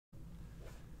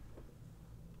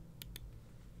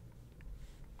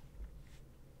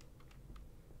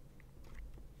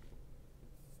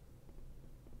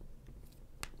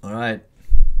Alright.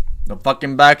 No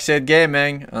fucking backseat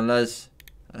gaming unless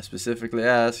I specifically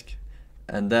ask.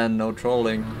 And then no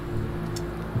trolling.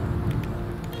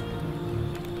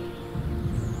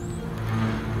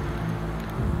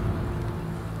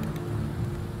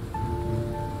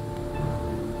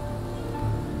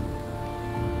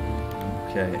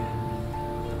 Okay.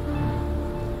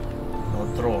 No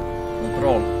troll. No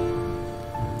troll.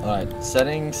 Alright,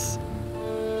 settings.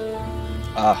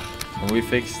 Can we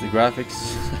fix the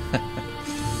graphics?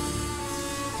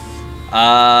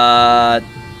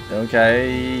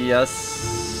 Okay,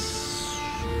 yes.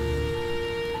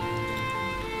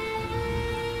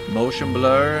 Motion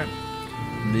blur.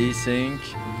 Desync.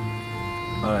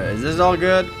 Alright, is this all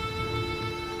good?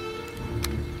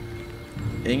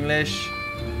 English.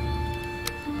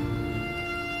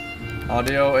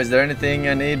 Audio, is there anything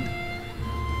I need?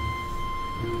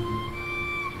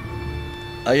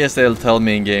 I guess they'll tell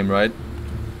me in game, right?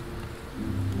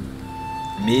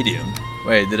 Medium.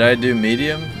 Wait, did I do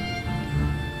medium?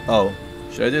 Oh,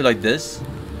 should I do like this?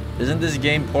 Isn't this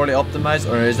game poorly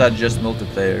optimized, or is that just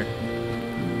multiplayer?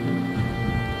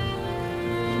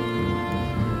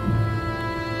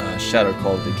 Shadow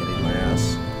quality can eat my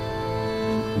ass.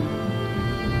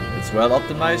 It's well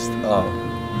optimized? Oh.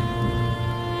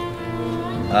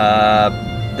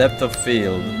 Depth of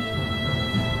field.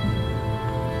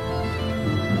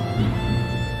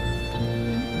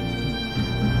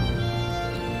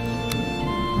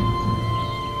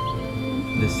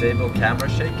 Disable camera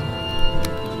shake?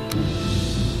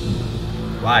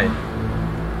 Why?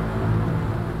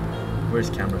 Where's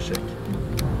camera shake?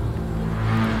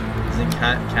 Isn't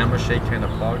camera shake kind of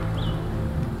bugged?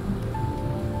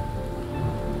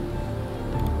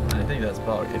 I think that's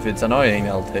bugged. If it's annoying,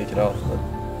 I'll take it off. But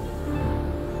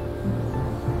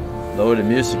lower the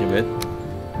music a bit.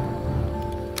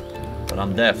 But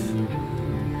I'm deaf.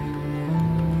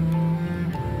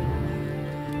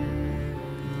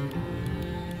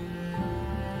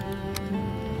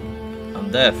 I'm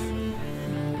deaf.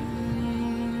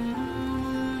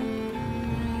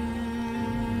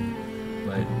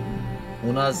 Wait.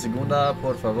 Una segunda,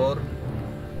 por favor.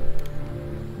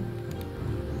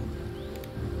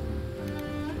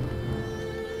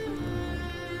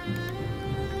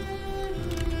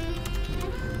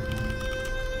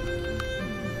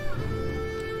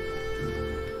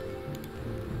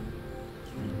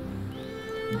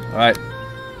 Alright,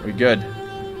 we're good.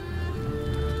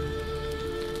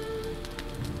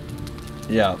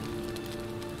 Yeah.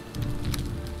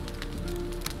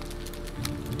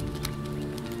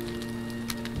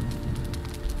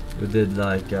 We did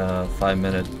like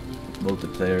 5-minute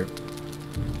multiplayer.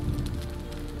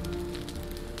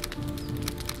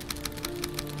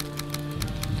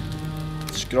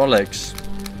 Scrollex.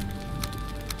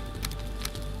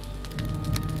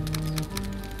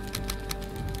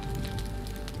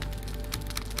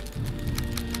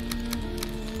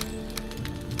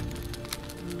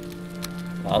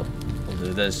 Well, we'll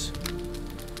do this.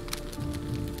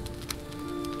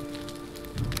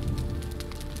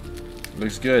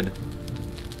 Looks good.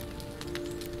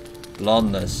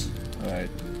 Blondness. Alright.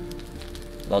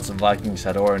 Lots of Vikings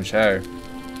had orange hair.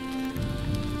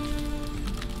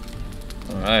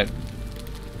 Alright.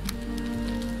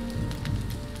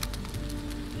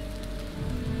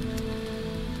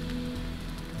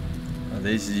 Are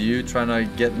these you trying to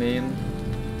get me in?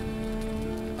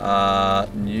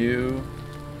 New.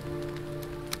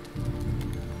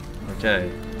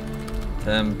 Okay.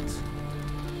 Attempt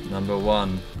number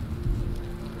 1.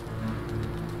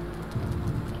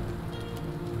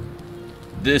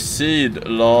 This seed,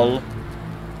 lol.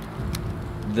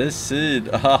 This seed,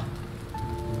 aha.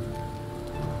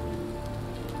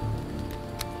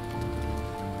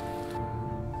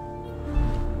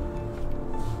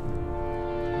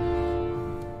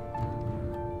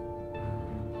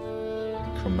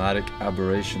 Chromatic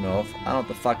aberration off. I don't know what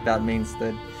the fuck that means,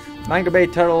 dude. Mango Bay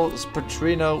Turtles,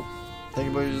 Patrino. Thank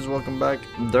you, boys. Welcome back.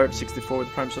 Dirt64 with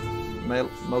Primes of Mail,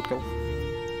 Mokel.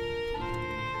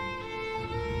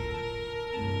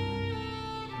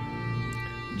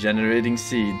 Generating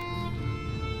seed.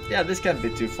 Yeah, this can't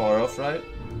be too far off, right?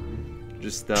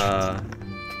 Just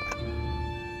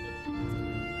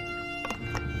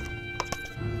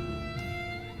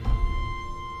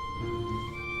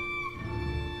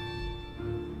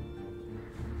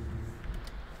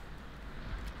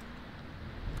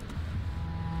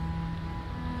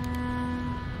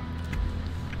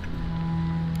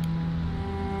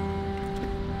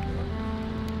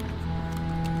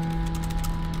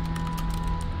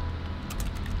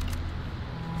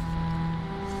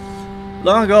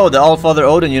Long ago, the Allfather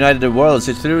Odin united the worlds.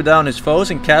 He threw down his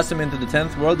foes and cast them into the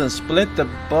 10th world and split the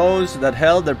bows that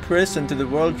held their prison to the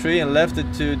world tree and left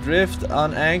it to drift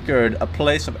unanchored, a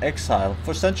place of exile.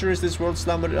 For centuries this world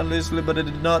slumbered unlisted, but it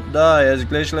did not die. As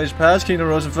glacial age passed, Kingdom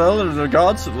rose and fell, the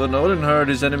gods. When Odin heard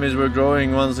his enemies were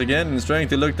growing once again in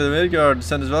strength, he looked at Midgard,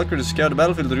 sent his Valkyrie to scout the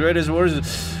battlefield. The greatest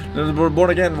warriors were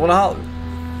born again. Valhalla.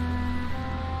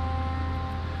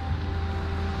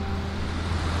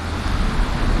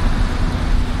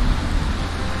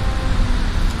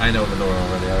 I know the lore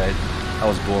already, alright? I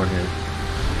was born here.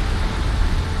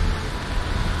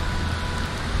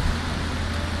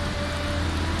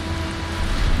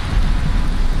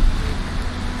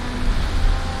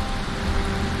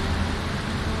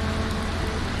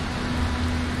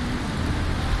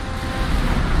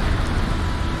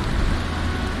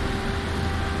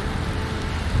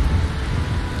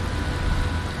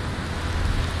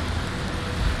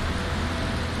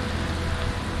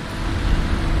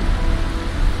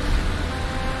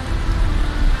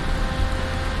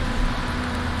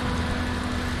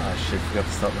 I forgot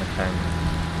to stop my camera.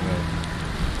 Right.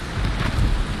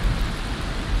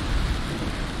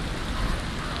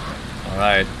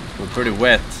 Alright, we're pretty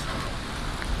wet.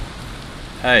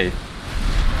 Hey,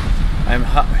 I'm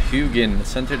Hugin,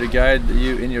 sent here to guide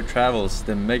you in your travels.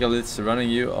 The megaliths surrounding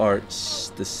you are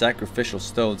the sacrificial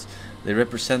stones. They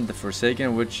represent the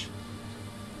Forsaken, which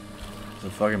is a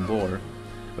fucking bore,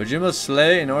 which you must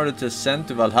slay in order to ascend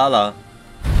to Valhalla.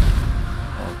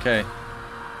 Okay.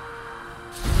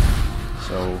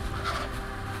 So,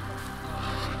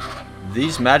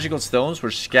 these magical stones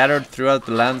were scattered throughout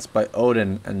the lands by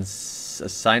Odin and a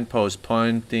signpost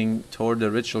pointing toward the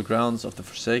ritual grounds of the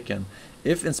Forsaken.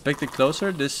 If inspected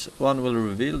closer, this one will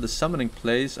reveal the summoning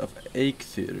place of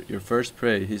Eikthyr, your first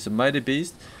prey. He's a mighty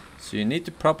beast, so you need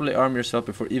to properly arm yourself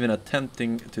before even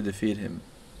attempting to defeat him.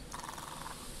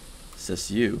 Says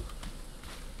you.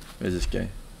 Who is this guy?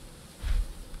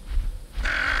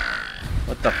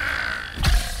 What the?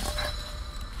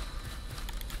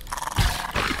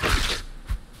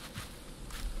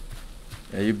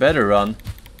 Yeah, you better run.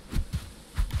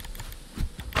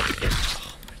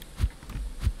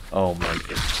 Oh my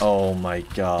god. Oh my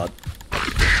god.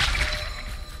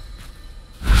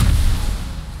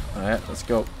 Alright, let's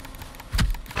go.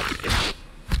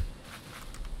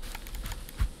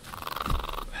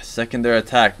 Secondary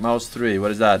attack, mouse 3,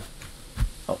 what is that?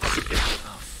 Oh,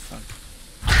 fuck.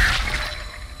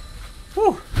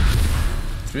 Whew.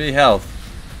 3 health.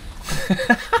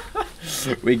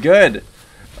 We good.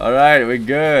 Alright, we're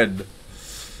good.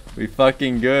 We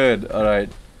fucking good. Alright.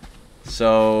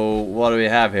 So, what do we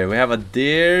have here? We have a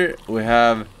deer. We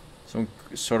have some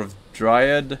sort of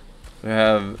dryad. We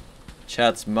have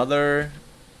Chat's mother.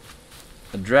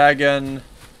 A dragon.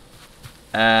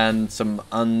 And some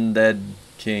undead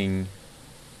king.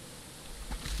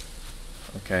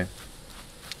 Okay.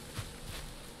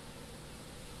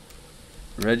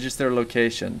 Register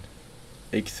location.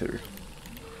 Eikthyr.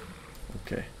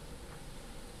 Okay.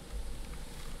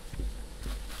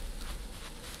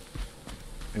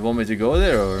 You want me to go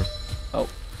there or? Oh,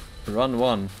 run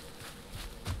 1.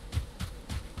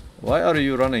 Why are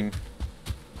you running?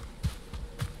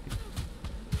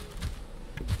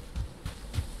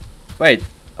 Wait.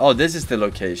 Oh, this is the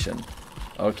location.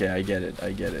 Okay, I get it.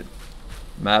 I get it.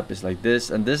 Map is like this,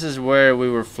 and this is where we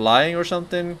were flying or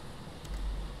something.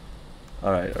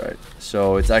 Alright, alright.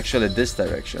 So it's actually this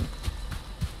direction.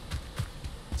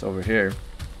 It's over here.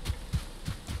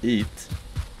 Eat.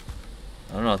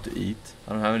 I don't know how to eat.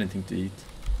 I don't have anything to eat.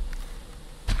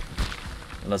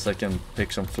 Unless I can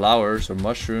pick some flowers or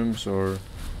mushrooms or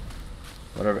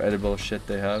whatever edible shit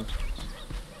they have.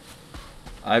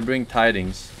 I bring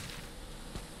tidings.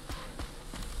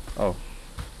 Oh.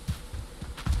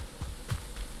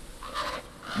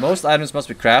 Most items must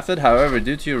be crafted, however,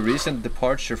 due to your recent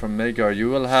departure from Midgard, you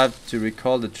will have to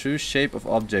recall the true shape of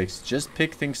objects. Just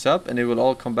pick things up and it will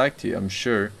all come back to you, I'm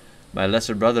sure. My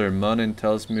lesser brother, Munin,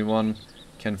 tells me one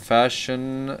can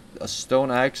fashion a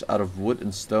stone axe out of wood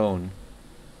and stone.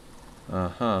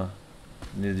 Uh-huh.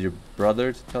 Need your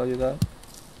brother to tell you that?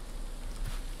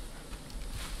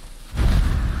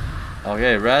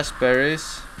 Okay,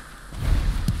 raspberries.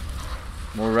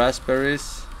 More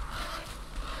raspberries.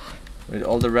 With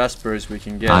all the raspberries we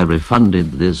can get. I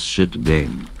refunded this shit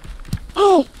game.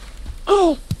 Oh!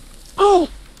 Oh! Oh!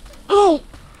 Oh!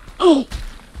 Oh!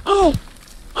 Oh!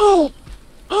 Oh!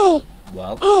 Oh!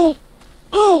 Well. Oh!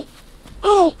 Oh!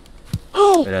 Oh!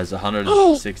 Oh! It has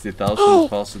 160,000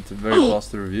 positive, very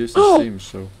positive reviews on Steam,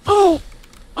 so Oh!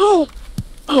 Oh!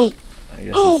 Oh! I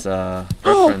guess it's a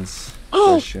preference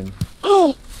question.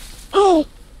 Oh! Oh!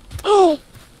 Oh!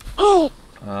 Oh!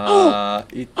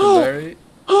 Eat the berry.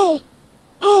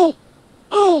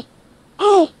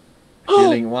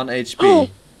 Healing 1 HP.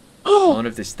 I wonder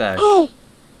if they stack. You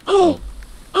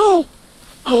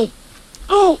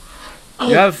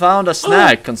have found a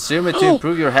snack. Consume it to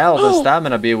improve your health and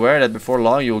stamina. Be aware that before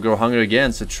long you will grow hungry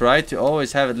again, so try to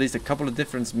always have at least a couple of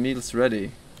different meals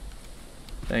ready.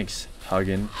 Thanks,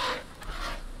 Huggin.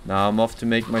 Now I'm off to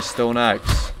make my stone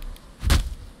axe.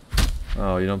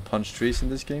 Oh, you don't punch trees in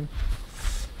this game?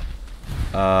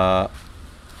 Alright,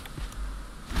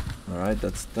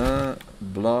 that's done.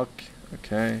 Block.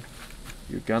 Okay.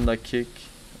 Uganda kick.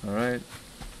 Alright.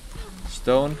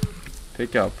 Stone.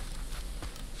 Pick up.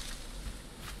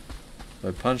 Do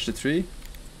I punch the tree?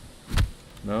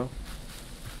 No?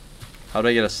 How do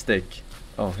I get a stick?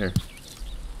 Oh, here.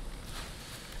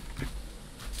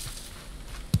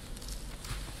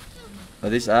 Are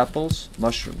these apples?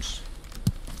 Mushrooms.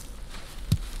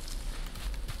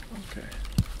 Okay.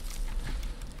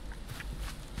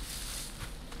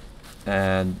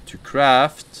 And to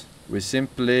craft, we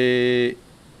simply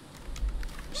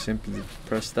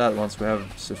press that once we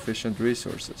have sufficient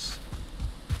resources.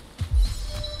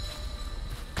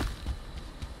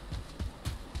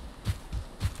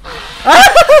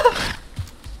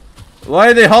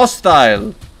 Why are they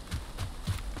hostile?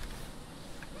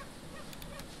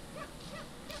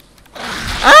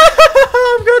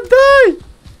 I'm gonna die!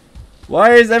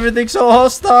 Why is everything so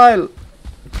hostile?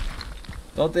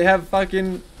 Don't they have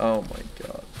fucking... Oh my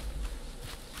god.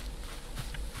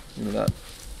 Give me that.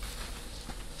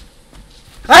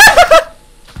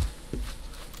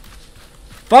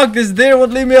 Fuck, this deer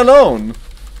won't leave me alone.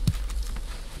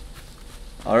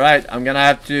 Alright, I'm gonna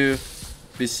have to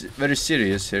be very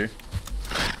serious here.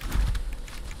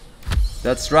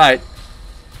 That's right.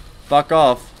 Fuck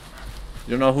off.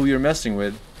 You don't know who you're messing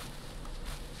with.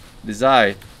 This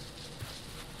I.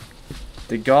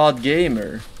 The God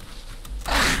Gamer.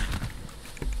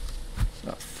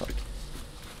 Oh, fuck.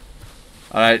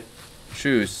 Alright,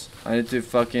 choose. I need to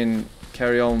fucking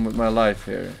carry on with my life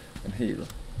here and heal.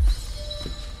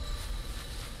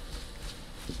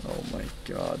 Oh my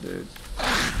god, dude.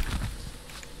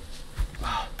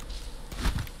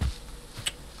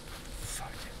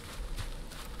 Fuck.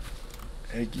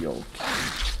 Egg yolk.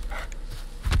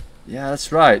 Yeah,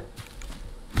 that's right.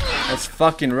 That's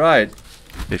fucking right.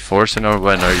 Hey Forsen, or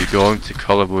when are you going to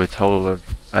collab with Hololive?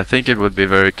 I think it would be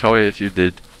very cool if you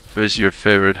did. Who's your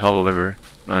favorite Hololiver?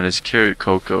 Mine is Carrot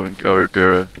Coco and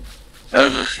Gura. I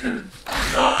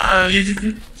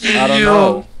don't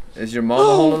know. Is your mom a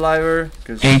Hololiver?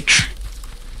 Because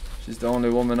she's the only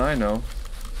woman I know.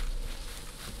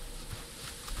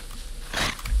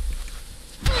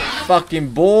 Fucking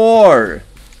boar!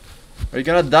 Are you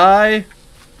gonna die?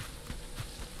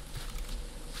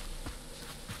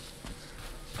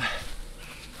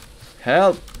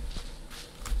 Help!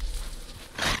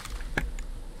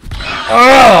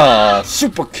 Ah!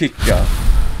 Super kicker!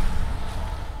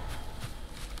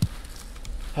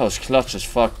 That was clutch as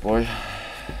fuck, boy.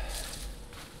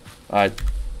 Alright.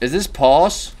 Is this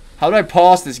pause? How do I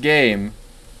pause this game?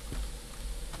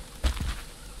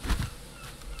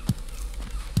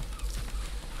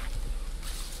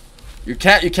 You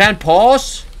can't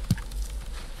pause?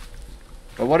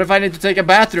 But what if I need to take a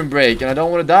bathroom break and I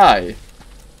don't want to die?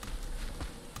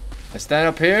 I stand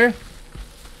up here?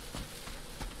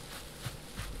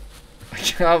 I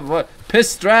can't, what?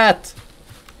 Piss strat!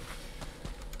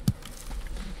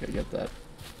 Okay, get that.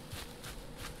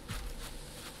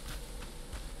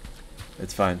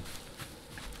 It's fine.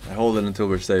 I hold it until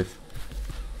we're safe.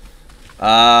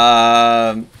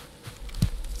 Alright,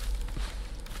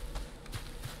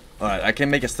 I can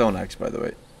make a stone axe, by the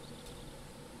way.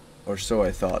 Or so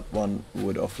I thought. One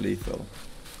wood off lethal.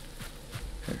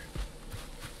 Here.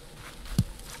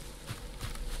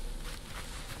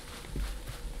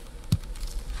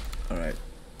 Alright.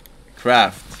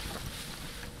 Craft.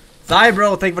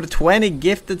 Thybro, thank you for the 20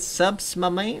 gifted subs, my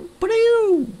man.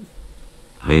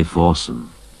 Hey Forsen,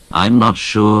 I'm not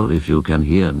sure if you can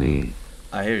hear me,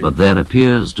 I hear you. but there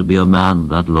appears to be a man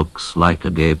that looks like a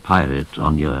gay pirate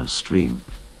on your stream.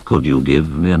 Could you give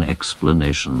me an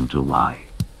explanation to why?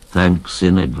 Thanks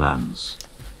in advance.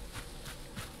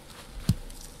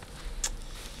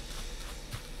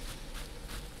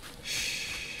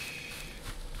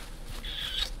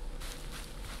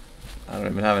 I don't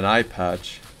even have an eye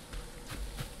patch.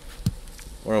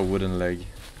 Or a wooden leg.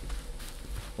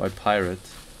 Why pirate?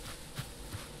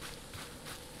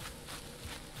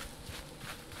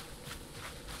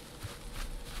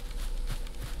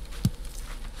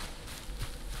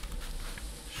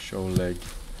 Show leg.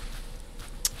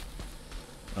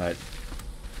 Alright.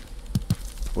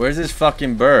 Where's this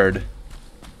fucking bird?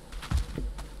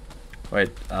 Wait,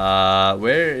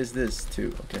 where is this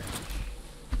too? Okay.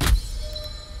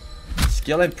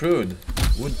 Skill improved.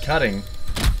 Wood cutting.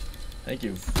 Thank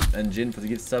you, Engine, for the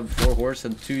gift sub 4 horse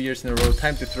and 2 years in a row.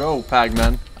 Time to throw,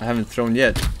 Pagman. I haven't thrown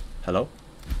yet. Hello?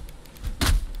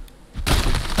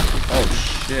 Oh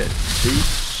shit. Beach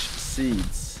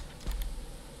seeds.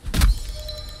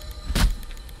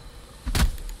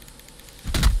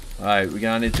 Alright, we're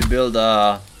gonna need to build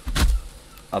a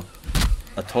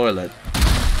toilet.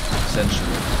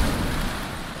 Essentially.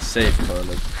 A safe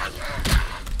toilet.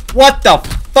 What the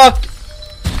fuck?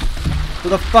 Who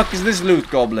the fuck is this loot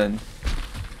goblin?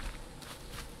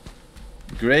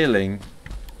 Grayling.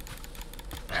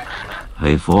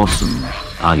 Hey Forsen,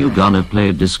 are you gonna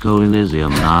play Disco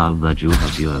Elysium now that you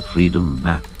have your freedom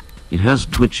back? It has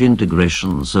Twitch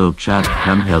integration, so chat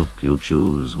can help you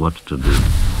choose what to do.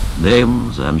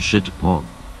 Names and shitporn.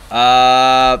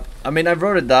 I mean, I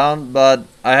wrote it down, but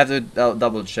I have to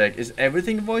double check. Is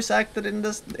everything voice acted in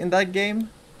that game?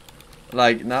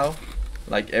 Like now?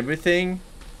 Like everything?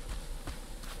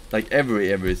 Like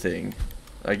everything.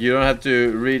 Like you don't have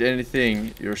to read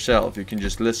anything yourself, you can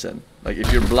just listen. Like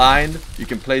if you're blind, you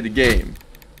can play the game,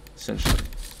 essentially.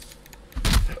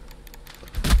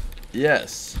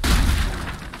 Yes.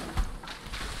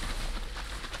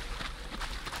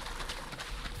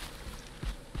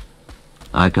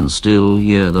 I can still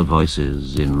hear the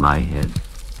voices in my head.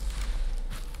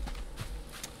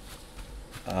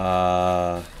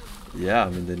 Yeah, I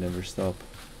mean they never stop.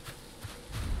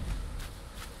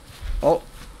 Oh,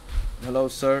 hello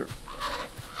sir.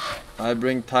 I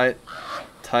bring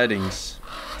tidings.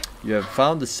 You have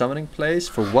found the summoning place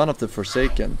for one of the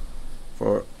Forsaken.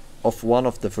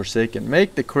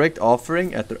 Make the correct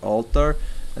offering at their altar,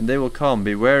 and they will come.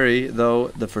 Be wary, though,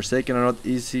 the Forsaken are not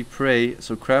easy prey,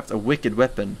 so craft a wicked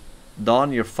weapon.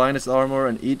 Don your finest armor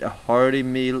and eat a hearty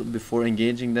meal before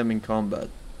engaging them in combat.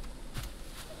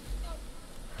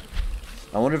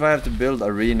 I wonder if I have to build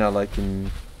arena like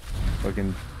in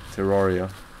fucking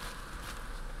Terraria.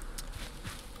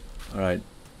 Alright.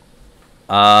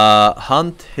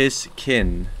 Hunt his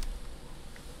kin.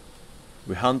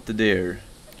 We hunt the deer.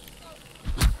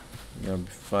 I'm gonna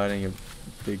be fighting a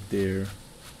big deer.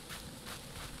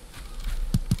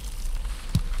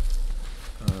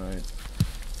 Alright.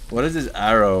 What is this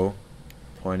arrow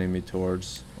pointing me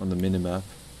towards on the minimap?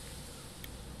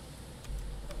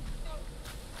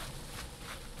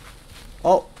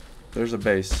 Oh! There's a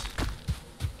base.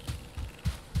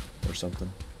 Or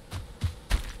something.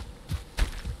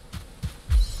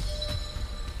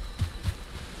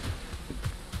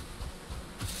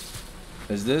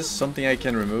 Is this something I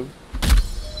can remove?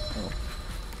 Oh.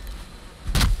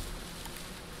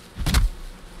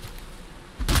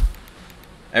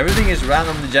 Everything is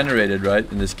randomly generated,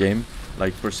 right, in this game?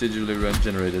 Like procedurally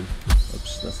generated.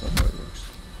 Oops, that's not how it works.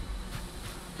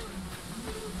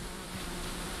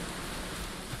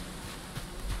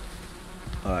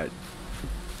 Alright.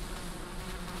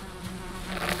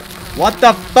 What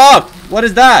the fuck? What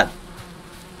is that?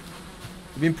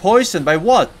 You've been poisoned by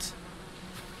what?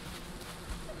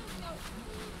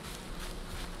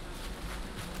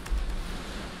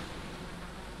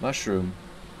 Mushroom.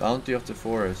 Bounty of the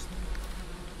forest.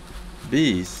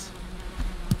 Bees.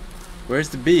 Where's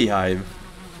the beehive?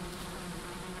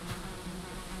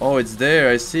 Oh, it's there.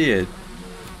 I see it.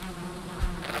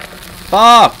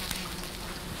 Fuck!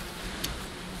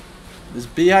 This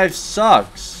beehive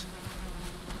sucks.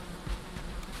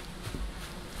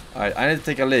 Alright, I need to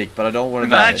take a leak, but I don't want to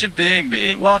die. Imagine being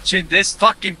me watching this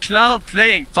fucking clown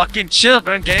playing fucking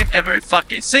children game every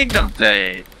fucking single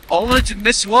day. Only to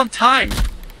miss one time.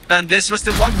 And this was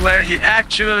the one where he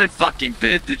actually fucking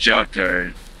bit the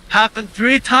Joker. Happened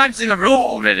 3 times in a row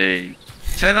already.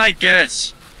 Can I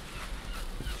guess?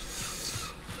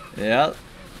 Yeah,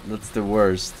 that's the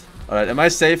worst. Alright, am I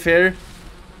safe here?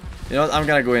 You know what, I'm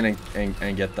gonna go in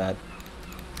and get that.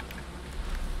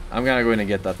 I'm gonna go in and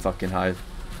get that fucking hive.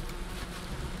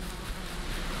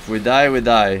 If we die, we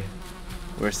die.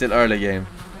 We're still early game.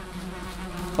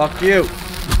 Fuck you!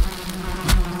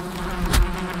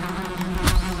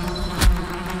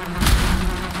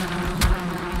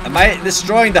 Am I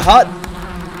destroying the hut?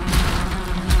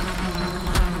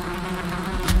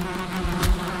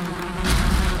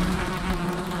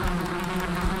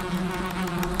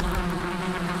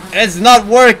 It's not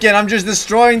working, I'm just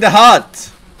destroying the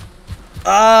hut.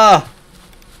 Ah!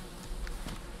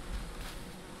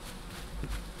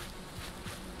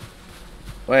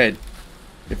 Wait.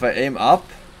 If I aim up?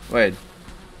 Wait.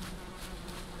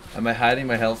 Am I hiding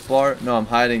my health bar? No, I'm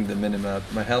hiding the minimap.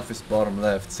 My health is bottom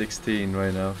left, 16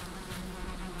 right now.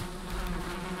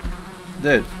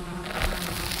 Dude.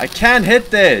 I can't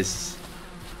hit this!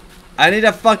 I need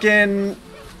a fucking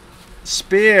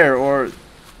spear or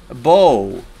a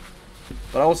bow.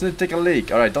 But I also need to take a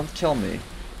leak. Alright, don't kill me.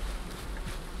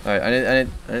 Alright, I need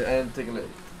to take a leak.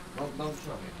 Don't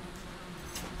kill me.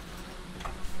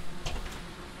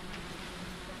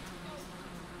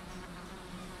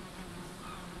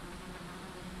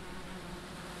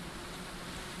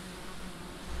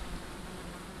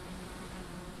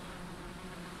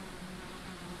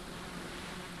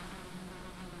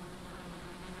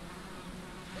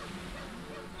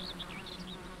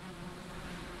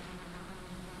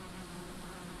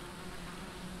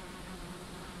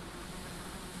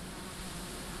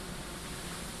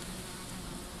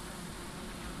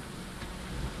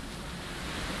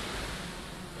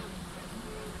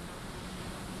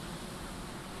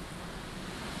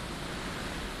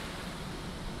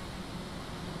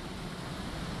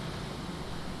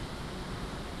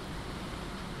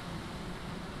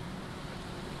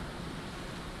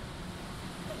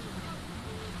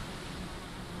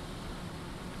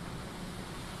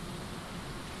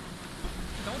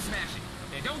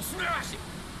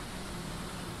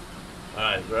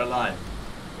 Alright, we're alive.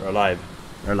 We're alive.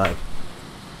 We're alive.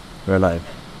 We're alive.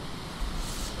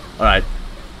 Alright.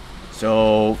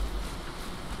 So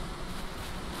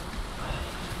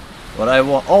what I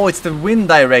want, oh, it's the wind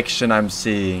direction I'm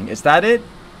seeing. Is that it?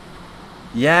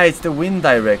 Yeah, it's the wind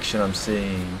direction I'm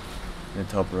seeing in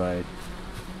the top right.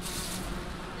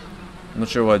 I'm not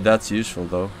sure why that's useful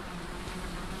though.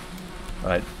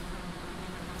 Alright.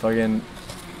 Fucking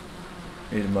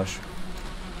eat a mushroom.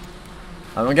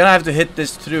 I'm gonna have to hit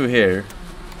this through here.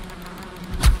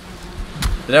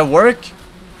 Did that work?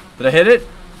 Did I hit it?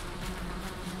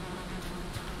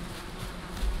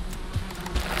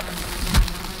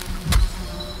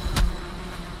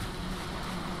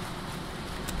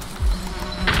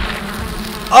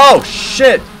 Oh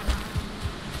shit!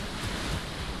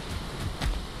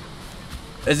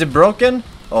 Is it broken?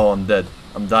 Oh, I'm dead.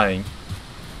 I'm dying.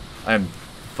 I'm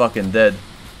fucking dead.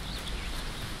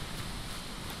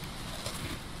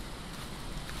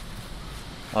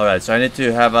 Alright, so I need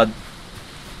to have a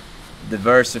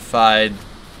diversified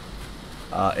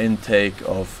intake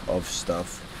of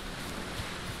stuff.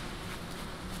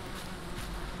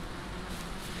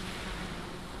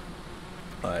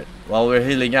 Alright, while we're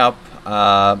healing up,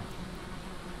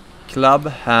 club,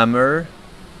 hammer.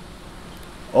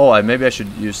 Oh, maybe I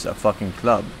should use a fucking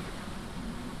club.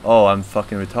 Oh, I'm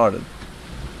fucking retarded.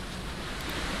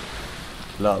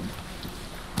 Club.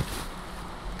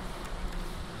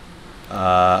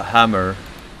 Hammer.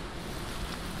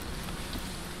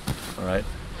 Alright.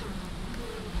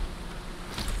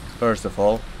 First of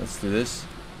all, let's do this.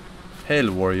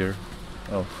 Hail warrior.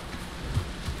 Oh.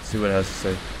 Let's see what it has to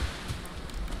say.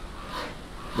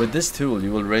 With this tool,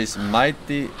 you will raise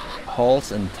mighty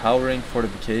halls and towering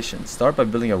fortifications. Start by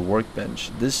building a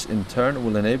workbench. This, in turn,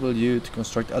 will enable you to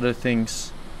construct other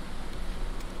things.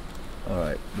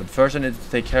 Alright, but first I need to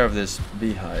take care of this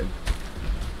beehive.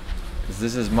 Because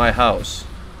this is my house.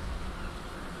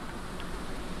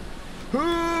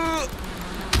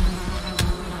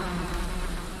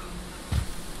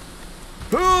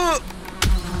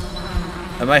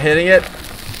 Am I hitting it? I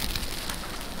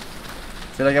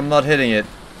feel like I'm not hitting it.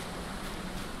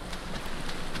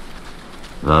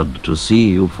 Glad to see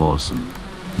you, Forsen.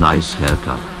 Nice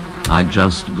haircut. I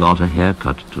just got a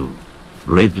haircut too.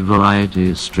 Great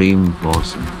variety stream,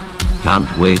 Forsen.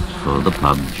 Can't wait for the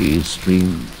PUBG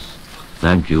streams.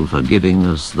 Thank you for giving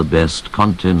us the best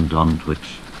content on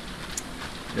Twitch.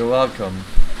 You're welcome.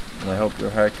 And I hope your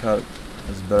haircut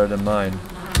is better than mine.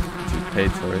 If you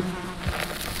paid for it.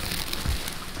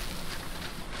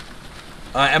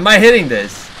 Am I hitting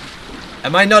this?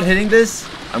 Am I not hitting this?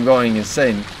 I'm going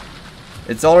insane.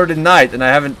 It's already night and I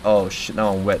haven't... Oh shit,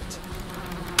 now I'm wet.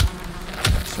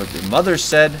 That's what your mother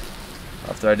said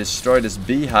after I destroyed this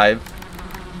beehive.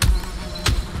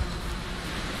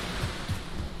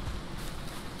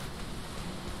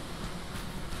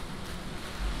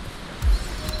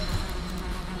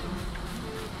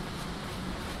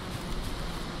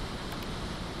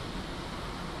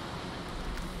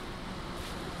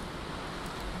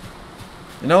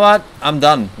 You know what? I'm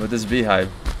done with this beehive.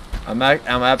 I'm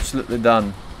absolutely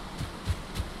done.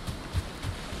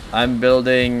 I'm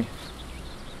building...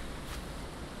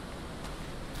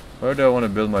 Where do I want to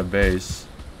build my base?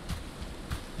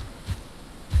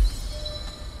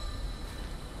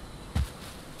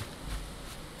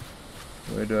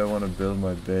 Where do I want to build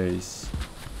my base?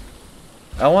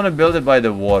 I want to build it by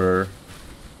the water.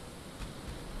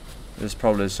 There's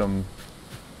probably some...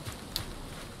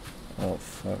 Oh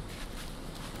fuck.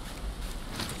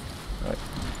 Right.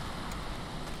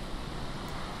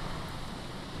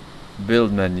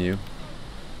 Build menu.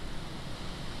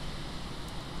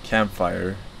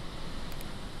 Campfire.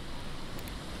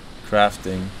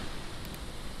 Crafting.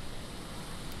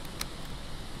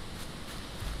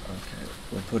 Okay,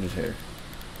 we'll put it here.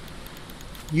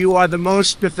 You are the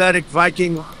most pathetic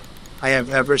Viking I have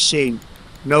ever seen.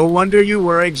 No wonder you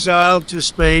were exiled to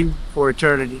Spain for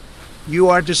eternity. You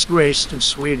are disgraced in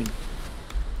Sweden.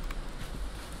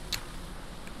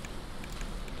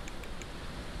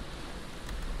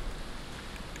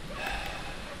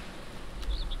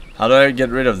 How do I get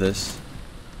rid of this?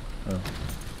 Oh.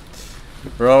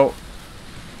 Bro.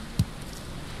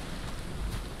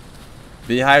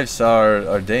 Beehives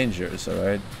are dangerous,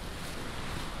 alright?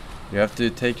 You have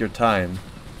to take your time.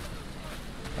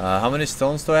 How many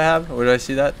stones do I have? Where do I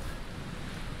see that?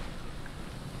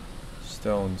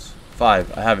 Stones.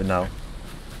 5. I have it now.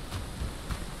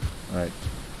 Alright.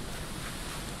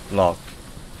 Lock.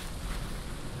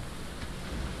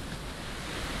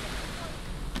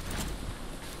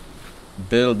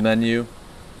 Build menu.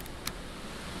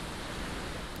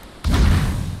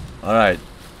 Alright.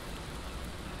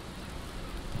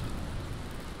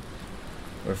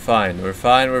 We're fine, we're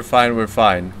fine, we're fine, we're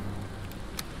fine.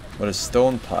 What a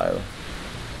stone pile.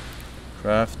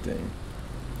 Crafting.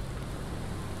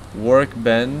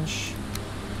 Workbench.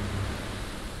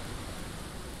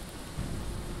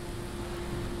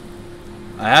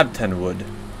 I have 10 wood.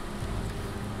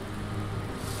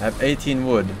 I have 18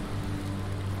 wood.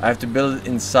 I have to build it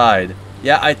inside.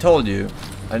 Yeah, I told you.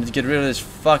 I need to get rid of this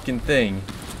fucking thing.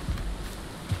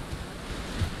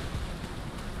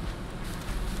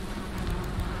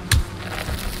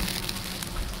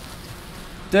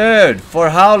 Dude, for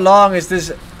how long is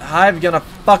this hive gonna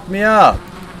fuck me up?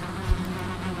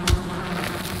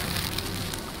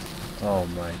 Oh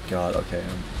my god, okay.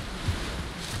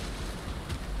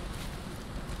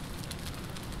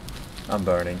 I'm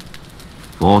burning.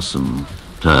 Forsen.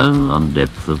 Turn on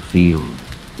depth of field.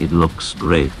 It looks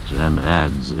great and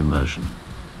adds immersion.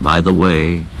 By the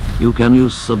way, you can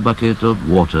use a bucket of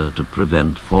water to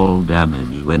prevent fall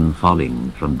damage when falling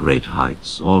from great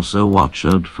heights. Also watch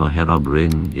out for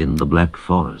Herobrine in the Black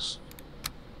Forest.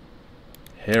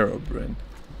 Herobrine.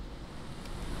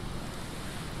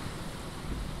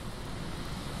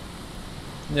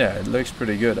 Yeah, it looks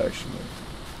pretty good actually.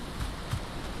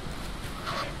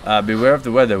 Beware of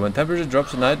the weather. When temperature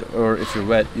drops at night, or if you're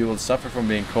wet, you will suffer from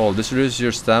being cold. This reduces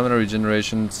your stamina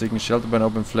regeneration. Seeking shelter by an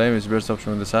open flame is the best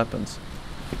option when this happens.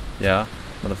 Yeah,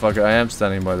 motherfucker, I am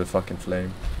standing by the fucking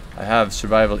flame. I have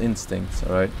survival instincts,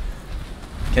 alright?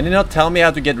 Can you not tell me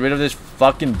how to get rid of this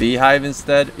fucking beehive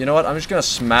instead? You know what? I'm just gonna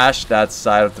smash that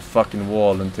side of the fucking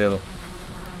wall until...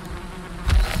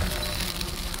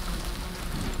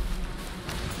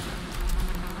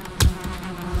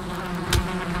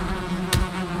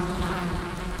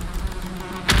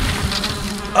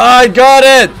 I got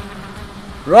it!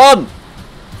 Run!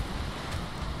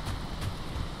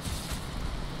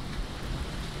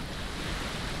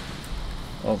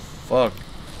 Oh fuck.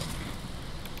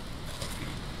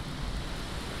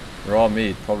 Raw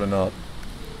meat, probably not.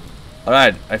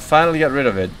 Alright, I finally got rid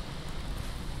of it.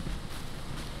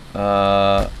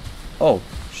 Oh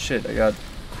shit, I got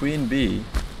queen bee.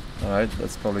 Alright,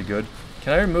 that's probably good.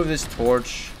 Can I remove this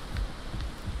torch?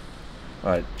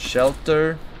 Alright,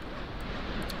 shelter.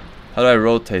 How do I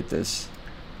rotate this?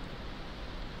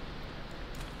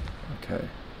 Okay.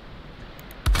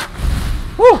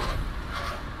 Woo!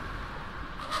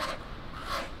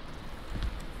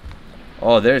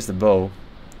 Oh, there's the bow.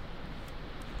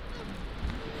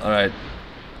 Alright.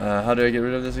 How do I get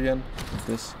rid of this again? Like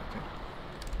this? Okay.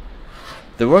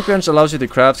 The workbench allows you to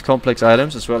craft complex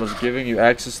items as well as giving you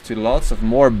access to lots of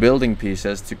more building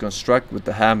pieces to construct with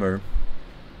the hammer.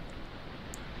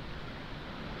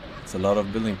 A lot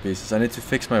of building pieces. I need to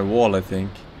fix my wall, I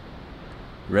think.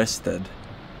 Rested.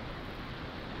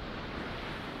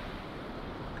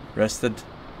 Rested.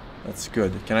 That's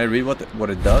good. Can I read what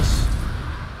it does?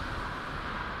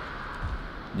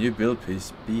 New build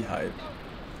piece. Beehive.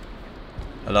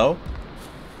 Hello?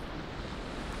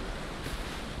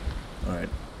 Alright.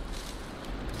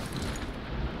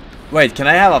 Wait, can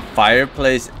I have a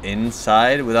fireplace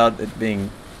inside without it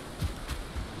being...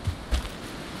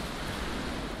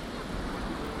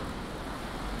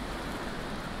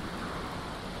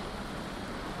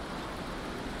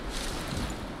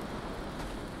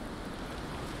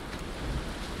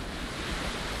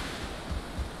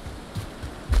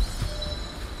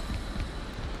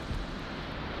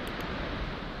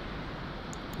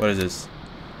 What is this?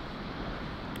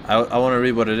 I want to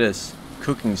read what it is.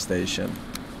 Cooking station.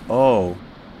 Oh.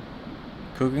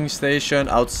 Cooking station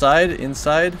outside?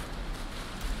 Inside?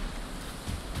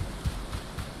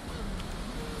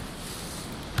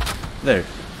 There.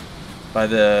 By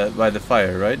the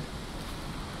fire, right?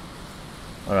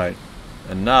 Alright.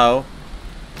 And now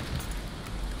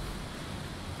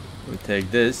we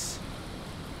take this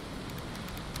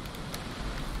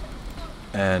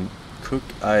and cook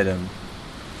item.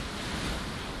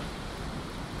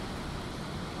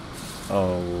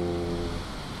 Oh.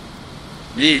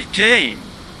 Ye came.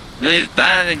 Ye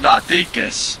banning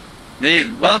Nauticus.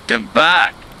 Ye welcome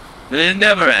back. Ye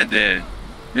never ended.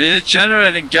 Ye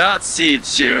generating God seed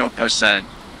 0%.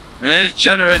 Ye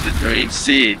generated dream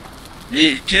seed.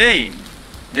 Ye came.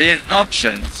 Ye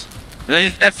options. Ye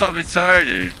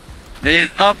FOV30. Ye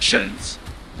options.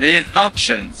 Ye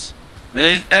options.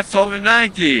 Ye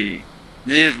FOV90.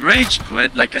 Ye rage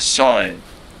quit like a soil.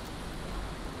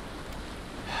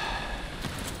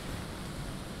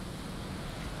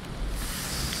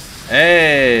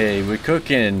 Hey, we're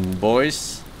cooking,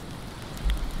 boys.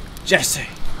 Jesse.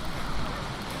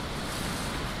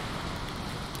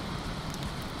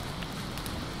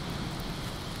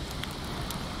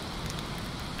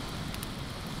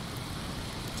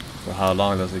 For how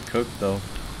long does it cook, though?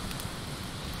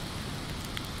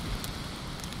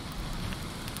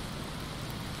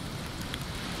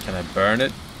 Can I burn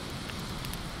it?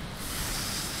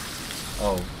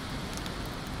 Oh.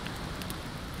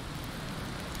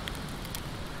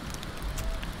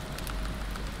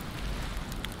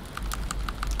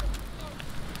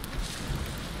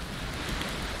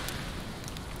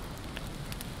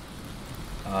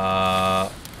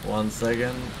 One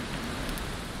second.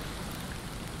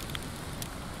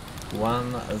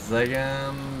 1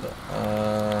 second.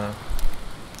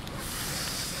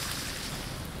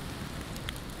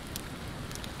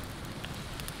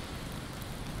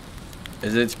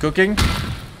 Is it cooking?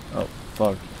 Oh,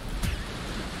 fuck.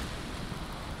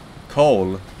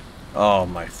 Coal. Oh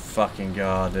my fucking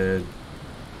god, dude.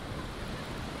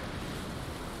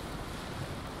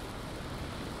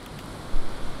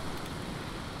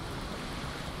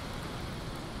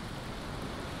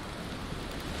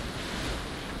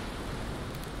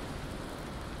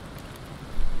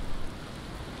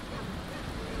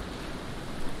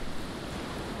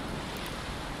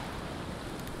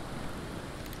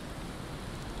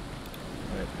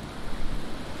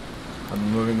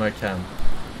 I'm moving my camp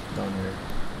down here.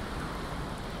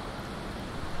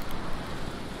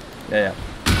 Yeah.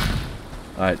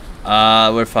 Alright,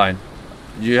 we're fine.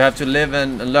 You have to live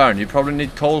and learn. You probably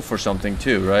need coal for something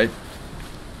too, right?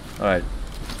 Alright.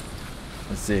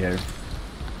 Let's see here.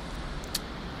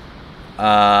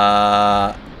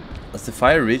 Does the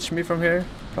fire reach me from here?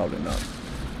 Probably not.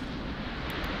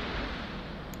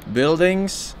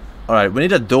 Buildings. Alright, we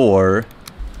need a door.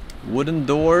 Wooden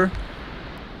door.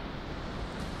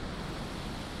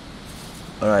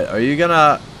 Alright, are you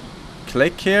gonna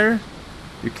click here?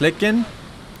 You clicking?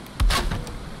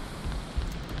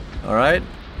 Alright.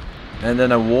 And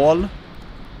then a wall.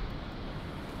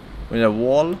 We need a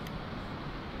wall.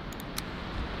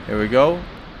 Here we go.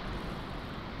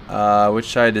 Which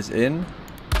side is in?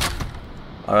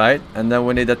 Alright, and then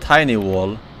we need a tiny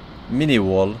wall. Mini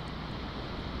wall.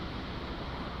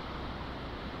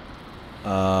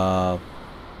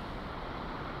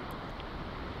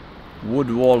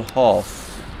 Wood wall half.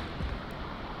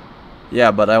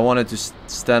 Yeah, but I wanted to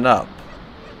stand up.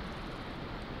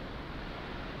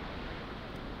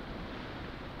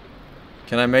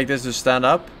 Can I make this to stand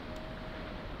up?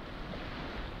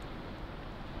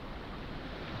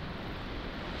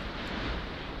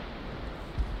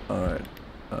 Alright.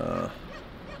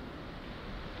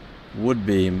 Wood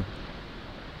beam.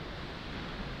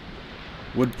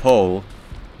 Wood pole.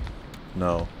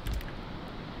 No.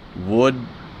 Wood.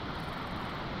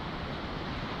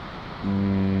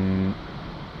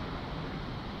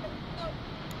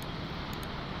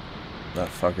 Ah,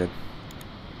 fuck it.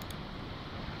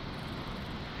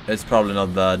 It's probably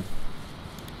not bad.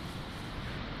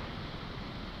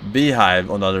 Beehive,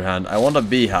 on the other hand. I want a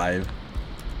beehive.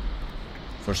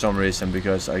 For some reason,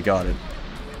 because I got it.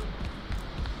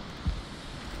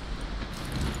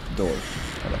 Door.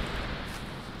 Hello.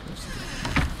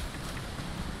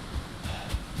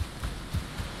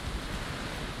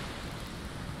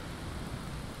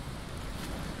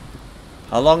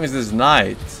 How long is this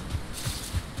night?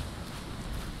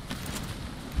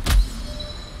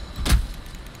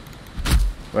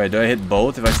 Wait, do I hit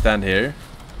both if I stand here?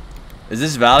 Is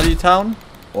this Value Town?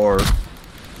 Or...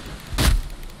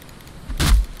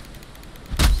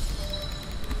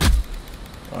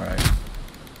 Alright.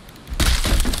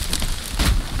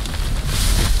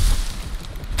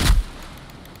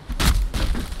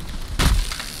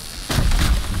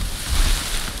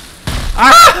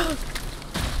 Ah!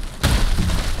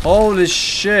 Holy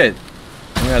shit!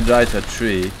 I'm gonna drive to a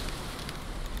tree.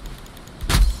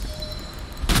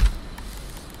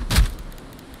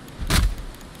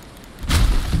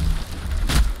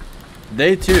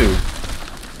 Day 2.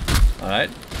 Alright.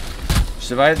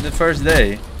 Survived the first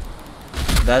day.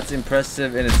 That's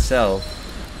impressive in itself.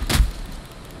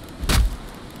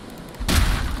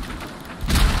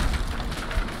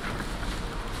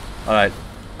 Alright.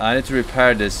 I need to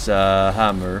repair this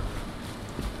hammer.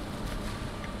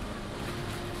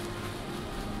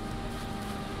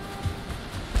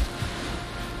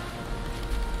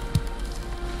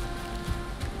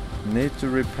 Need to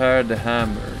repair the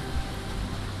hammer.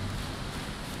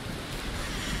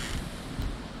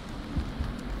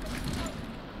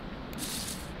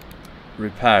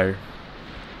 Repair.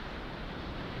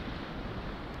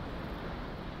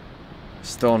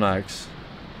 Stone axe.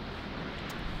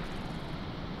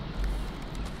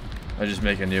 I just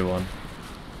make a new one,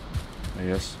 I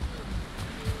guess.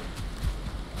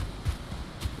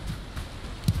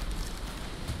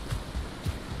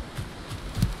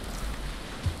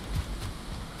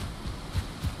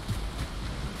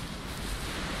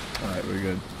 Alright, we're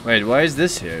good. Wait, why is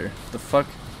this here? The fuck?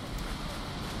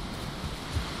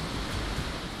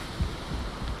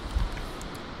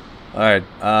 Alright,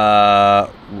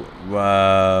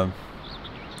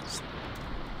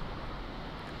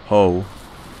 hoe.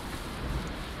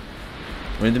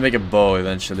 We need to make a bow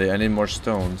eventually. I need more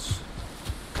stones.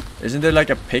 Isn't there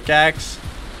like a pickaxe?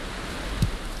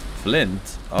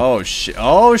 Flint. Oh shit.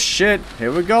 Oh shit.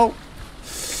 Here we go.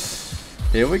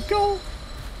 Here we go.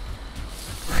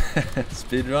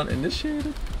 Speedrun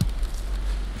initiated.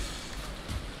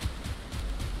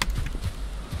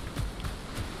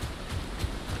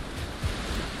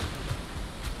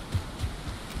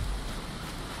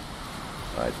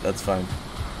 Alright, that's fine.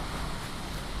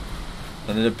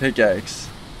 I need a pickaxe.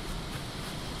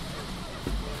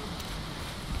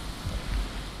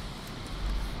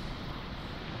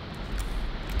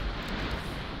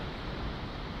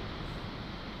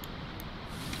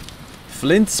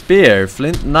 Flint spear,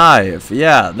 flint knife.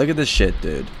 Yeah, look at this shit,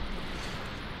 dude.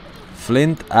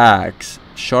 Flint axe,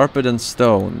 sharper than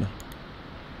stone.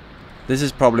 This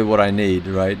is probably what I need,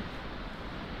 right?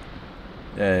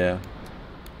 Yeah.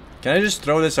 Can I just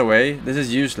throw this away? This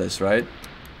is useless, right?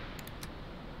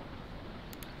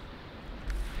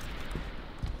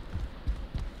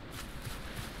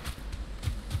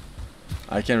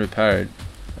 I can repair it.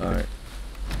 Alright.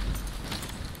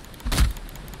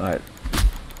 Alright.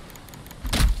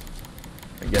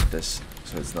 I get this,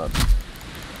 so it's not.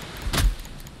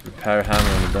 Repair hammer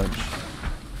on the bench.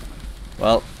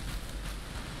 Well.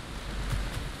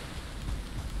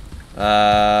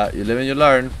 You live and you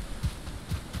learn.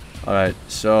 Alright,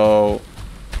 so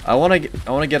I wanna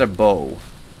get a bow.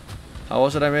 How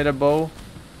was it I made a bow?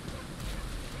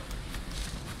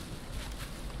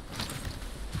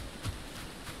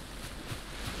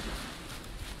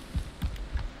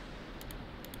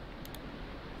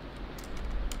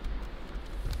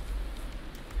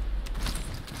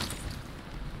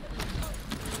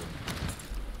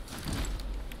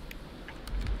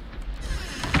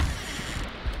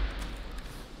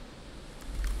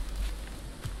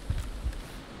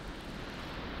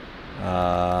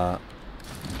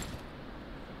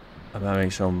 I'm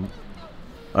having some.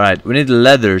 Alright, we need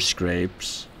leather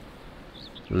scrapes.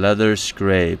 Leather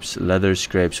scrapes.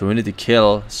 So we need to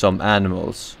kill some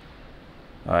animals.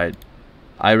 Alright.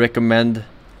 I recommend.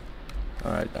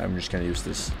 Alright, I'm just gonna use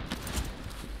this.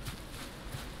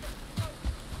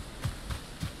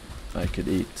 I could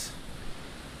eat.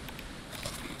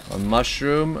 One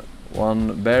mushroom,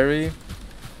 one berry.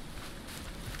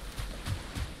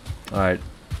 Alright,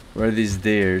 where are these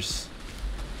deers?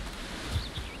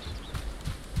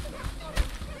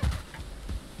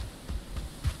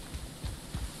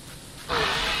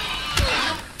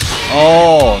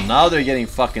 Oh, now they're getting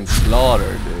fucking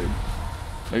slaughtered, dude.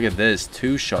 Look at this,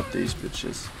 two-shot these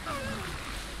bitches.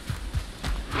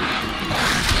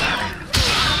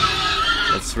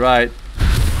 That's right.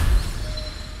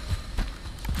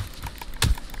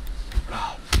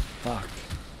 Oh, fuck.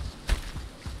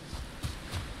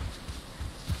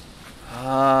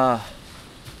 Ah.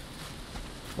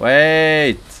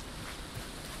 Wait.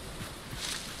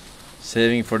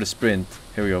 Saving for the sprint.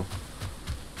 Here we go.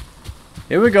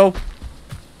 Here we go.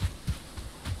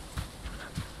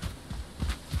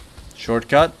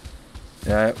 Shortcut.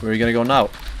 Yeah, where are you gonna go now?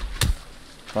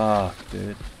 Fuck,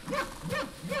 dude.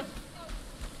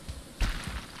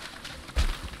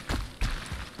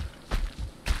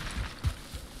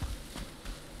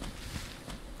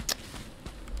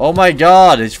 Oh my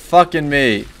god, it's fucking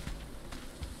me.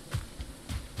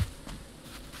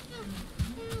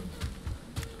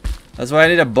 That's why I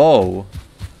need a bow.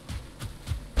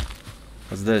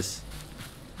 What's this?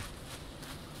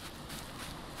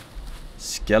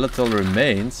 Skeletal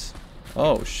remains?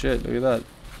 Oh shit, look at that.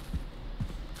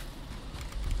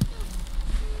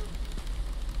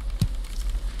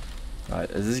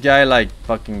 Alright, is this guy like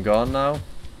fucking gone now?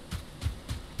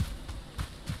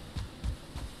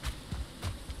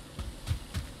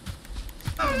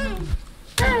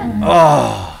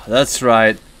 Oh, that's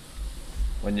right.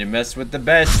 When you mess with the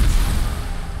best,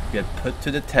 you get put to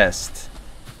the test.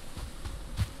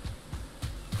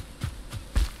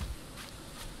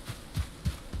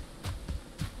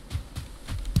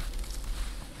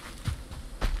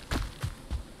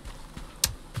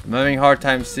 I'm having a hard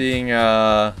time seeing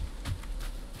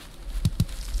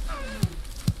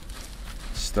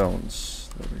stones.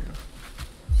 There we go.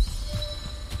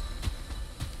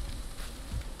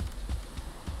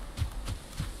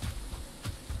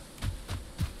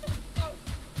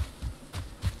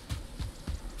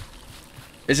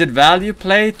 Is it value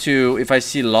play to, if I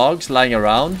see logs lying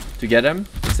around, to get them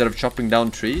instead of chopping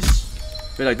down trees?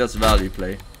 I feel like that's value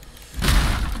play.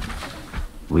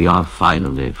 We are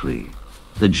finally free.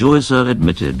 The Joycer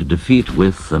admitted defeat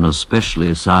with an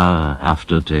especially sour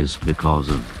aftertaste because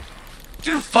of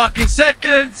 2 fucking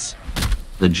seconds!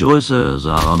 the Joycers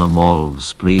are on a moral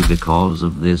spree because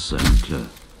of this, and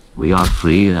we are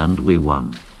free and we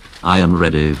won. I am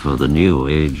ready for the new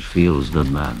age, feels good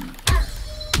man.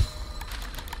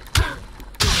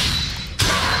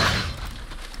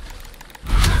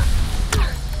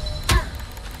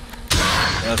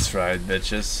 That's right,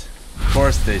 bitches. Of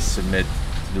course they submit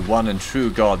to the one and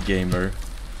true god gamer,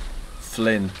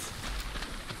 Flint.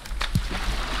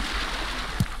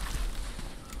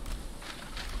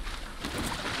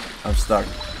 I'm stuck.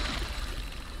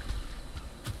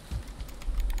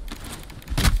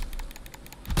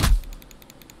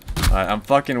 Alright, I'm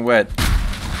fucking wet.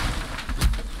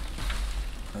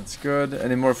 That's good.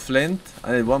 Any more flint?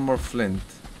 I need one more flint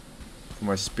for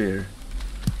my spear.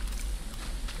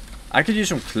 I could use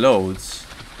some clothes.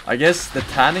 I guess the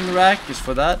tanning rack is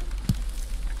for that.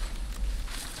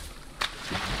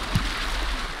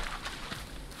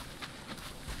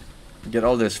 Get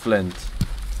all this flint.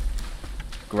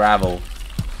 Gravel.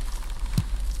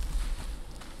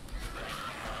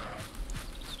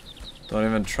 Don't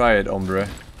even try it, hombre.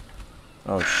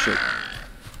 Oh shit.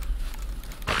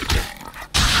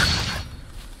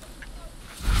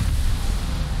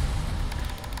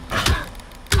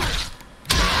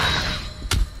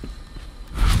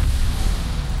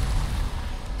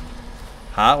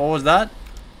 Huh? What was that?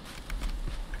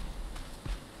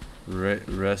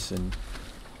 Resin.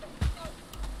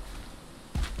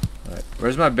 Alright,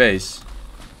 where's my base?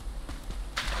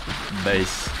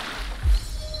 Base.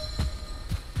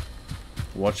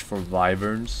 Watch for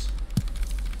wyverns.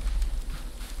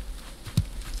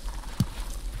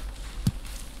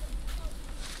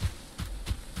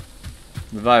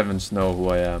 The wyverns know who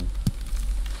I am.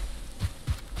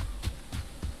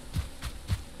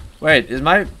 Wait, is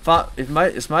my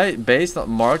base not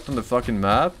marked on the fucking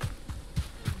map?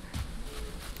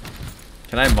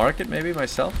 Can I mark it maybe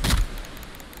myself?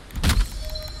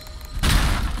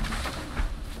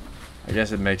 I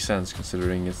guess it makes sense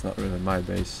considering it's not really my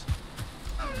base.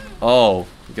 Oh,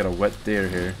 we got a wet deer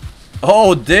here.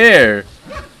 Oh, deer!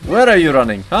 Where are you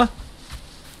running, huh?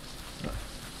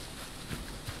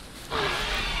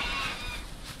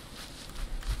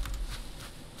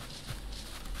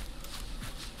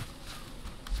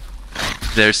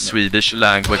 There's Swedish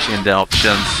language in the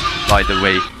options, by the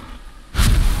way.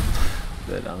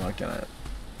 Dude, I'm not gonna...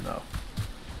 No.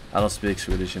 I don't speak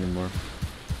Swedish anymore.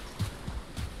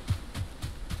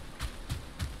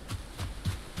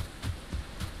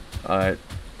 Alright.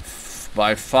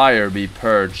 By fire be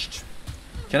purged.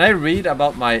 Can I read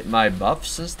about my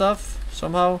buffs and stuff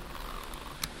somehow?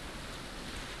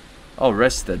 Oh,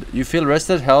 rested. You feel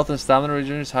rested, health and stamina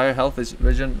regen is higher, health is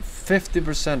regen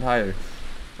 50% higher.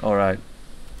 Alright.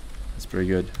 That's pretty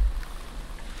good.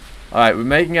 Alright, we're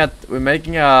making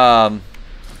a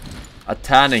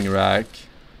tanning rack.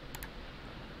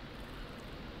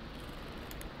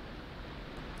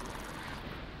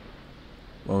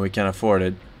 When we can afford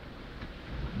it.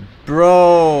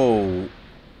 Bro!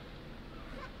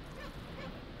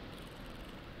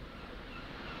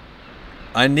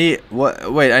 I need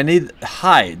what? Wait, I need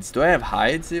hides. Do I have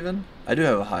hides even? I do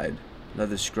have a hide.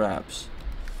 Leather scraps.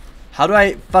 How do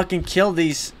I fucking kill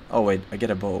these? Oh wait, I get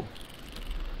a bow.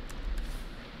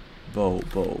 Bow.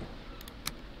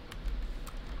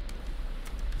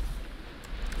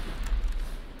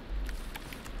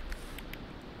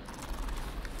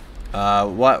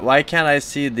 Why can't I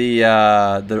see the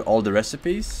all the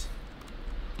recipes?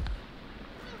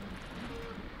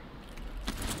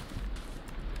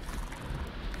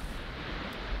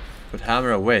 Put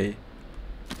hammer away.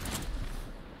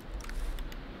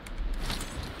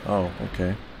 Oh,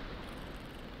 okay.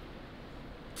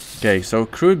 Okay, so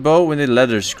crude bow, we need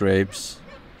leather scrapes.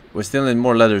 We still need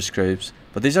more leather scrapes.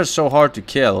 But these are so hard to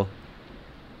kill.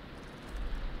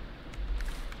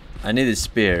 I need a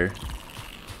spear.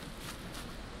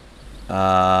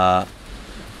 How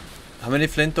many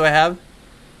flint do I have?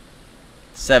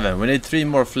 7. We need 3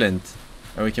 more flint.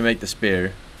 And we can make the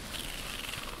spear.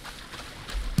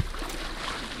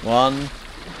 1.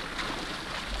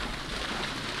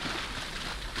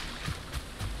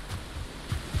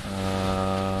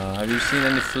 Have you seen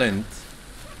any flint?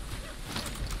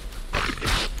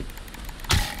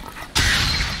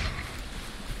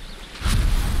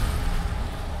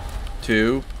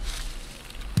 Two.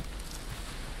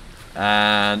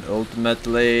 And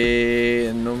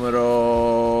ultimately numero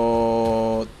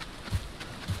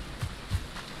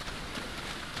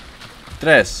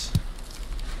 3. It's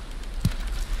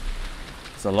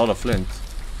a lot of flint.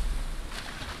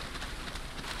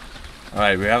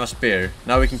 Alright, we have a spear.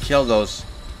 Now we can kill those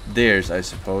deers, I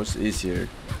suppose, easier.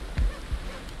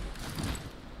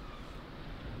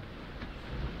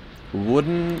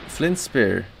 Wooden flint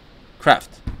spear.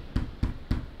 Craft.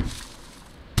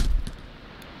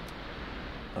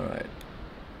 Alright.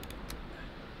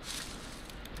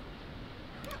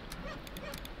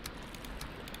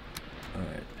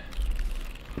 Alright.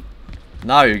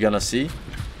 Now you're gonna see.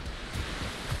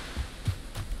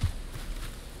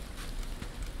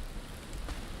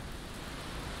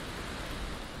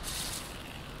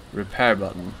 Repair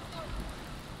button.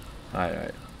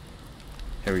 Alright.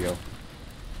 Here we go.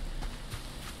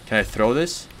 Can I throw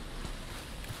this?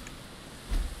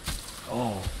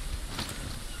 Oh.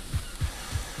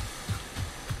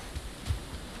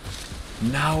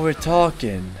 Now we're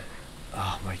talking.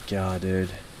 Oh my god,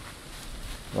 dude.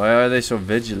 Why are they so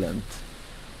vigilant?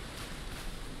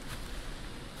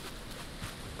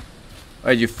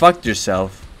 Wait, you fucked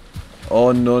yourself.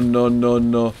 Oh no no no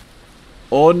no.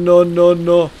 Oh no no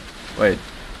no. Wait.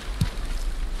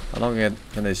 How long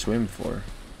can they swim for?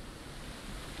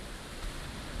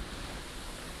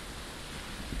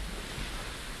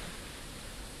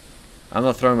 I'm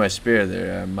not throwing my spear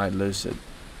there, I might lose it.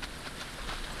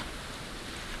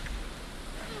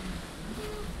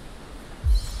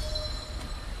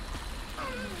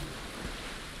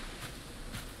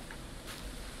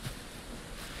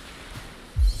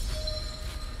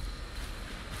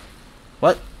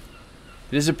 What?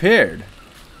 It disappeared.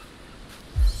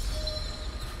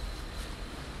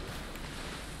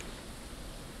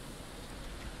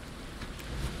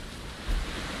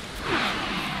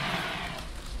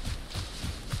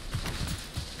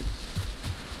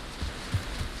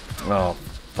 Oh,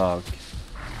 fuck.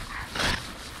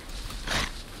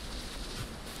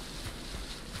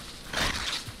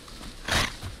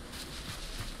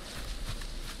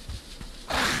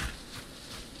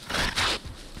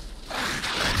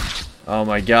 Oh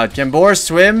my god, can boars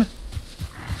swim?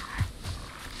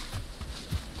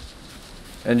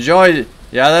 Enjoy.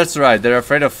 Yeah, that's right, they're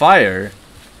afraid of fire.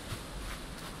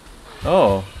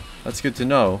 Oh, that's good to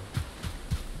know.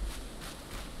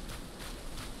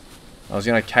 I was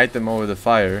gonna kite them over the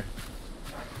fire.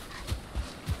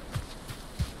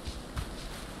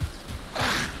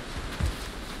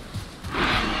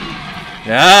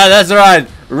 Yeah, that's right.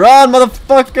 Run,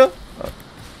 motherfucker. Oh.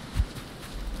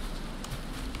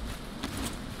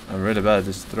 I'm really bad at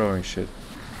this throwing shit.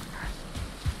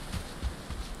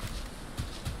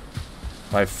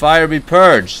 By fire be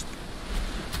purged.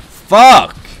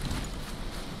 Fuck.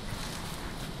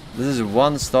 This is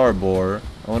 1-star boar.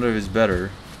 I wonder if it's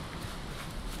better.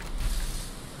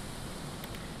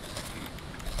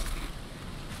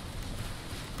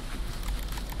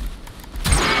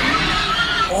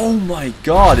 Oh my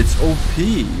god, it's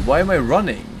OP. Why am I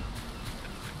running?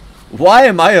 Why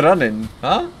am I running?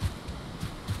 Huh?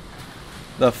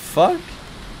 The fuck?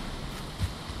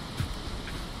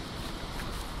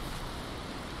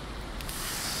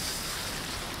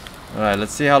 Alright,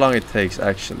 let's see how long it takes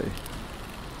actually.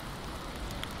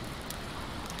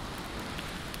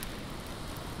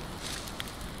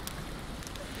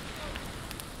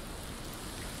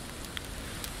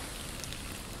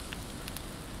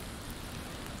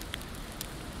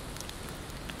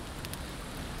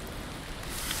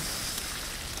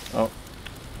 Oh.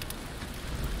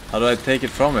 How do I take it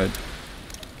from it?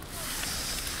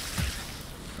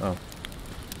 Oh.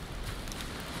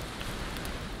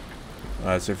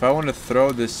 Alright, so if I want to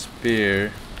throw this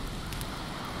spear...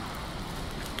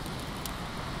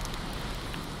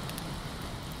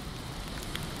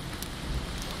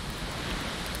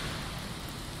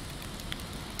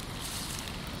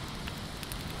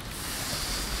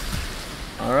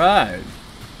 Alright.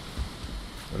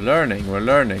 We're learning, we're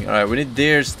learning. Alright, we need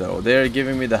deers though. They're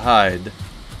giving me the hide.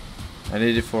 I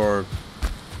need it for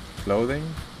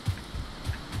clothing.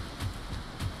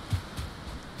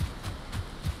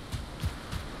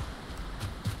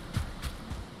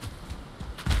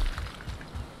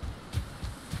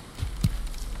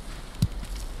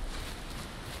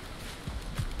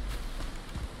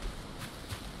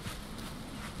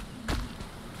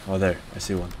 Oh, there. I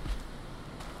see one.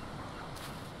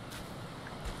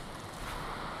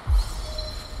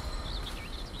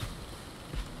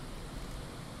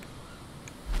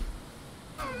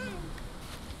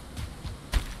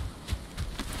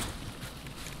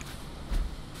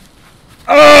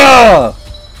 Ah!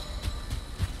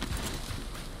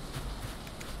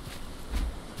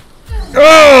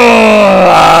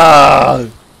 Ah!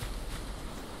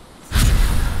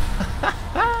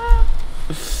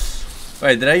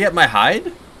 Wait, did I get my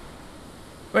hide?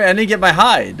 Wait, I didn't get my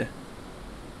hide.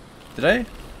 Did I?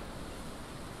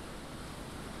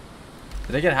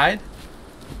 Did I get hide?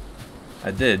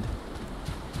 I did.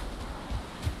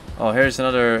 Oh, here's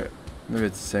another. Maybe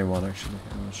it's the same one actually.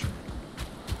 I'm not sure.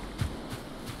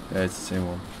 Yeah, it's the same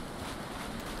one.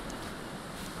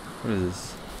 What is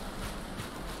this?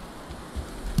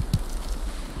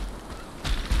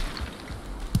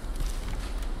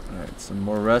 Alright, some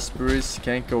more raspberries.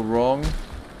 Can't go wrong.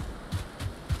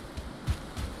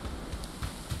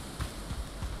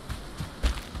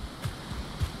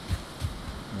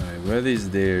 Alright, where are these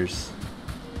deers?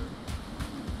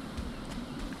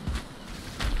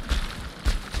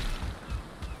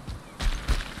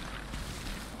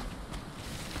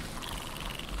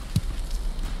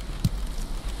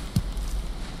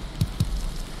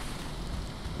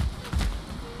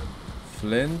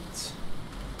 Flint.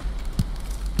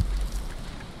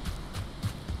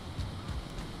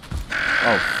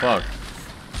 Oh fuck.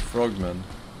 Frogman.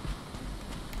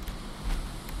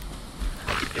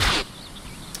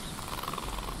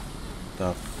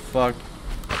 The fuck?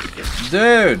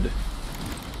 Dude!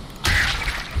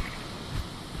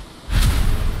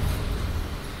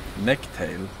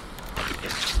 Necktail.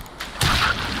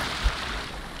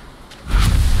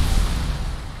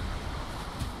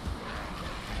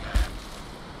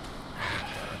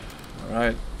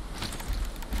 Alright.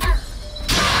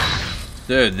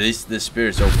 Dude, this spear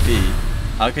is OP.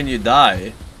 How can you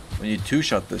die when you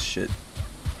two-shot this shit?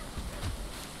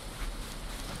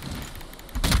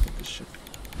 Get this shit.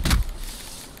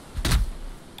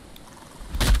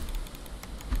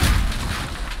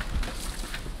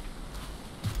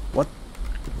 What?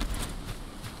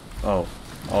 Oh.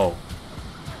 Oh.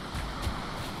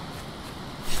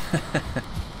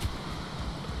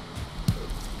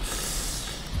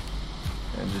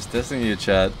 I'm just testing you,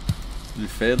 chat. You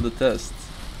failed the test.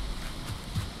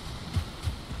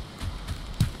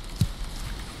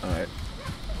 Alright.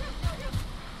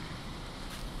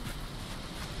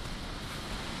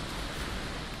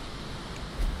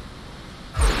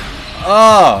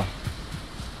 Oh!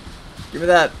 Give me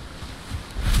that.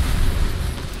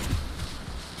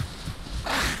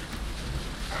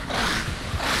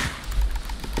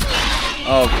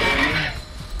 Oh.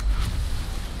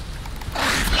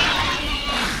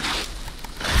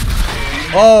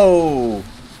 Oh!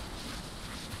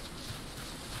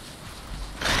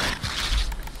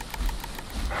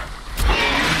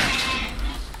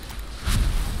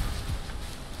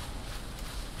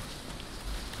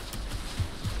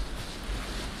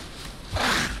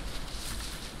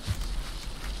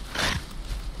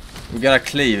 We got a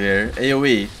cleave here.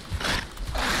 AoE.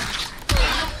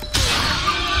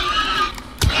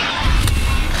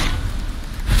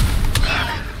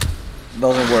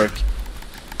 Doesn't work.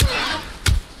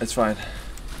 It's fine.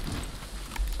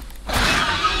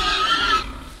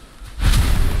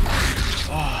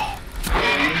 Oh.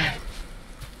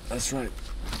 That's right.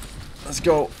 Let's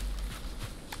go.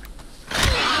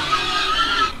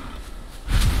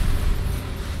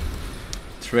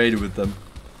 Trade with them.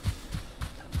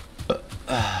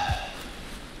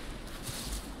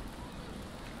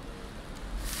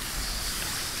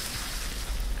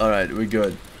 Alright, we're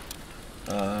good.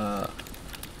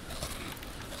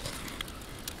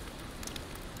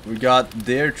 We got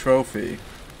deer trophy.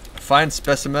 Fine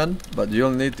specimen, but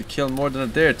you'll need to kill more than a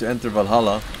deer to enter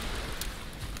Valhalla.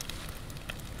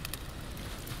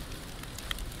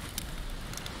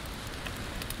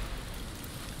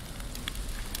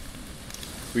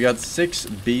 We got 6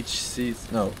 beach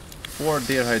seeds. No, 4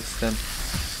 deer hide stem.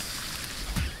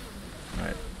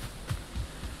 Alright.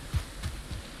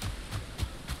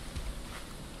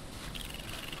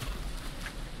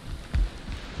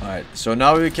 Alright, so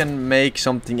now we can make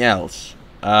something else.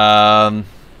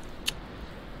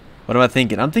 What am I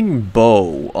thinking? I'm thinking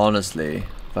bow, honestly.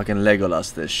 Fucking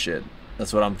Legolas this shit.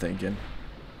 That's what I'm thinking.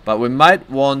 But we might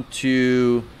want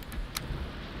to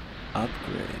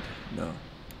upgrade. No.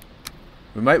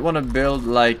 We might want to build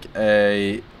like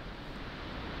a...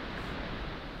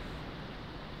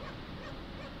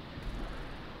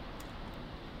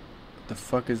 What the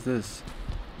fuck is this?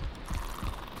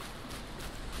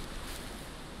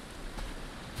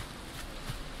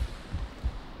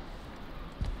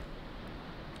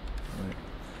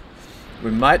 We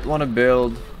might want to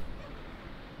build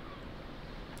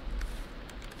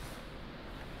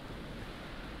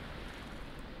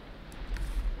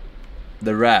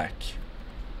the rack.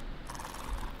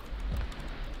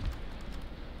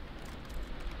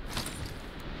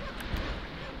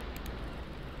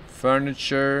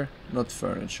 Furniture, not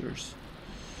furnitures.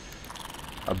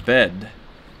 A bed.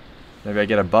 Maybe I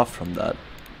get a buff from that.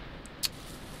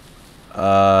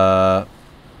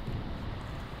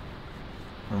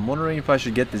 I'm wondering if I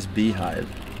should get this beehive.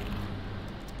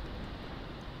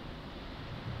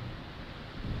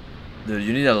 Dude,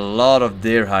 you need a lot of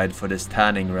deer hide for this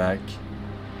tanning rack.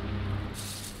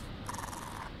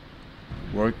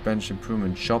 Workbench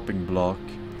improvement, shopping block.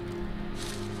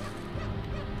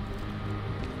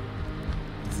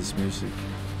 What's this music?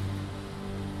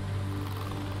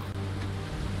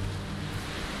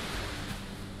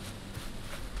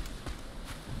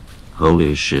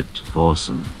 Holy shit,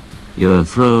 Forsen. Your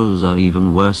throws are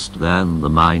even worse than the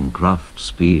Minecraft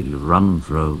speed run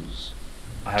throws.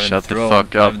 I haven't Shut the thrown,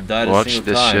 fuck I up. haven't died a Watch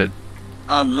single this time. shit.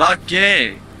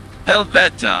 Unlucky. Hell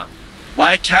better.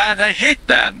 Why can't I hit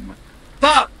them?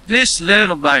 Fuck this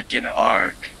little Viking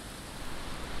arc.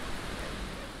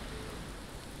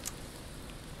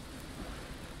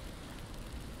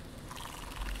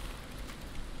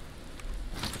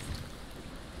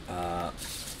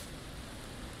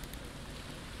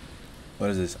 What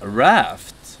is this? A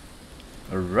raft?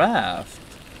 A raft?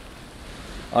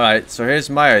 Alright, so here's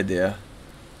my idea.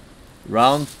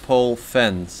 Round pole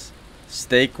fence.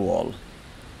 Stake wall.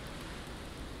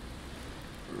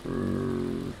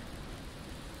 Do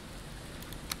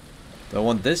I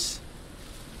want this?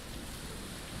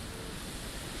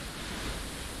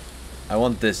 I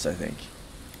want this, I think.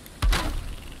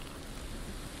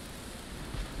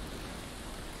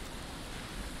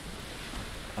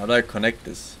 How do I connect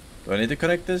this? Do I need to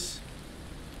connect this?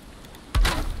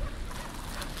 Yeah,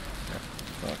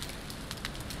 fuck.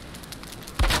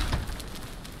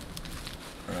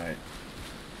 Alright.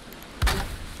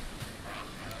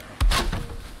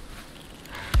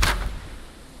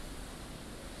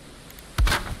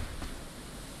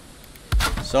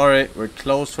 Sorry, we're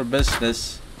closed for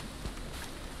business.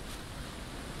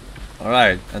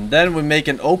 Alright, and then we make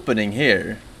an opening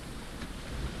here.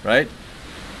 Right?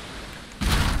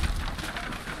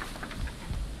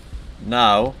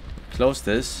 Now, close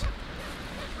this.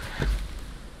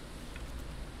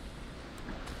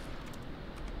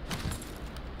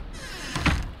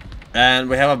 And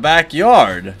we have a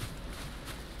backyard.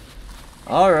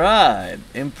 Alright,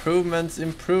 improvements,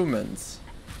 improvements.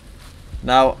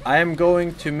 Now, I am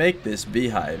going to make this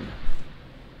beehive.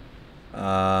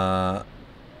 Or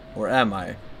am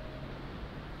I?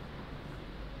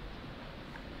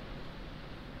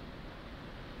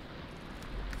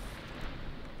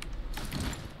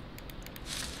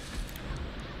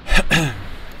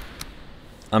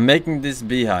 I'm making this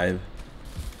beehive.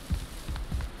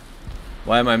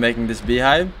 Why am I making this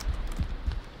beehive?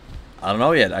 I don't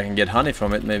know yet. I can get honey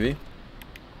from it, maybe.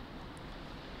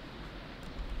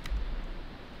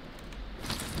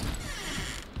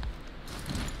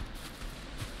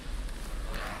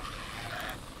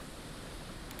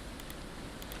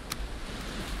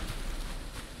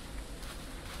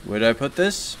 Where do I put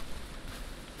this?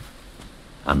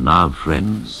 And now,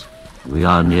 friends, we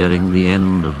are nearing the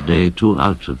end of day 2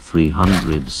 out of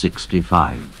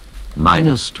 365.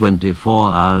 Minus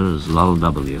 24 hours LOL.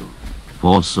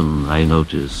 Forsen, I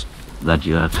noticed that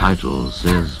your title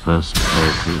says first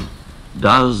playthrough.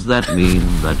 Does that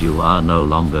mean that you are no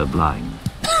longer blind?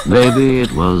 Maybe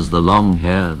it was the long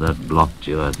hair that blocked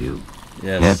your view.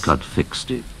 Yes. Haircut fixed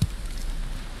it.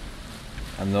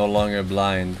 I'm no longer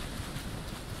blind.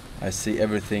 I see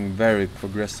everything very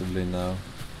progressively now.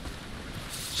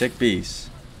 Check bees.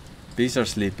 Bees are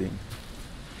sleeping.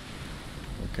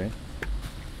 Okay.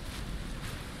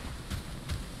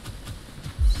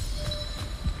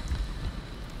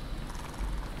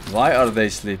 Why are they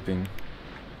sleeping?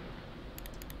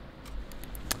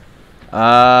 Bed.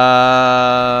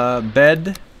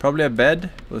 Probably a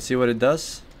bed. We'll see what it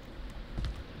does.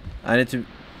 I need to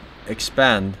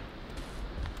expand.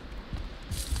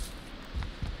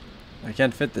 I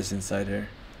can't fit this inside here.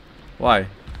 Why?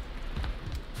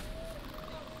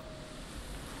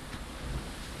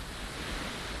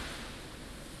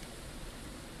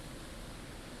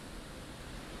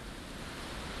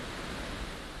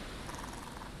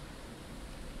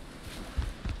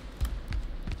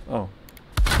 Oh.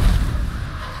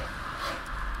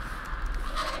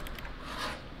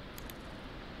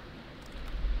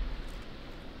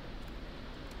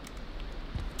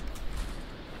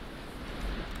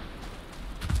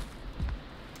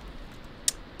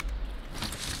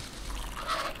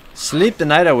 Sleep the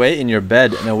night away in your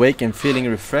bed and awaken feeling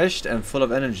refreshed and full of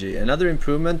energy. Another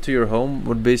improvement to your home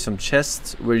would be some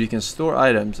chests where you can store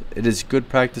items. It is good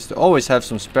practice to always have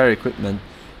some spare equipment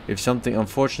if something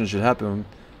unfortunate should happen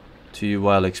to you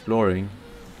while exploring.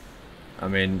 I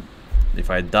mean, if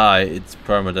I die, it's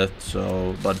permadeath,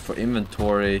 so... But for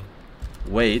inventory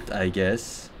weight, I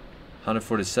guess,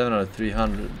 147 out of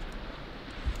 300.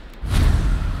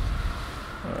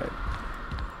 Alright.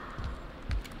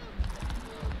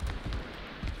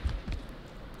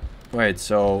 Wait,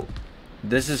 so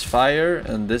this is fire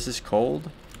and this is cold?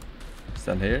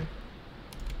 Stand here.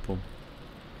 Boom.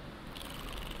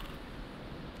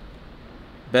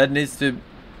 Bed needs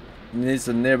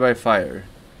a nearby fire.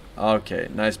 Okay,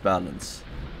 nice balance.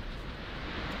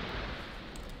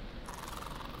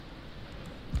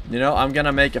 You know, I'm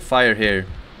gonna make a fire here.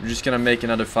 We're just gonna make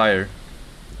another fire.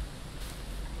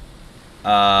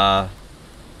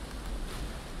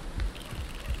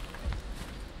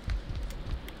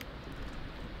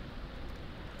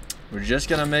 We're just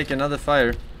gonna make another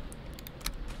fire.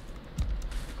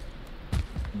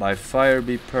 By fire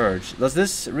be purged. Does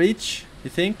this reach, you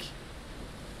think?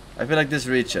 I feel like this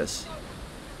reaches.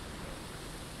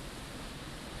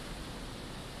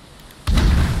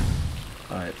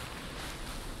 Alright.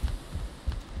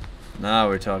 Now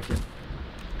we're talking.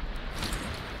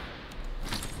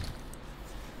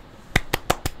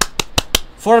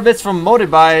 Four bits from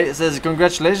Modibai says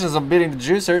congratulations on beating the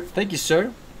juicer. Thank you,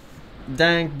 sir.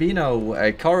 Dank Bino,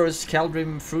 Chorus,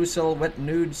 Caldrim, Frusel, Wet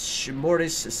Nudes,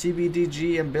 Mortis,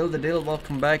 CBDG, and Build the Deal.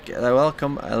 Welcome back.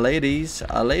 Welcome, ladies.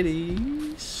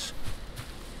 Ladies.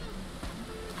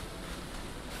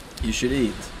 You should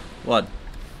eat. What?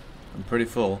 I'm pretty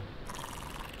full.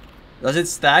 Does it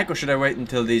stack, or should I wait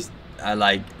until these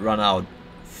like run out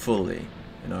fully?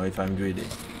 You know, if I'm greedy.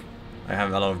 I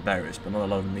have a lot of berries, but not a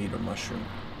lot of meat or mushroom.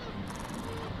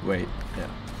 Wait, yeah.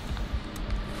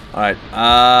 Alright,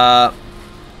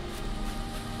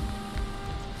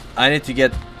 I need to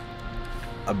get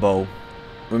a bow.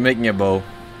 We're making a bow.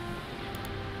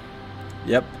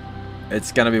 Yep.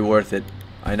 It's gonna be worth it.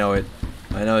 I know it.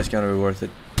 I know it's gonna be worth it.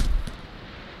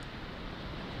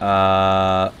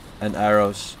 And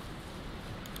arrows.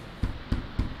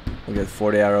 We'll get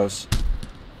 40 arrows.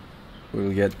 We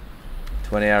will get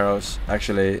 20 arrows.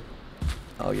 Actually,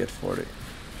 I'll get 40.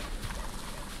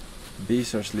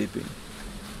 Bees are sleeping.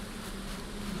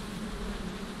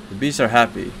 The bees are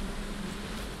happy.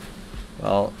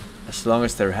 Well, as long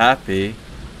as they're happy,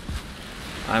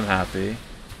 I'm happy.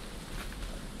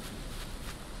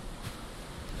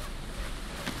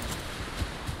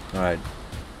 Alright.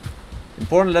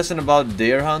 Important lesson about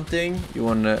deer hunting. You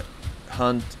want to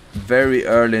hunt very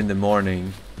early in the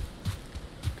morning.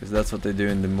 Because that's what they do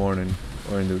in the morning.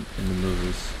 Or in the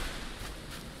movies.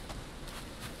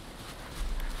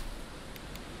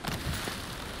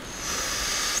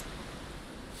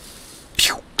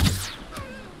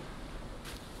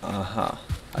 Aha,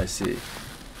 I see.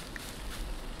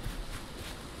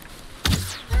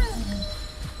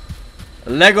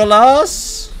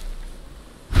 Legolas!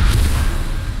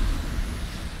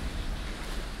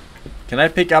 Can I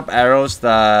pick up arrows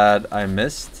that I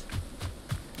missed?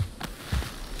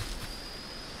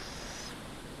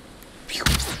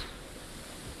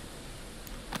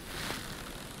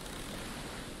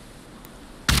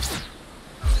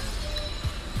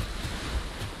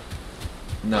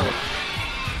 No.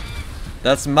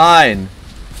 That's mine.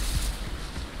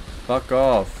 Fuck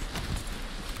off.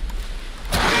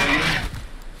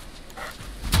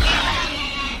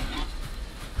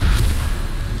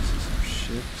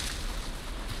 Shit.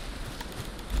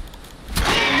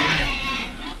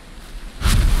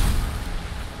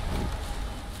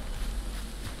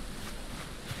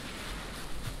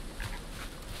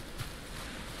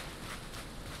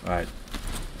 All right.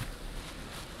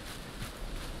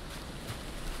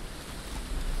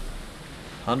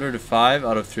 105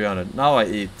 out of 300. Now I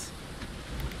eat.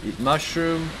 Eat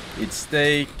mushroom, eat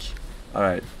steak.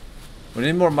 Alright. We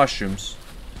need more mushrooms.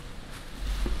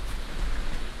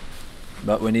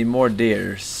 But we need more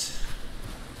deers.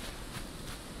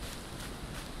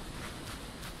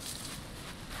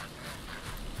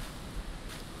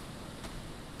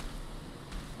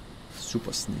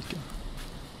 Super sneaky.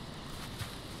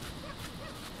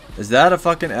 Is that a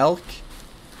fucking elk?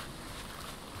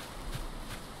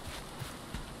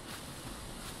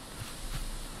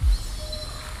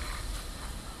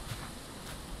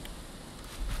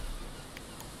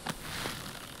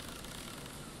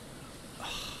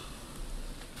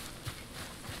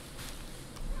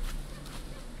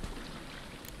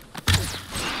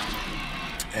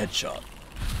 Headshot.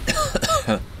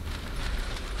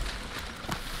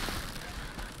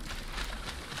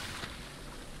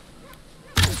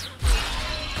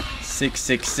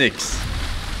 666.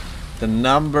 The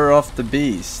number of the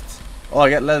beast. Oh, I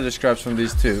get leather scraps from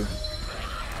these two.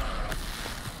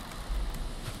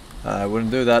 I wouldn't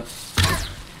do that.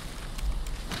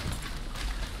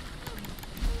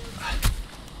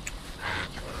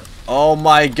 Oh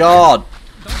my god!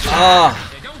 Ah!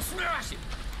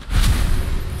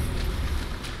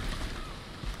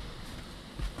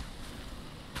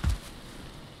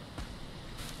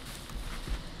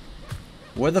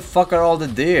 Where the fuck are all the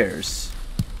deers?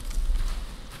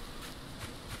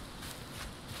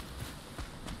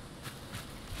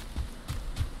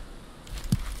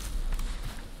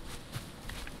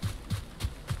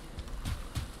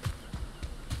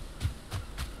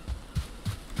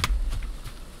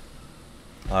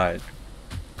 Alright.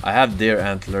 I have deer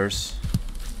antlers.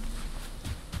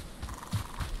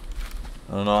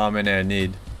 I don't know how many I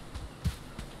need.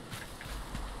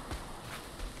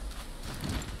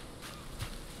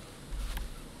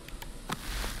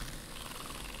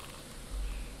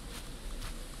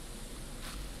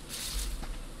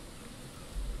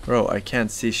 Bro, I can't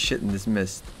see shit in this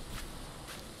mist.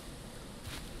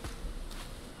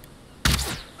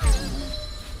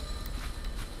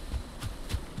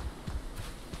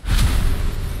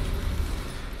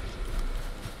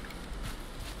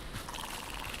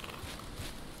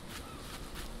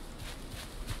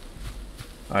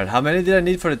 Alright, how many did I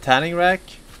need for the tanning rack?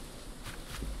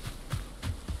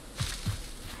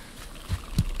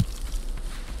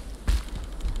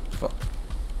 Fuck.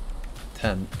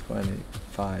 10, 20,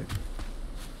 5.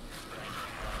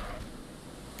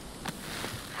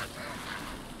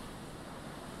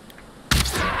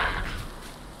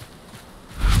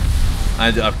 I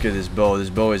need to upgrade this bow. This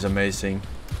bow is amazing.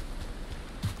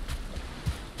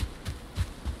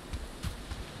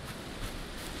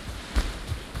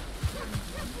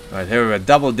 Alright, here we go.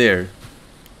 Double deer.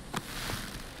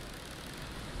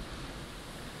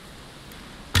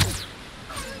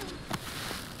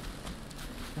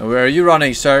 And where are you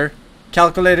running, sir?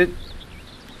 Calculate it.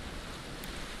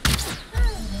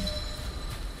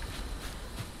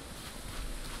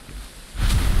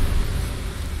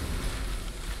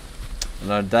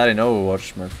 Not that in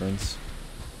Overwatch, my friends.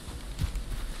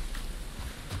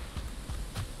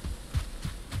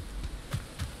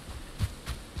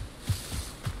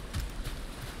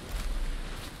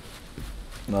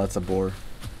 No, that's a boar.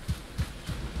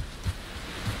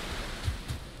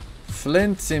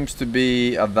 Flint seems to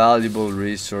be a valuable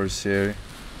resource here.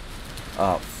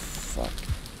 Oh, fuck.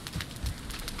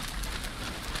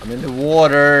 I'm in the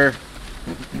water.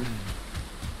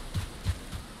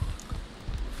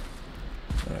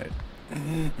 Alright.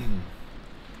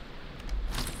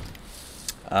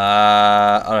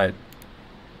 Alright.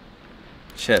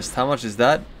 Chest. How much is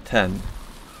that? 10.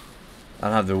 I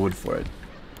don't have the wood for it.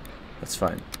 That's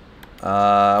fine.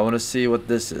 I want to see what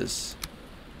this is.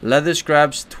 Leather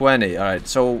scraps 20. Alright,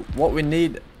 so what we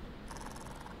need...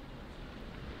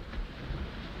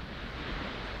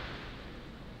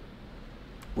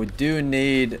 We do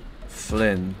need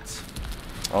flint.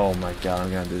 Oh my god,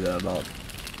 I'm gonna do that a lot.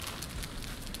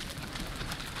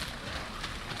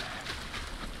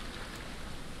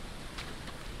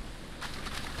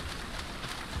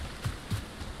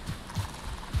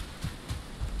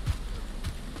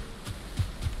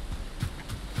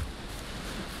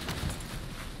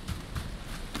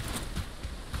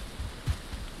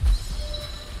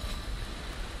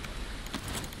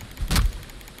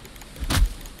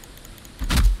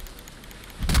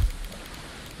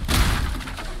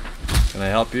 Can I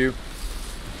help you?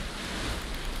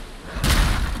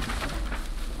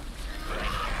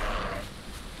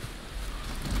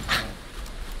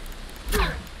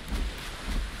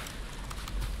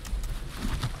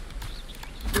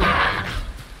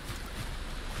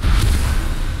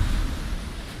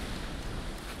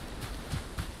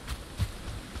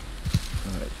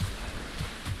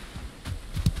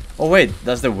 Oh wait,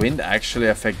 does the wind actually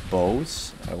affect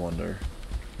bows? I wonder.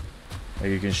 Like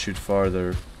you can shoot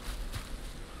farther.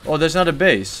 Oh, there's not a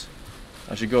base.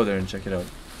 I should go there and check it out.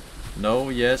 No,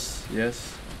 yes,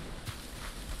 yes.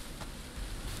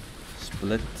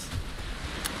 Split.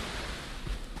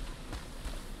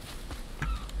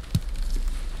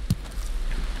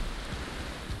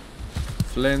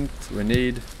 Flint we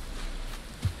need.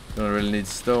 Don't really need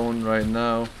stone right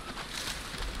now.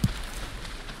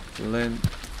 Flint.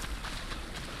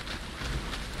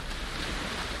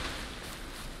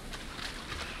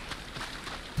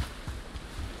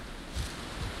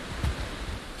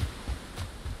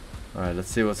 Alright, let's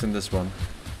see what's in this one.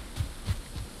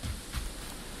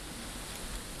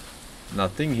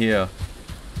 Nothing here.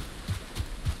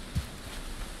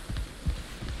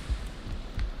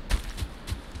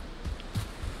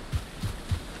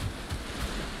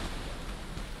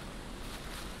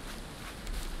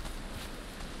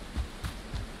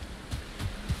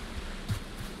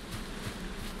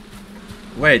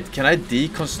 Wait, can I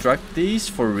deconstruct these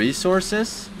for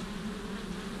resources?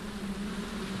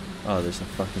 Oh, there's a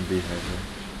fucking beehive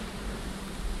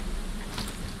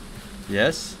here.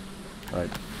 Yes? Right.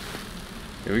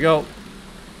 Here we go.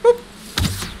 Boop.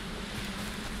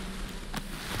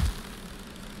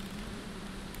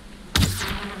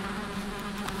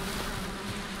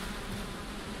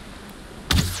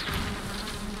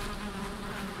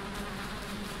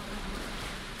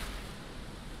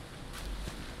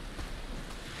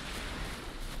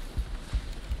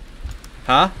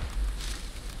 Huh?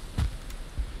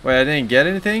 Wait, I didn't get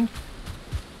anything?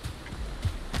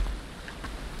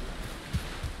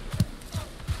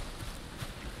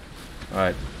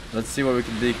 Alright, let's see what we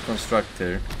can deconstruct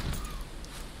here.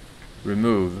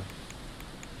 Remove.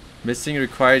 Missing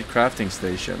required crafting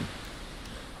station.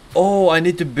 Oh, I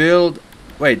need to build...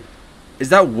 Wait, is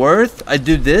that worth? I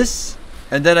do this,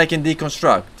 and then I can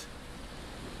deconstruct.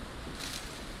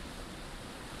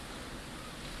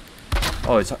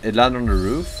 Oh, it landed on the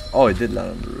roof? Oh, it did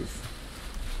land on the roof.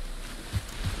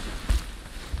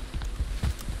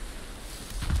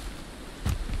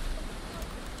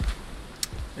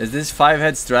 Is this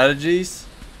 5-head strategies?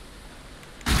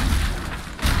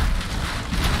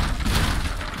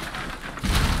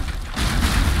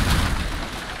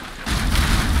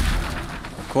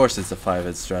 Of course it's a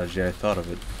 5-head strategy, I thought of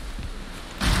it.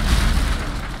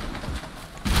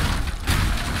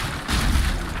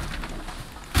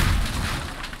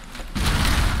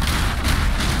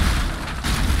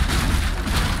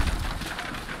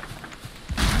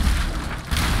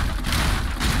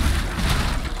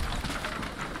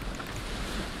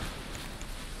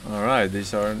 Alright,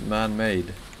 these aren't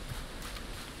man-made.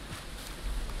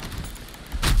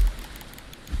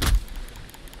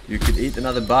 You could eat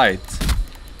another bite.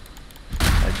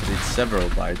 I could eat several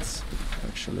bites,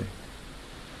 actually.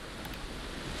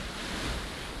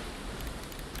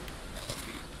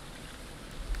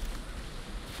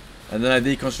 And then I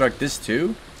deconstruct this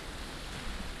too.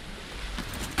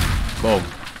 Boom.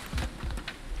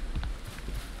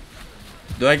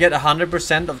 Do I get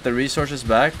 100% of the resources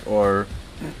back, or...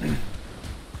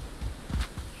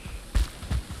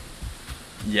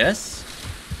 Yes?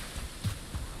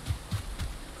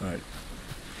 Alright.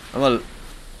 I'm gonna...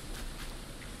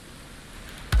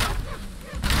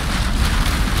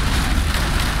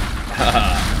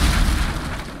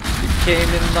 It came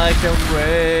in like a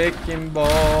wrecking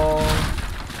ball.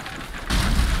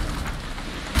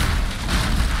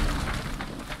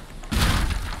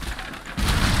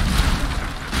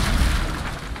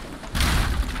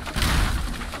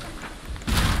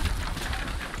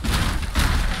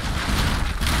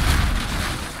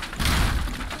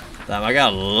 Damn, I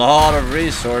got a lot of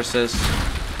resources.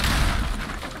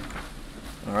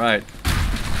 Alright.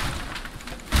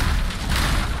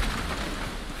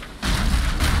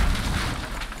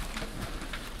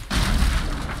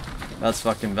 That's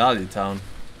fucking Value Town.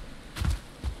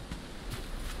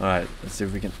 Alright, let's see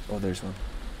if we can... Oh, there's one.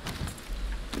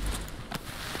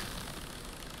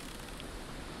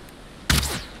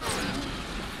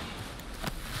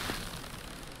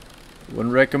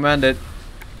 Wouldn't recommend it.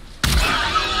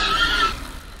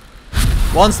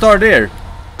 1 star deer.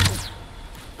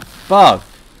 Fuck.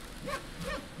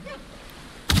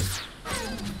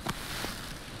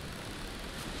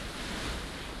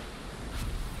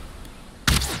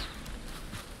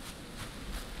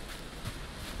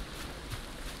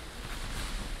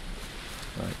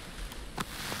 Right.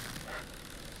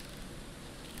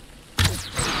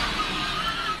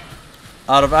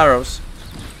 Out of arrows.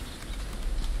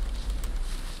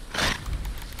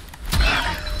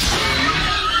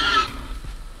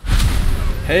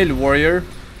 Hail, warrior.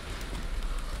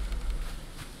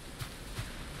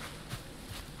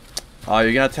 Oh,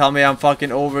 you're gonna tell me I'm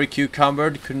fucking over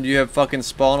cucumbered? Couldn't you have fucking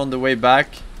spawned on the way back?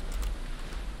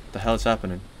 What the hell's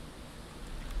happening?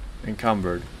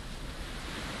 Encumbered.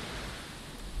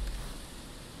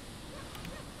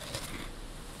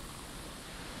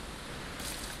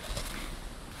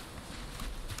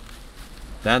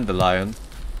 Dandelion.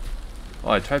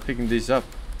 Oh, I tried picking these up.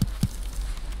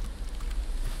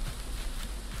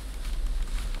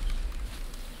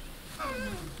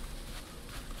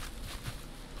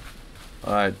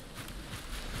 Alright.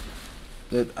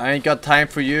 I ain't got time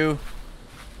for you.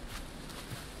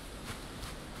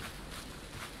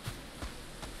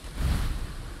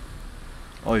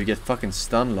 Oh, you get fucking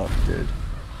stun locked, dude.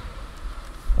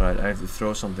 Alright, I have to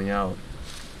throw something out.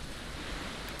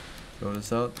 Throw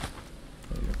this out.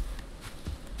 There we go.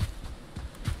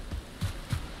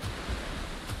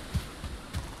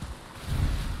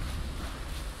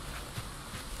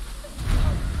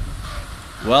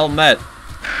 Well met.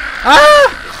 Ah!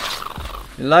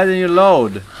 You lied in your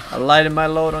load. I lied in my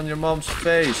load on your mom's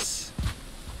face.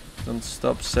 Don't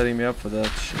stop setting me up for that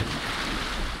shit.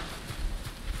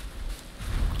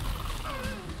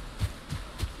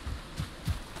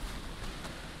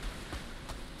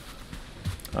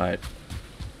 Alright.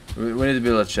 We need to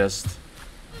build a chest.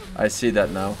 I see that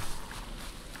now.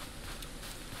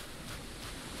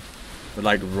 With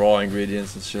like raw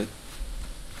ingredients and shit.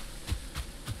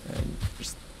 And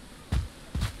just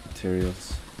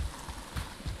materials.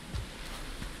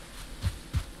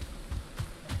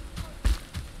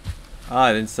 Ah,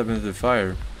 I didn't step into the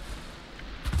fire.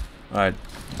 Alright.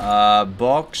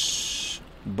 Box.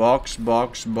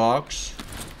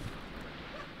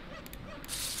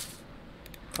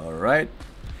 Alright.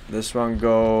 This one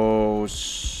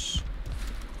goes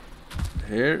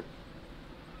here.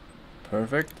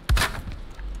 Perfect.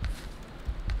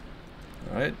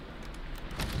 Alright.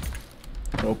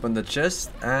 Open the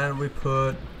chest and we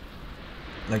put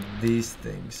like these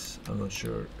things. I'm not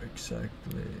sure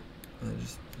exactly. I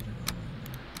just put it on.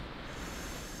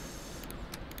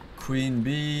 Queen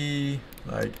bee.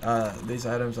 Like these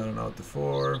items I don't know what they're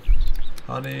for.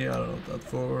 Honey, I don't know what that's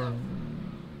for.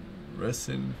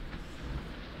 Resin.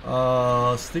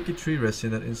 Sticky tree resin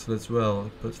that insulates well.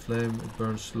 It puts flame, it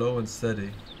burns slow and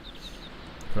steady.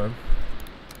 Okay.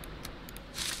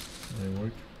 That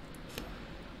work.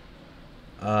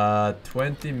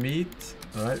 20 meat.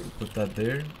 Alright, we'll put that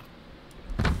there.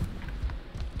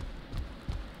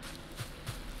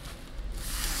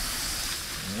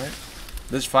 Alright.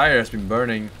 This fire has been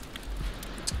burning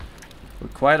for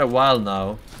quite a while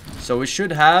now. So we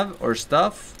should have our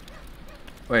stuff.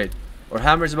 Wait, our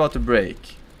hammer's about to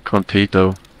break.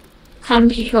 Contito.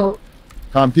 Tampico.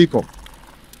 Tampico.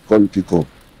 Contico.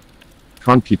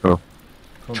 Contico.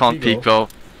 Contico.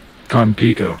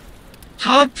 Contico.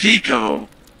 Contico.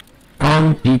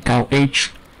 Contico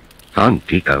H.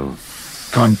 Contico.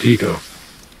 Contico.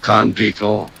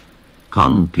 Contico.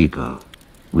 Contico.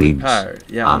 Weebs. Repair.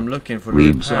 Yeah, I'm looking for the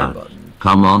Weebs repair out. button.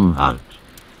 Come on out.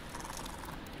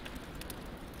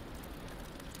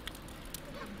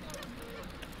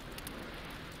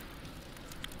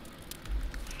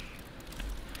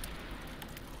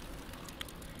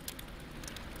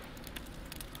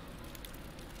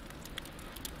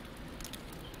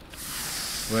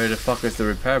 Where the fuck is the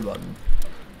repair button?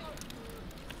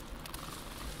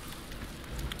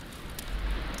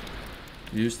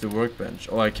 Use the workbench.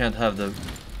 Oh, I can't have the...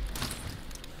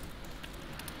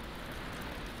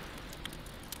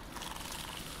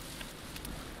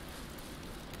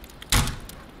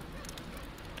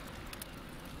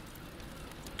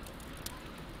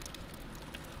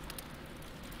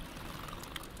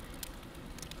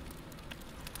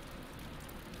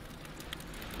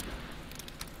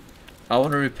 I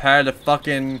want to repair the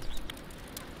fucking...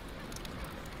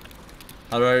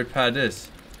 How do I repair this?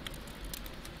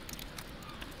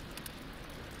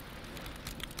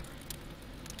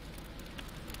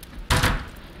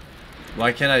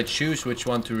 Why can't I choose which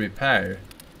one to repair?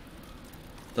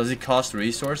 Does it cost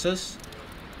resources?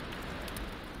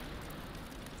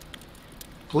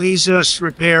 Please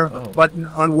repair button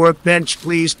on workbench.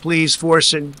 Please,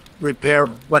 Forsen, repair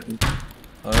button.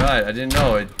 Alright, I didn't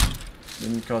know it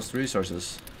didn't cost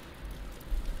resources.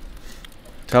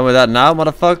 Tell me that now,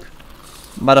 motherfuck.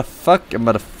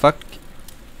 Motherfuck.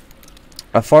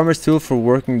 A farmer's tool for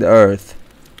working the earth.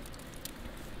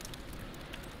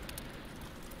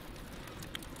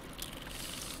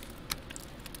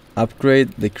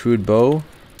 Upgrade the crude bow.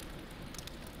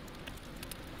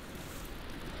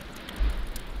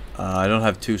 I don't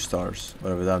have 2 stars,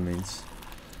 whatever that means.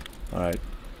 Alright.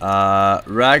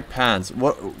 Rag pants.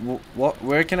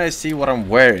 Where can I see what I'm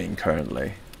wearing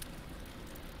currently?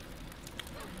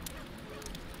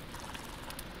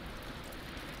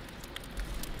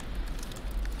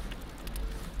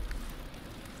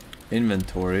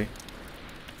 Inventory.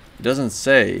 It doesn't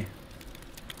say.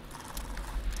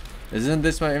 Isn't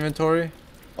this my inventory?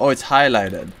 Oh, it's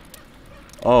highlighted.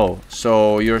 Oh,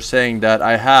 so you're saying that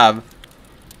I have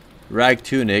rag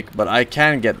tunic, but I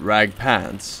can get rag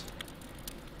pants.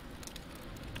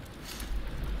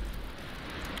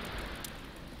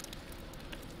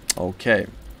 Okay.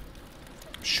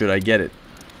 Should I get it?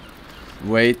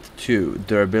 Weight 2,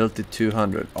 durability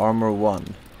 200, armor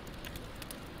 1.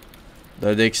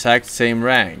 They're the exact same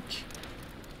rank.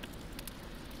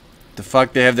 The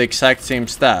fuck, they have the exact same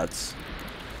stats.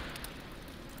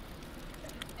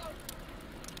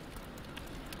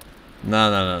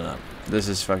 No. This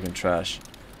is fucking trash.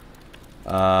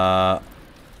 I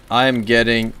am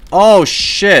getting... Oh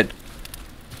shit!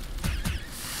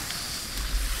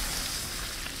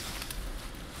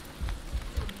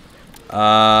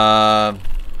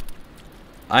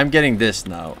 I'm getting this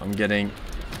now. I'm getting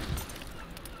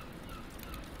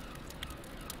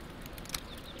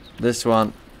this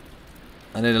one.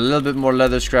 I need a little bit more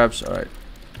leather scraps. Alright.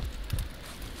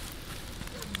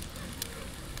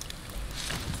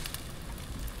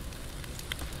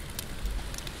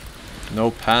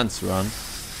 No pants run.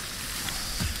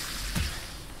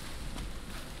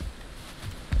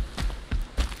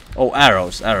 Oh,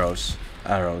 arrows.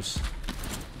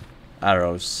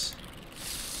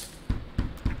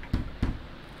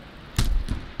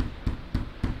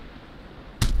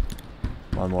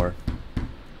 One more.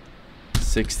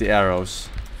 60 arrows.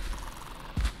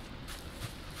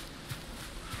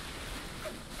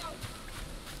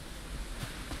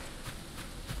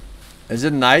 Is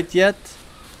it night yet?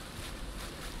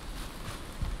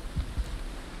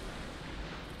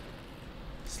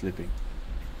 Sleeping.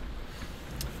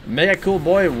 Mega cool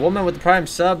boy, woman with prime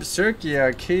sub,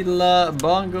 Circia, Kila,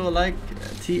 Bongo, like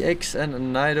TX,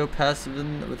 and Nido passive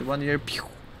with 1 year. Pew.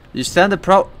 You stand the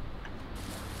pro.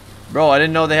 Bro, I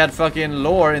didn't know they had fucking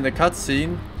lore in the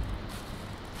cutscene.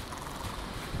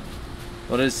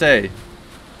 What did it say?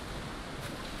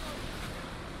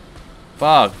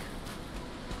 Fuck.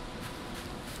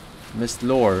 Missed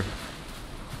lore.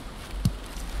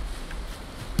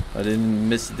 I didn't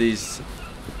miss these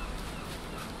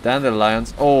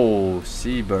dandelions. Oh,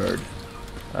 seabird.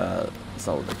 That's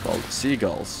not what they're called.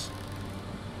 Seagulls.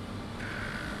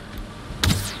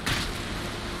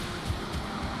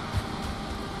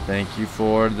 Thank you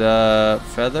for the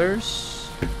feathers,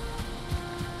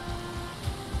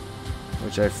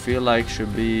 which I feel like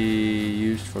should be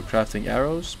used for crafting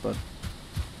arrows, but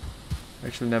I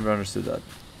actually never understood that.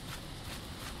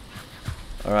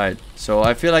 Alright, so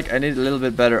I feel like I need a little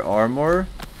bit better armor,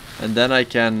 and then I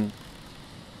can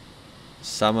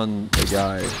summon the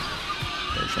guy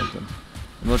or something.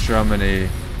 I'm not sure how many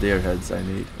deer heads I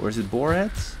need. Or is it boar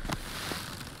heads?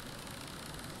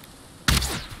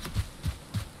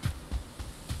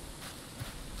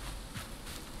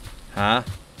 Huh?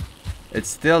 It's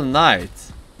still night.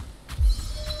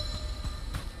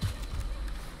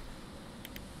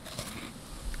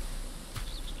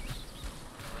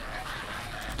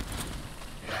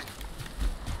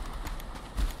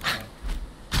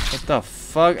 What the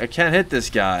fuck? I can't hit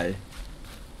this guy.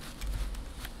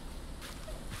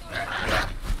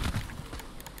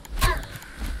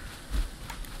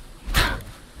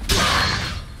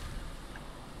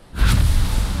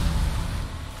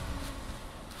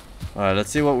 Alright,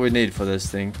 let's see what we need for this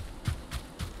thing.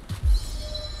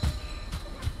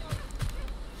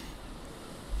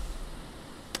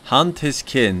 Hunt his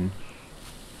kin.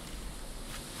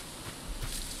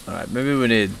 Alright, maybe we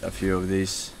need a few of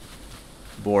these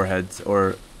boar heads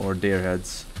or deer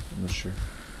heads. I'm not sure.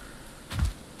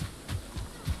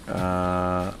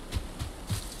 But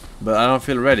I don't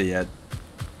feel ready yet.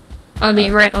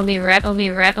 Only red, only red, only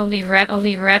red, only red,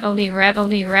 only red, only red,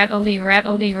 only red, only red,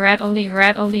 only red, only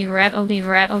red, only red, only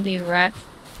red, only red.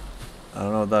 I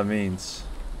don't know what that means.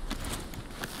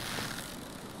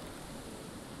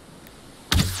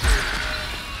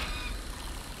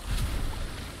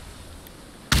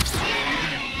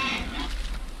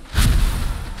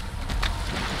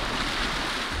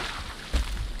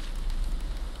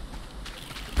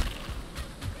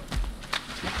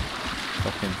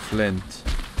 Fucking flint.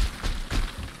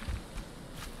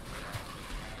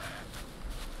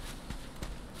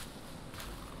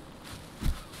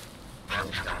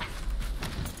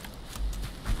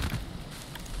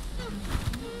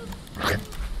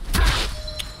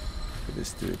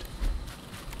 This dude.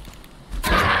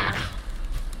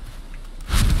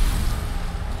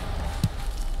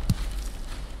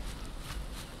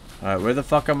 Alright, where the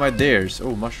fuck are my deers?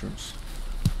 Oh, mushrooms.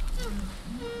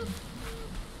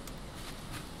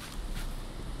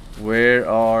 Where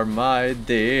are my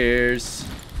deers?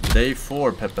 Day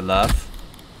 4, Pepper Laugh.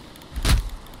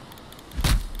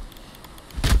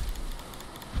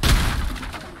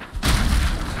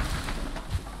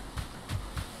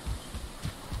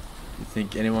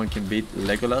 Think anyone can beat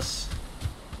Legolas?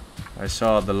 I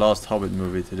saw the last Hobbit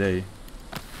movie today.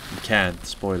 You can't,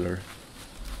 spoiler.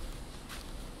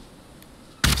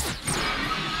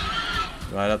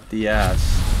 Right up the ass.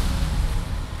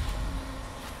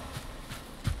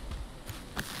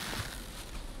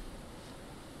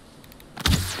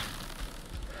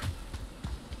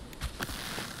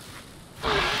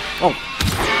 Oh!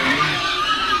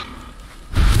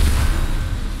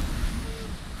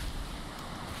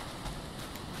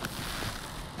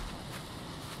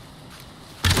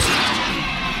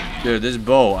 Dude, this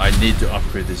bow, I need to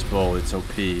upgrade this bow, it's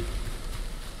OP.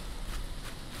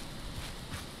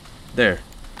 There.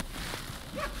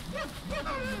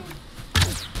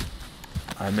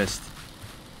 I missed.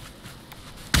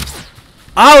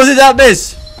 How did that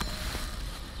miss?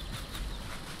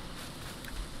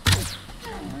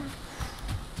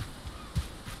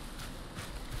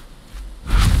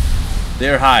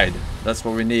 Deer hide. That's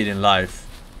what we need in life.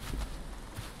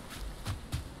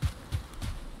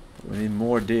 We need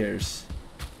more deers.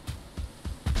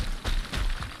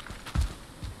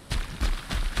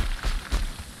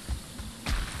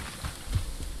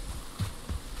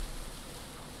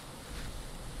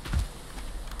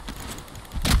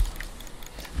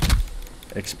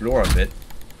 Explore a bit.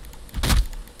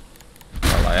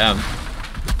 Well, I am.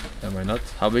 Am I not?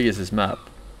 How big is this map?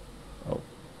 Oh.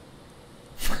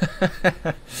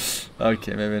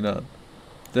 Okay, maybe not.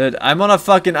 Dude, I'm on a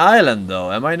fucking island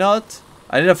though, am I not?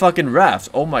 I need a fucking raft.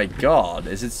 Oh my god,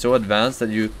 is it so advanced that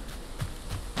you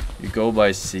go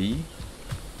by sea?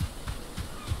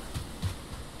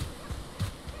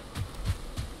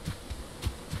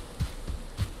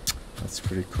 That's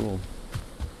pretty cool.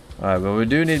 Alright, but we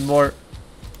do need more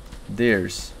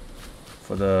deers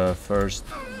for the first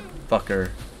fucker.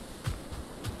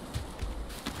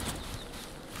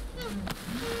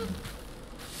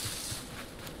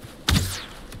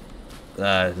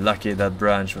 Lucky that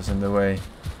branch was in the way.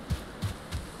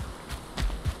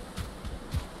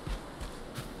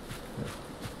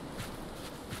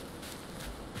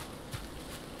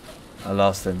 I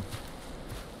lost him.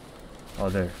 Oh,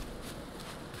 there.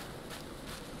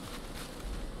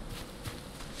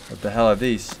 What the hell are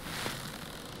these?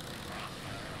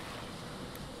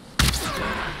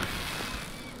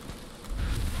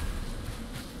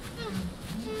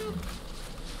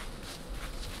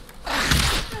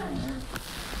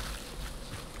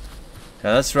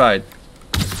 Yeah, that's right.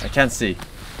 I can't see.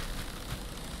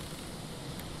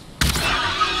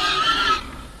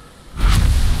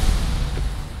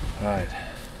 Alright.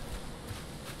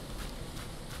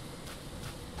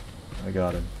 I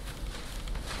got him.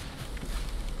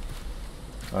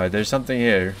 Alright, there's something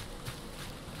here.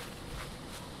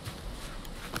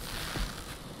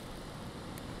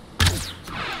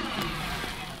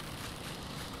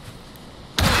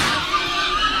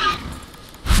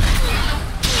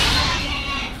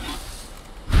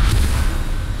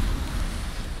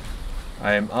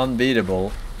 I am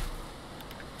unbeatable.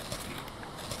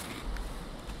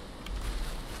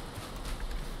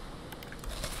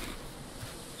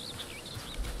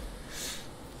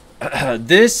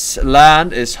 This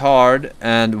land is hard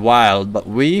and wild, but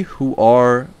we who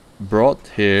are brought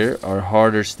here are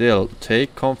harder still.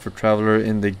 Take comfort, traveler,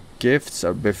 in the gifts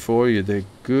are before you, the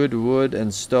good wood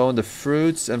and stone, the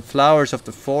fruits and flowers of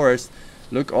the forest.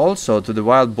 Look also to the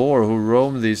wild boar who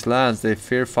roam these lands. They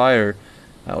fear fire.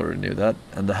 I already knew that.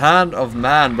 And the hand of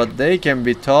man, but they can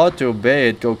be taught to obey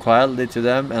it. Go quietly to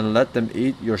them and let them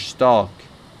eat your stock.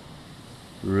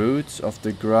 Roots of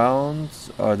the ground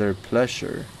are their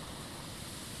pleasure.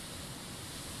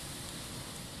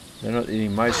 They're not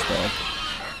eating my stock.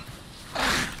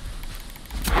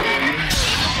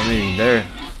 I'm eating their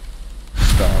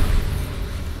stock.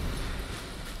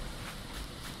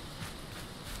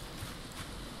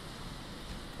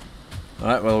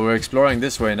 Alright, well, we're exploring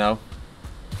this way now.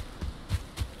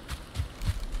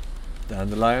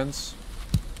 Dandelions.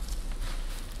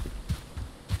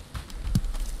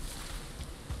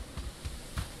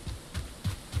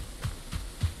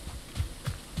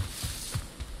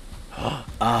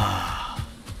 Ah,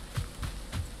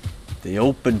 the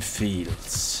open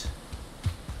fields.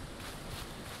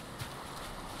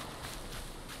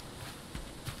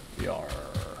 Yarr.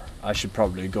 I should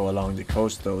probably go along the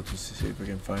coast though to see if we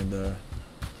can find the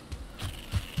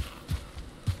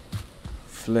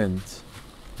flint.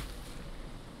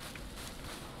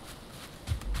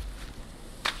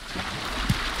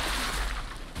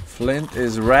 Flint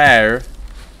is rare.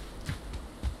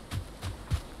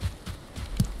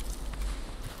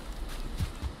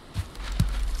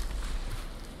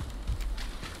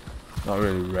 Not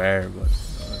really rare, but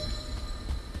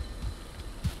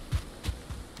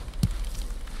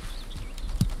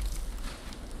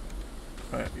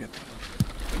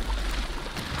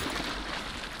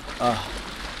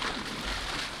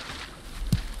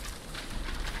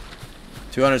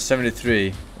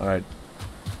 $273. Alright.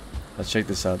 Let's check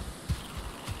this out.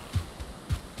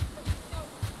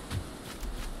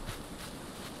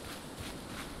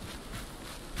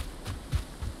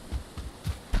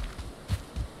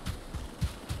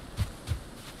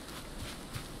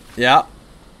 Yeah.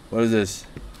 What is this?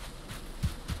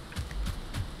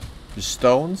 Just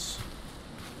stones?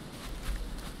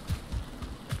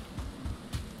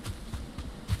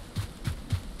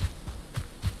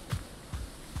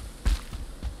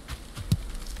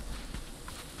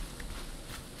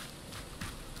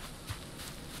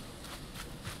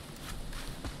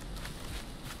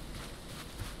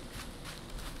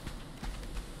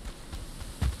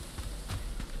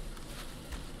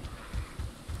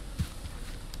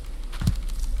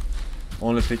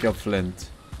 Only pick up flint.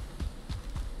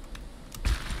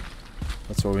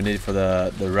 That's what we need for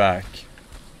the rack.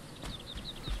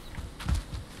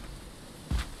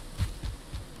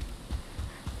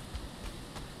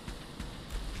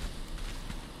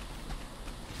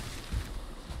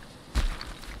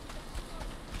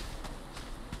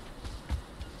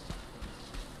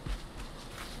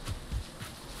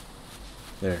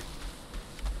 There.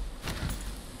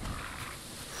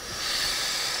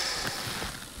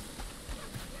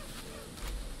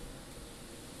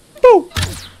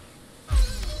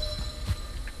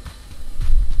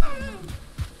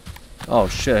 Oh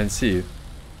shit, I didn't see you.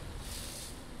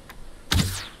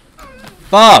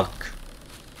 Fuck!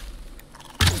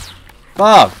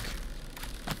 Fuck!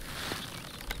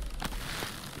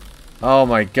 Oh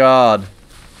my god.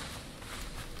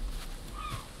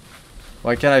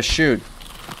 Why can't I shoot?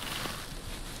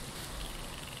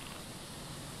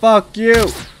 Fuck you!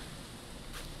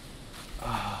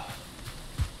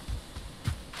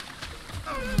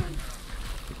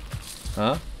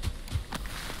 Huh?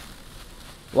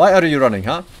 Why are you running,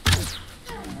 huh?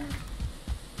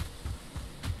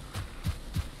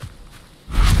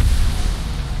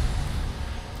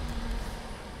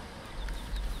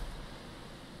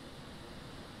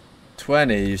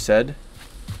 $20, you said?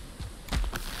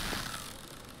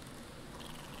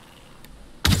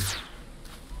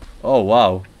 Oh,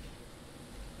 wow.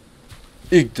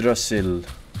 Yggdrasil.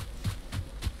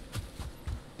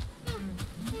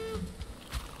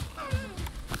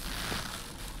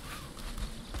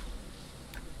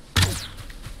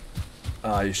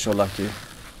 Ah, you're so lucky.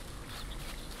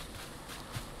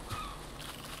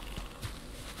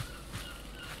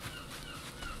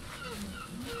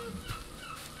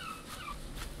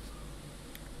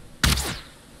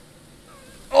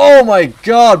 Oh my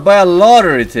god, buy a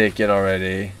lottery ticket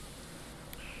already.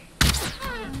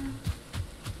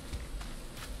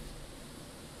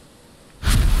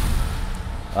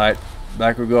 Alright,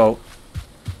 back we go.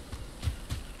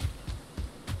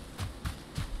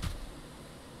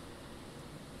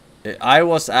 I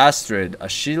was Astrid, a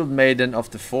shield maiden of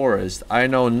the forest. I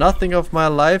know nothing of my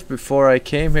life before I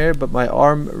came here, but my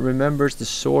arm remembers the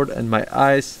sword and my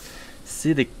eyes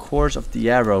see the course of the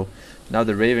arrow. Now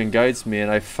the raven guides me and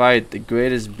I fight the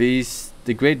greatest beast,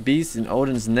 the great beast in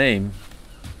Odin's name.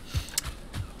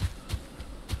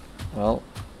 Well,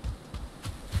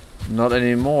 not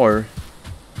anymore.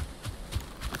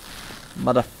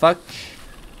 Motherfuck.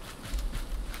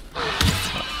 Oh,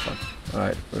 fuck.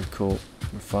 Alright, we're cool.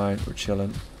 We're fine, we're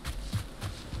chilling.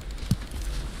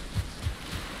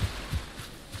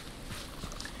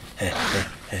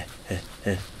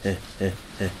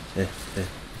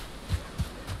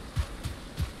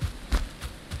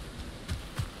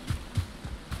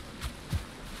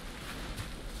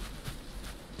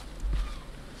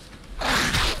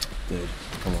 Dude,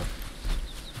 come on.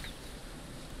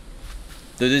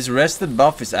 Dude, this rested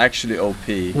buff is actually OP.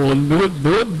 Oh,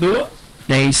 no.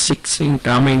 Day 6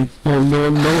 incoming. Oh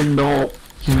no.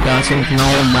 He doesn't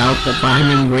know about the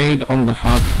diamond raid on the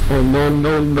hut. Oh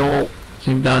no.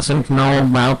 He doesn't know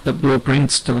about the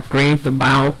blueprints to create the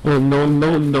bow. Oh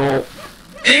no.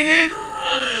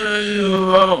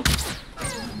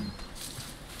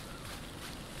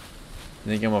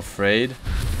 Think I'm afraid?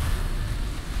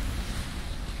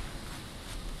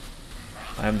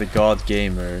 I am the god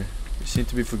gamer. You seem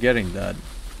to be forgetting that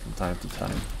from time to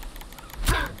time.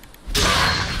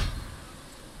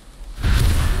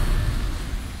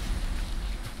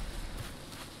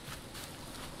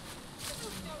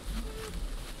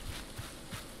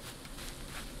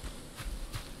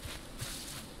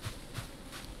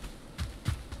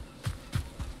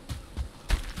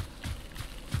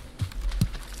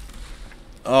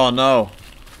 Oh no.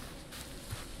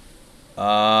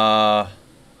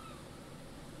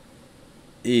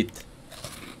 Eat.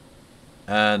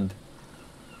 And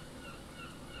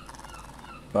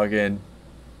Fucking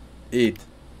eat.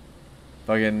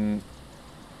 Fucking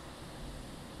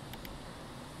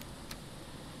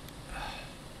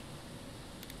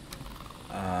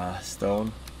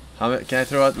stone. How many can I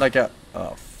throw out like a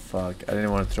oh fuck. I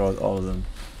didn't want to throw out all of them.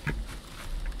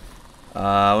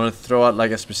 I want to throw out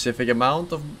like a specific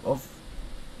amount of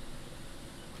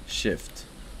shift.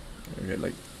 Okay,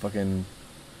 like fucking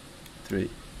 3.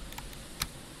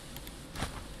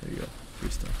 There you go. 3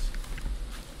 stacks.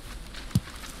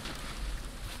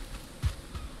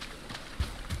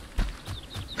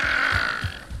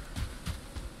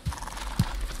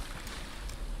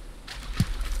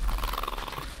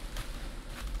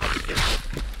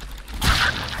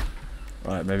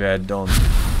 Alright, maybe I don't.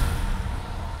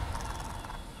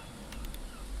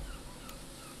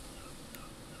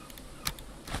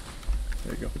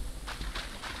 There you go.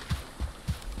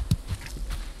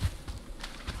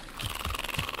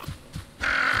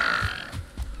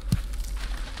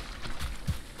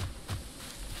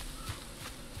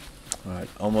 Alright,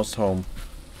 almost home.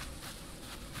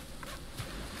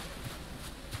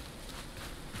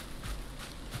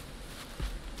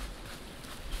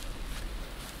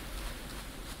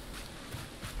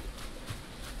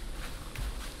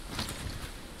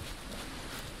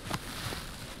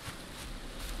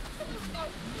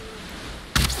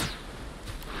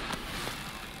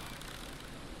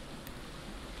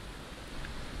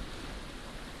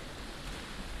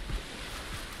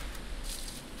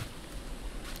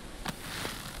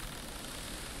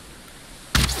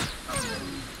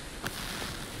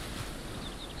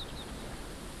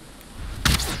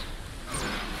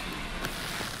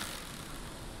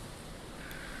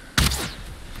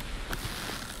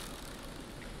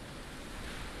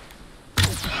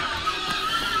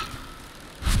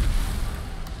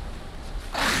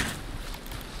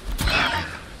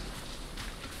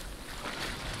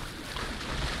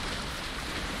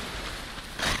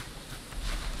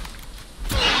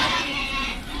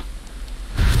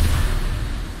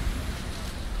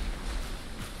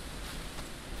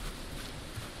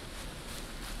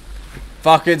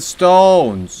 Fucking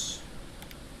stones.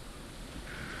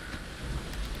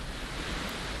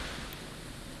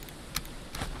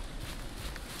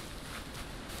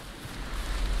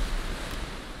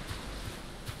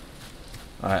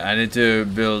 Alright, I need to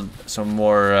build some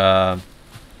more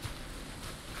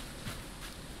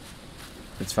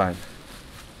it's fine.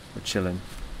 We're chilling.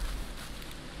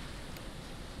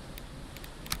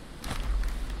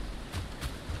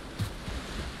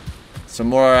 Some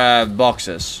more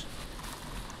boxes.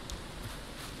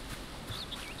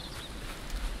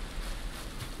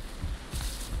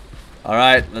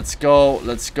 Alright, let's go,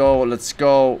 let's go, let's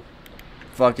go.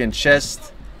 Fucking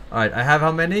chest. Alright, I have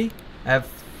how many? I have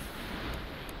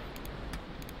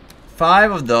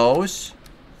 5 of those.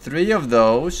 3 of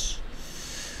those.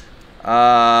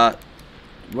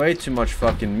 Way too much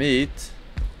fucking meat.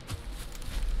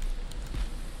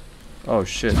 Oh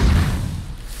shit.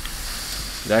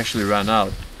 It actually ran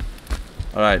out.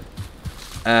 Alright.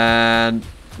 And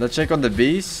let's check on the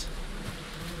bees.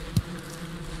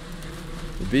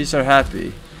 The bees are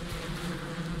happy.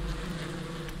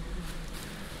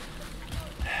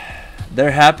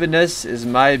 Their happiness is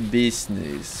my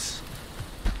business.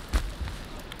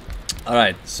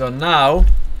 Alright, so now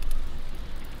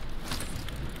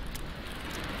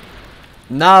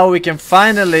we can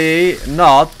finally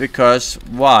not, because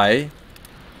why?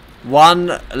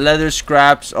 1 leather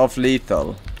scraps of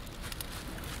lethal.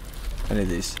 I need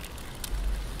these.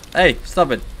 Hey, stop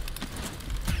it.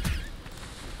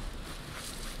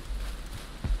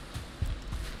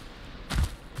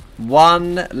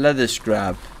 One leather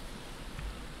scrap.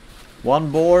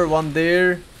 1 boar, 1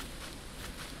 deer.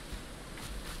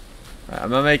 I'm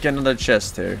gonna make another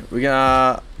chest here. We're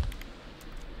gonna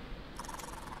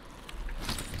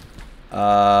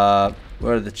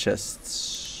where are the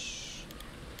chests?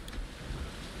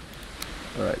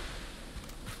 Alright.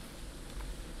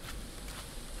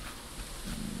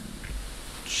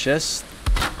 Chest.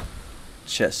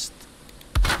 Chest.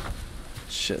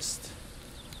 Chest.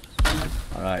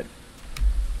 Alright.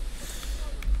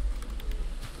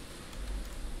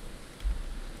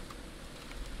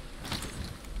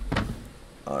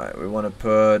 Alright, we want to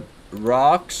put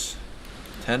rocks.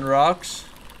 10 rocks.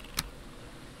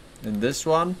 In this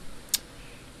one.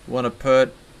 We want to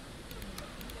put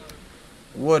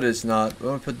wood is not. We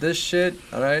want to put this shit.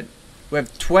 Alright. We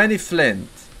have 20 flint.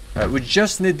 Alright, we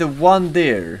just need the 1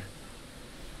 deer.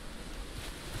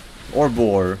 Or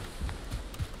boar.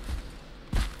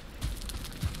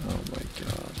 Oh my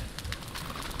god.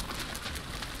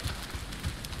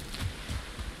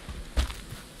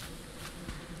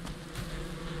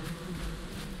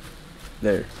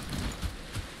 There.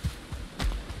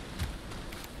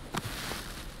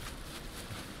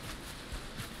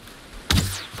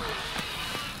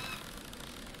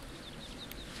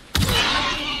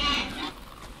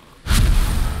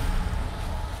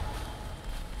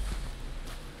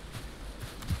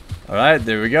 Alright,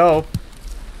 there we go.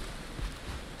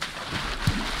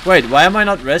 Wait, why am I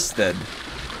not rested?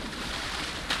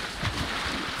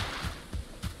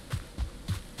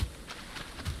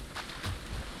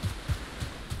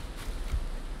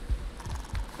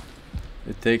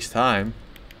 It takes time.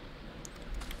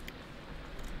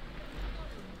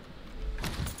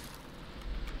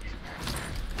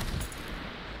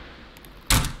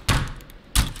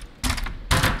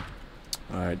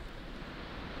 Alright.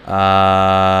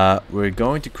 We're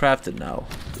going to craft it now.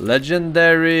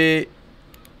 Legendary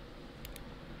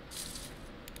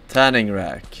tanning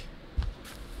rack.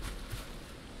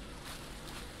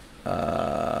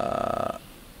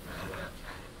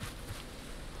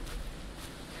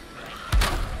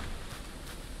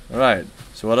 Alright,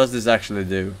 so what does this actually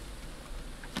do?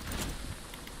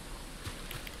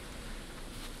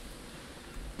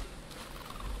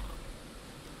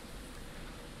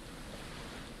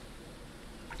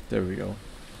 There we go.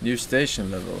 New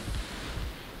station level.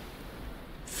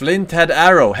 Flint head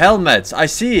arrow. Helmets. I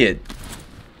see it.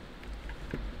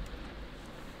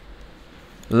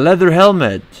 Leather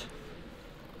helmet.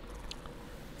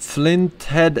 Flint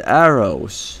head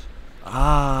arrows.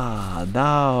 Ah,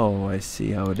 now I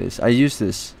see how it is. I use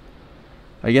this.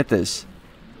 I get this.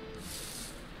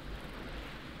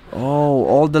 Oh,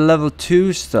 all the level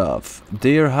 2 stuff.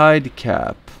 Deer hide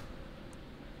cap.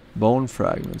 Bone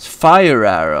fragments. Fire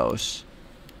arrows.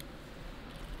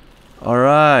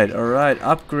 Alright, alright.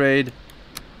 Upgrade.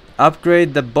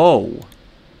 Upgrade the bow.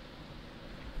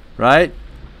 Right?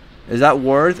 Is it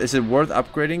worth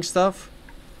upgrading stuff?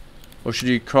 Or should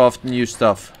you craft new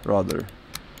stuff rather?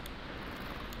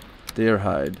 Deer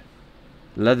hide.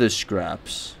 Leather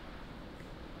scraps.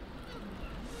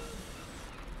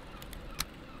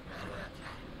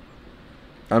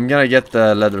 I'm gonna get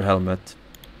the leather helmet.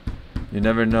 You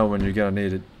never know when you're gonna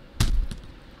need it.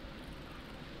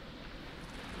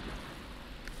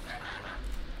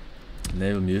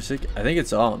 Naval music? I think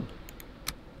it's on.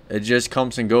 It just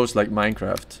comes and goes like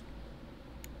Minecraft.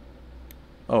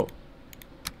 Oh.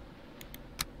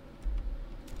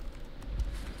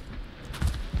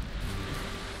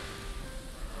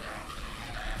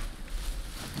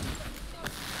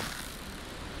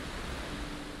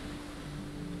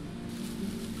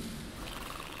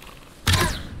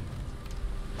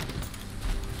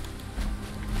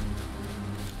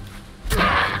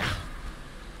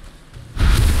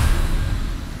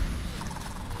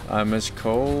 I'm as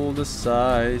cold as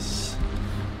ice.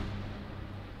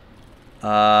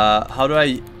 How do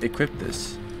I equip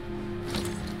this?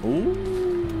 Ooh.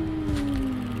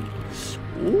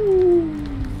 Ooh.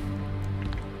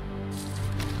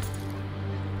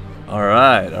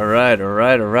 Alright, alright,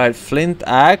 alright, alright. Flint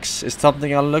axe is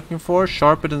something I'm looking for.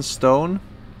 Sharper than stone.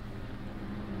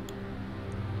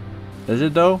 Is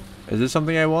it though? Is this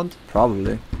something I want?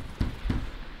 Probably.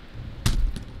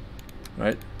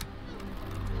 Right?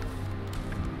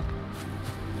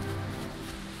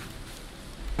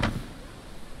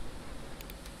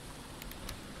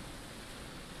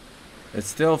 It's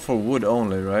still for wood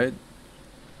only, right?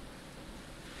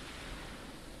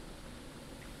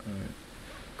 Alright.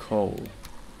 Coal.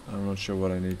 I'm not sure what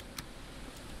I need.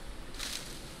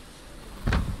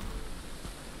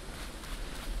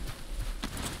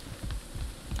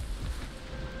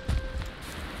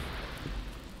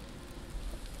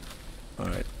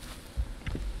 Alright.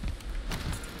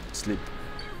 Sleep.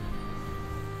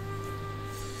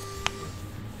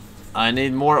 I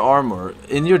need more armor.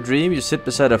 In your dream, you sit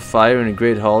beside a fire in a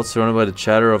great hall, surrounded by the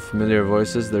chatter of familiar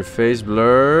voices. Their face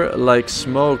blur like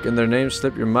smoke, and their names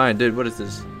slip your mind. Dude, what is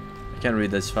this? I can't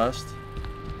read this fast.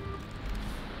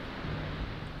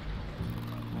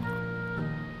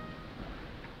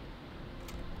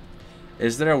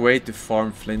 Is there a way to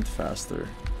farm flint faster?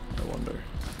 I wonder.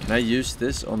 Can I use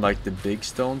this on like the big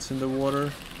stones in the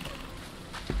water?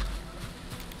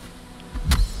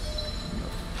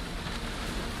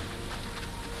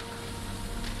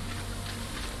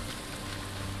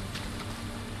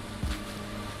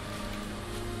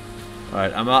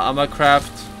 Alright, I'm a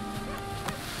craft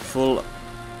full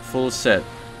set.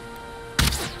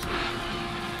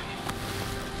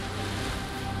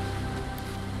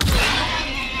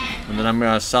 And then I'm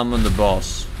gonna summon the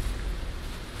boss.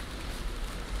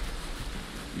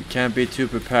 You can't be too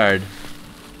prepared.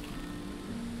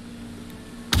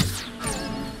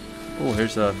 Oh,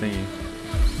 here's the thingy.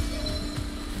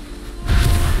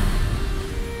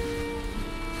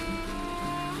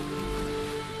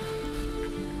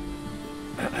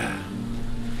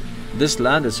 This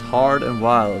land is hard and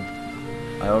wild.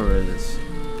 I already read this.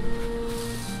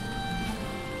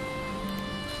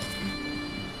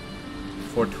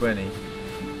 $420.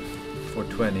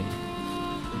 $420.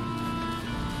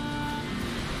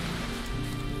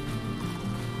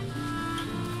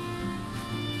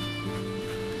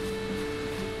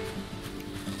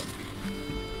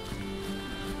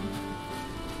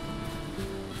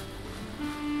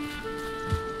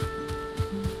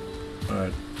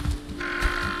 Alright.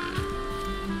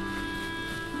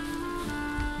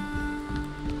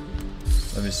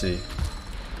 Let me see.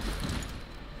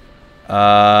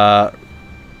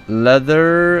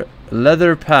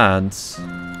 Leather pants.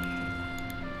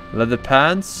 Leather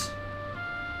pants?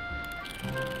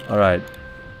 Alright.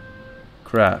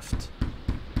 Craft.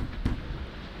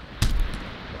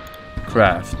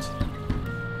 Craft.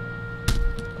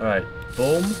 Alright.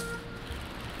 Boom.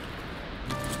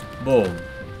 Boom.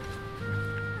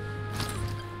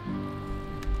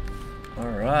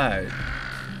 Alright.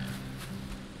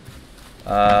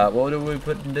 What do we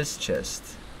put in this chest?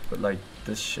 Put like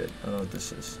this shit. I don't know what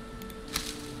this is.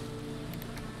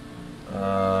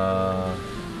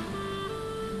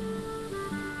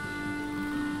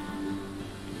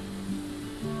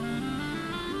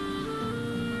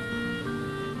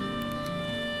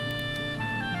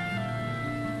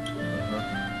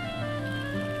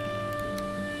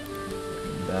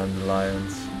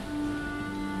 Dandelions.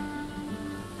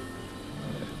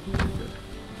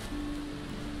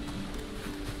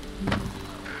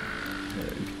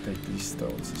 Take these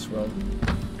stones as well.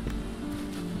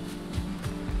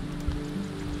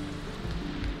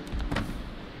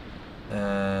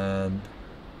 And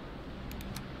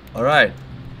alright.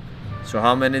 So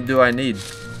how many do I need?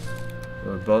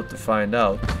 We're about to find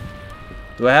out.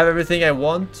 Do I have everything I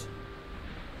want?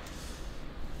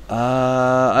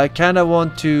 I kinda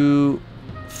want to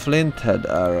flint head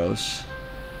arrows.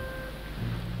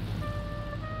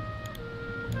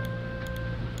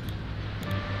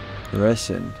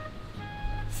 Resin.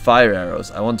 Fire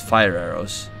arrows. I want fire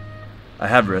arrows. I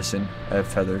have resin. I have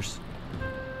feathers.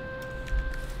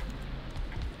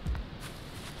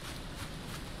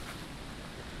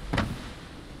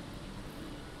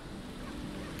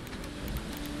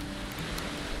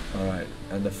 Alright,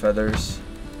 and the feathers.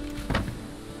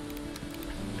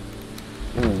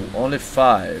 Ooh, only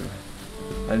 5.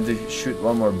 I need to shoot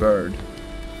one more bird.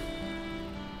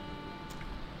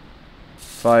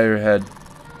 Firehead.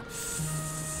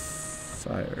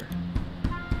 Fire.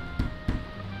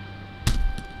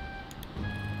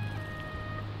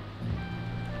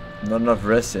 Not enough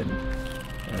resin.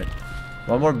 Alright.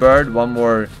 One more bird, one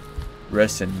more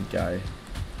resin guy.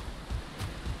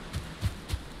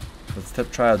 Let's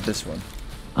try out this one.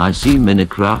 I see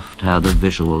Minecraft had a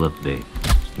visual update.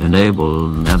 Enable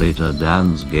narrator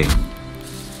Dan's game.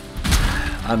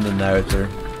 I'm the narrator.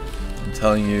 I'm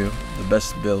telling you the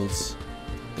best builds.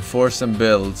 The Forsen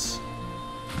builds.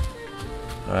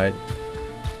 Alright.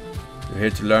 You're here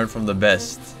to learn from the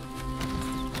best.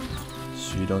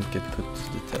 So you don't get put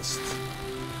to the test.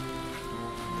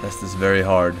 Test is very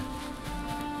hard.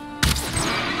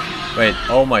 Wait,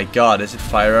 oh my god, is it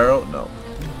fire arrow? No.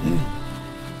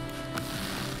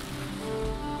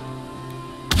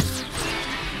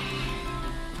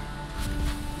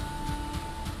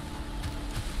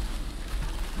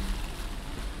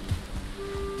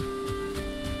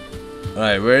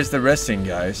 Alright, where's the resting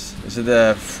guys? Is it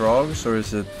the frogs or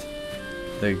is it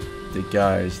the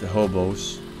guys, the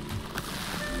hobos?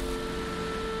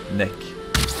 Neck.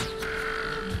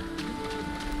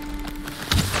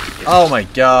 Oh my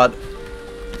god.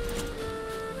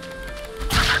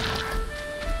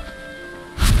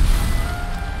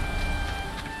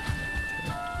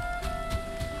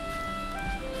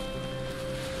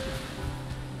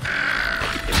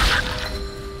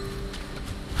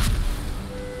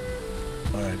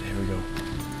 Alright, here we go.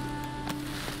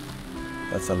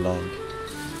 That's a log.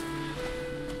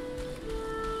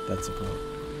 That's a log.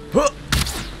 Huh!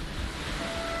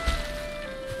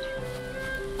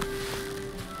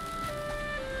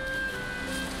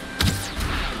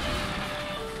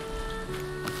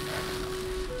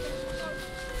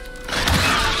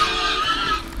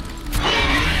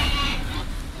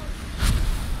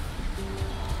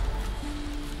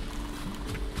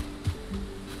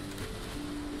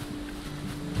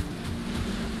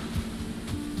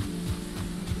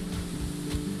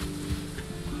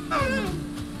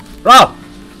 Bro!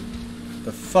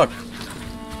 The fuck?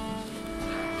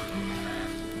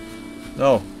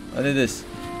 No, I need this.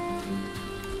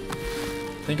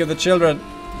 Think of the children.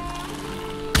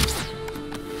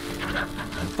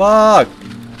 Fuck!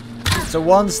 It's a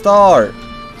 1 star.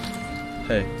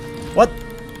 Hey, what?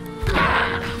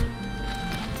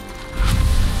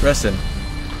 Resin.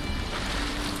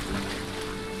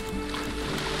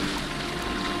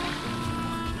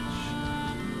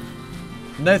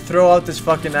 Didn't I throw out this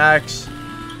fucking axe?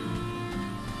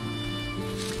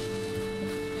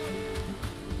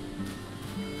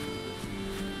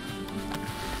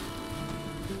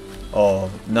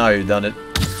 Oh, now you've done it.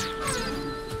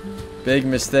 Big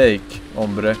mistake,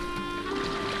 hombre.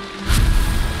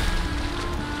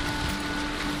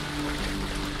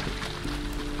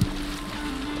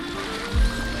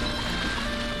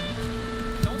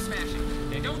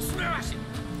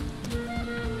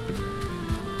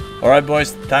 Alright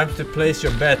boys, time to place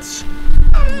your bets.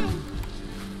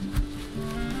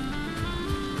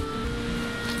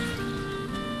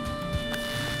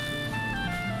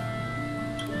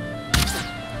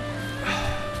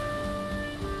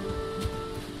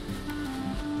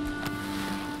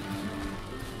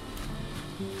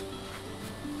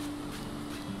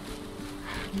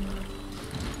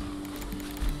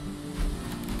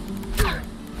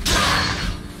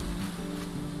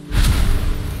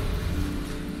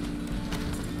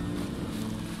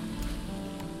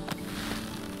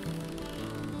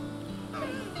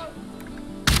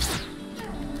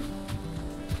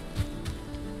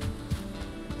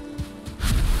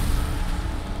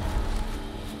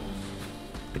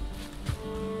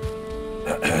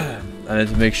 I need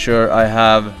to make sure I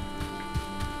have...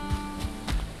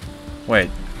 Wait,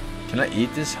 can I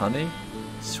eat this honey?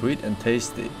 Sweet and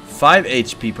tasty. 5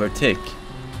 HP per tick.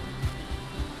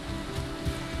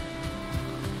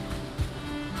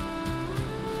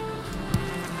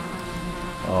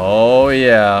 Oh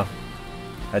yeah.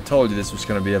 I told you this was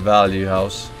gonna be a value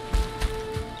house.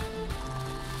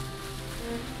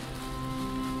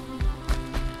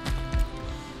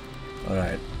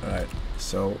 Alright, alright.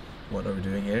 So, what are we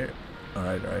doing here?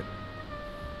 Alright, alright.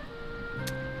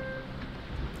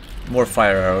 More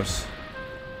fire arrows.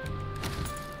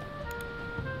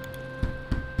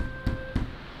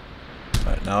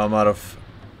 Alright, now I'm out of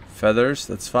feathers,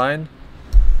 that's fine.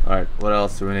 Alright, what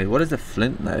else do we need? What is the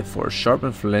flint knife for?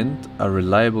 Sharpen flint, a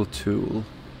reliable tool.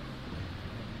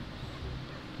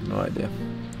 No idea.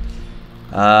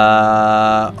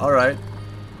 Alright.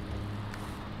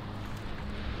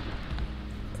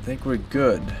 I think we're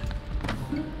good.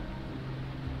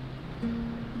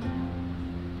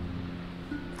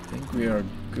 I think we are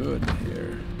good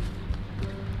here.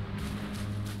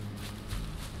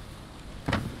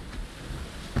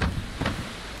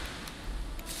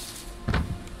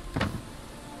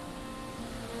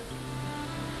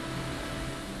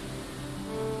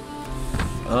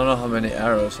 I don't know how many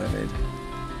arrows I need.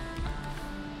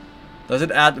 Does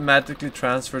it automatically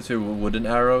transfer to wooden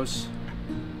arrows?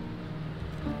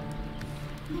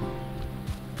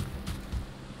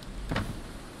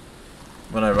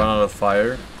 When I run out of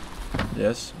fire?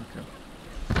 Yes? Okay.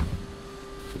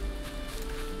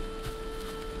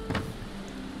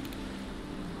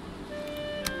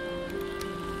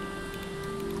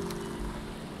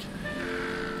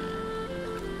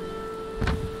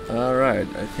 Alright,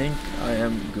 I think I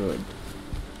am good.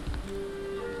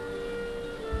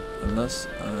 Unless,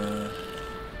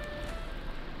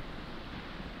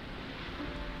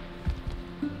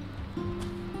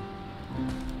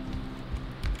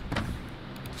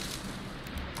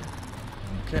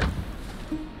 okay.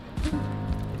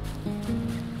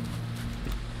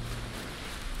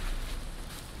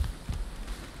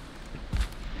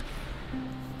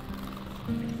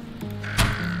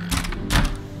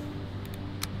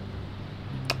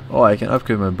 Oh, I can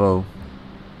upgrade my bow.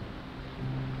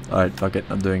 Alright, fuck it,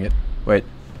 I'm doing it. Wait.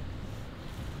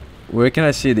 Where can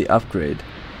I see the upgrade?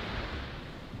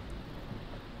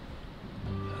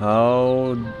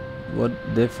 How... what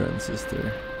difference is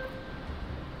there?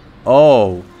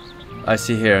 Oh! I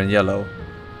see here in yellow.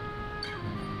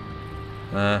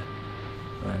 Right.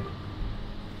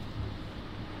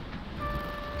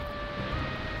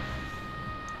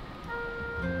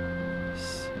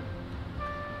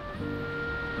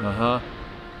 Uh-huh.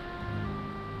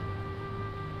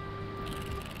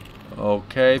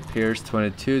 Okay, Pierce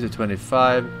 22 to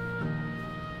 25.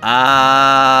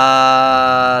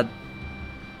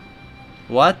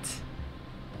 What?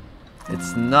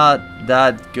 It's not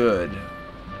that good.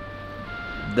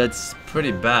 That's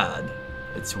pretty bad.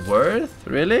 It's worth?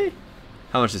 Really?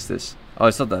 How much is this? Oh,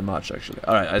 it's not that much actually.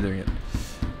 Alright, I'm doing it.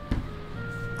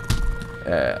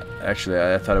 Actually,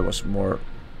 I thought it was more.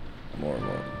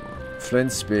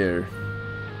 Flint spear.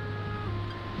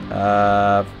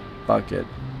 Fuck it.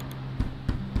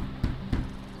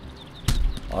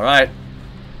 Alright.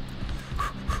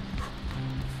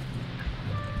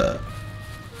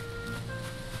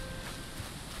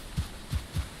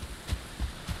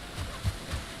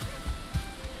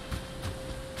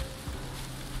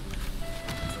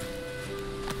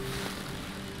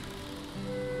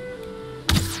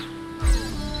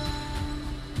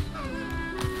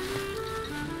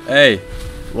 Hey,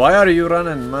 why are you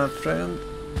running, my friend?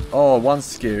 Oh, one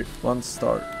star.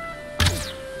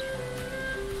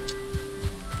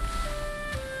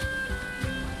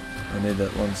 I need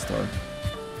that 1 star.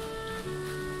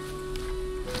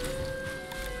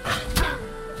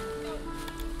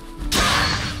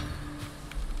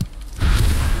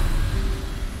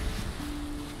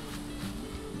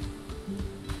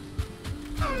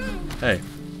 Hey.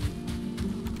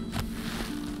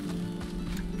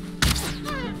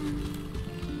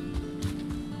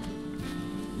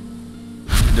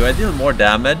 Do I deal more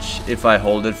damage if I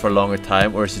hold it for a longer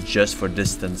time, or is it just for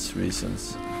distance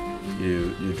reasons?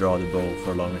 You draw the bow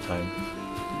for a longer time.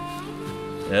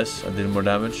 Yes, I did more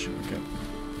damage. Okay.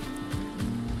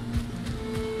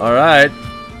 All right.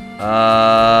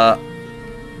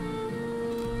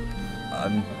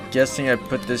 I'm guessing I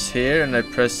put this here and I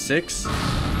press 6.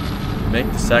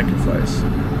 Make the sacrifice.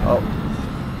 Oh.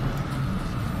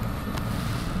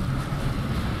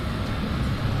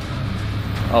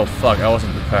 Oh fuck! I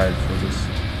wasn't prepared for this.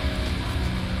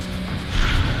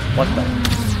 What the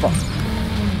fuck?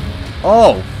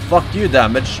 Oh, fuck you,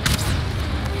 damage.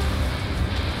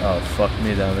 Oh, fuck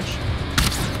me, damage.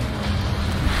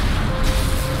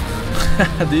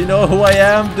 Do you know who I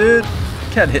am, dude?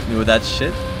 Can't hit me with that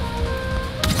shit.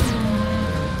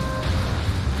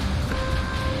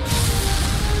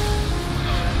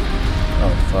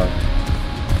 Oh, fuck.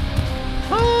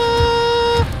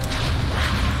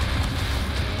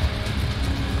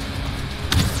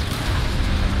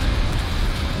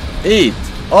 Eat!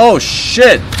 Oh,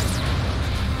 shit!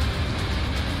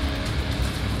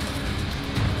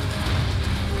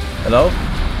 Hello?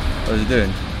 What is he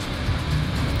doing?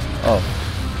 Oh.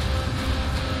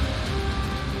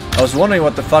 I was wondering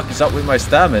what the fuck is up with my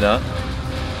stamina.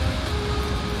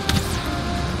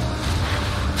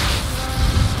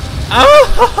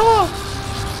 Ow!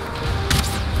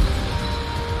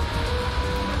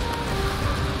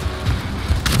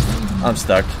 I'm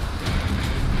stuck.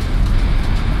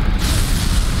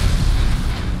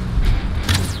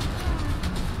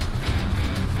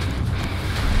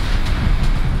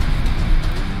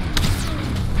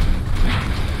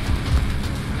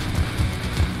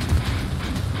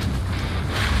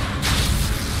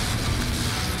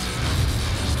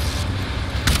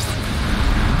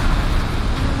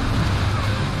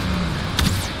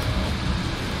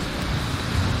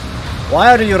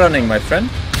 Why are you running, my friend?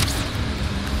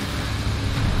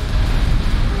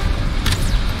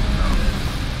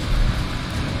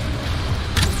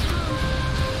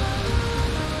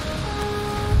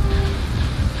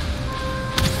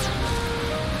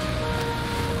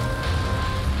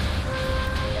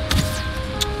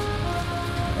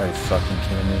 Are you fucking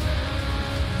kidding me?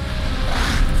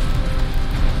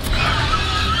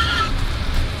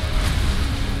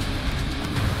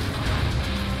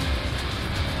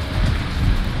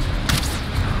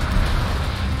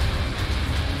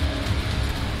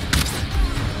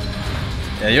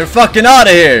 Yeah, you're fucking out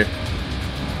of here!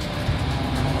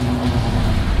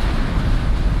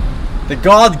 The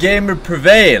God Gamer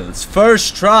prevails.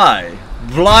 First try.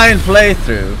 Blind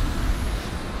playthrough.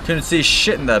 Couldn't see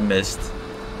shit in that mist.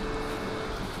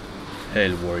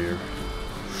 Hail warrior.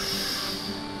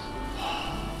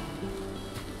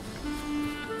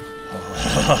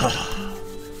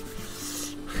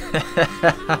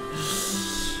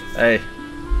 Hey,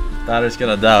 daughter's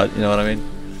gonna doubt, you know what I mean?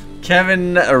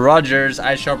 Kevin Rogers,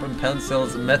 I Sharpen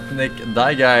Pencils, Metnik,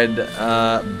 Diegide,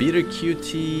 Beater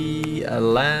QT,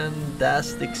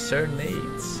 Landastic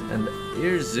Serenades, and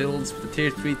Earzils for the tier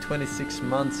 3 26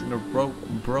 months in a row.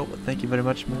 Bro, thank you very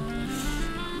much, man.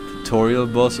 Tutorial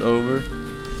boss over.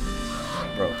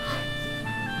 Bro.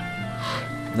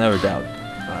 Never doubt.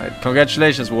 Alright,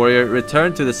 congratulations, warrior.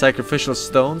 Return to the sacrificial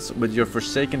stones with your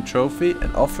forsaken trophy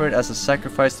and offer it as a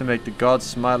sacrifice to make the gods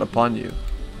smile upon you.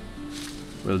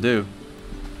 Will do.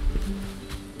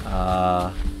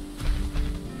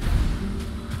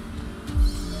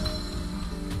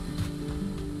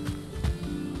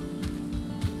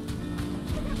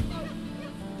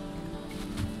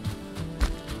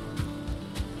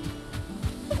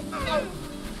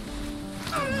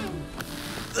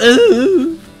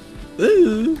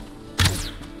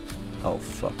 Oh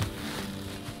fuck.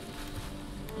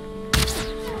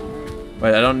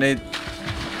 Wait, I don't need.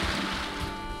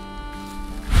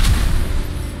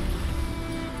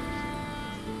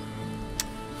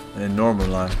 In normal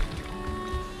line.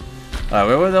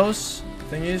 Where were those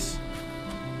thingies?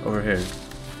 Over here.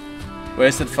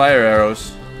 Wasted fire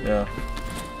arrows. Yeah.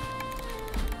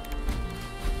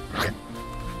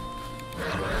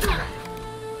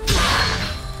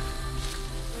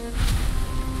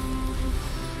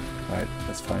 Alright,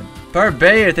 that's fine. fine. Per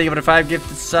Bayer, thank you for the 5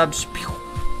 gifted subs.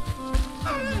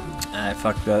 Ah,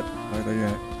 fuck that. Fuck that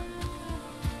guy.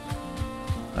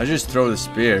 I just throw the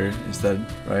spear instead,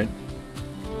 right?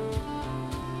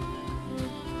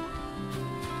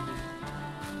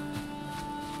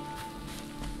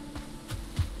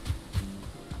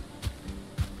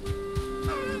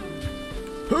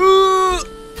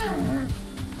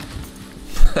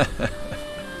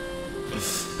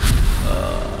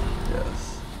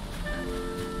 Yes.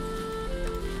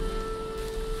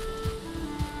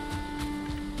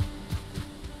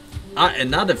 Ah,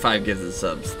 another 5 gifted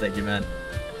subs. Thank you, man.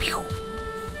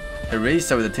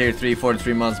 Erasa with a tier 3,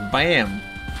 43 months. Bam!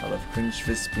 A lot of cringe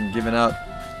fists been given out.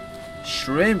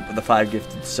 Shrimp with the 5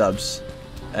 gifted subs.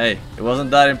 Hey, it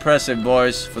wasn't that impressive,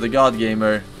 boys, for the God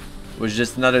Gamer. It was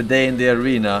just another day in the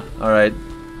arena. Alright.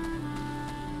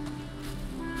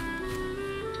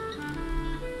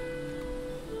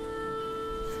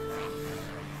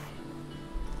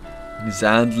 His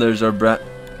antlers are Bro,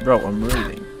 I'm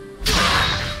reading.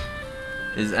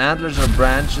 His antlers are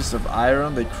branches of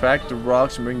iron. They crack the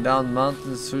rocks and bring down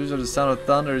mountains. Whose are the sound of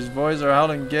thunder? His voice are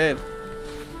howling gale.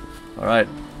 Alright.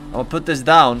 I'm gonna put this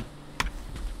down.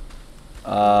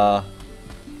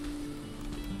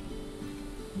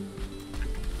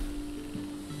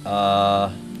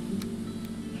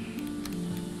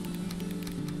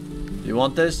 You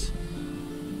want this?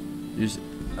 Use,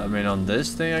 I mean, on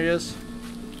this thing, I guess.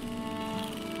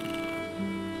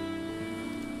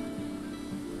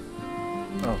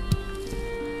 Oh.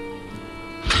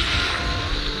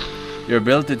 Your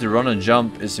ability to run and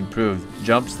jump is improved.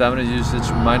 Jump stamina usage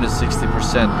minus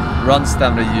 60%. Run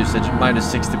stamina usage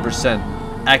minus 60%.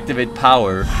 Activate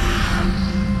power.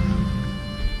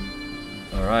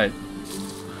 Alright.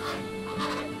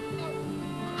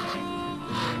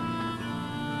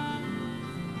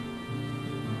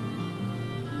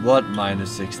 What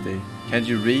minus 60? Can't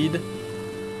you read?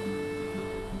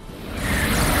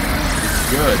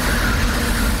 It's good.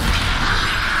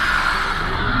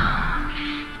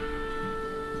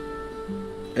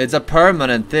 It's a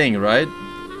permanent thing, right?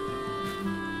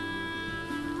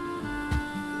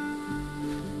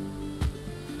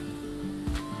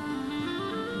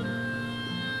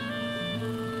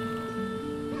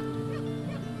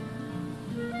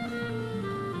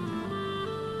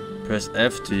 Press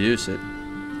F to use it.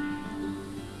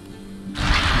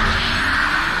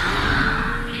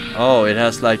 Oh, it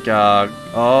has like a...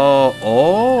 Oh,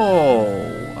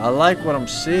 I like what I'm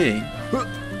seeing.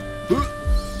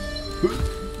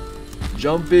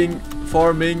 Jumping,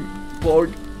 farming,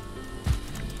 porg.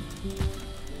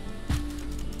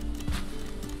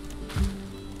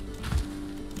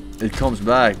 It comes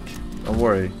back, don't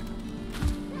worry.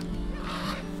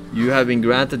 You have been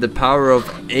granted the power of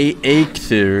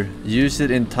Aether. Use it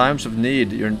in times of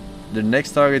need. The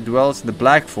next target dwells in the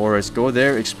Black Forest. Go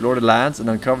there, explore the lands, and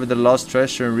uncover the lost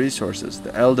treasure and resources.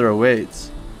 The Elder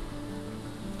awaits.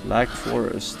 Black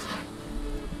Forest.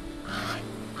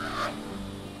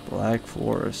 Black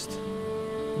Forest.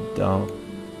 Down.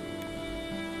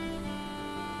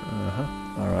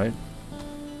 Alright.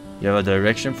 You have a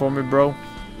direction for me, bro?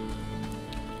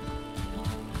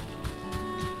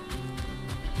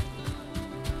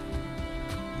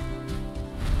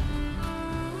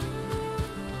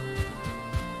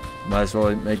 Might as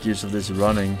well make use of this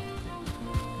running.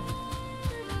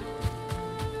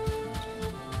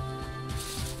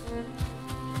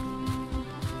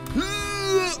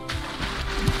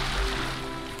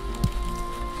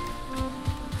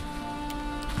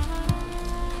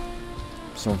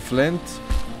 Some flint.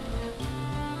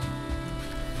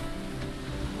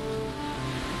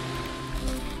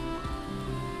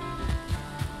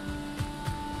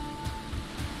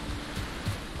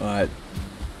 Alright.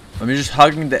 I'm just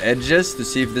hugging the edges to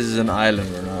see if this is an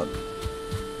island or not.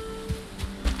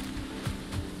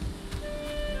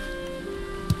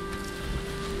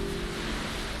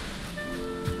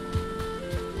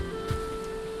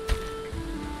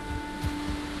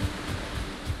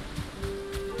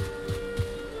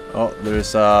 Oh,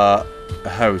 there's a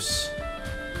house.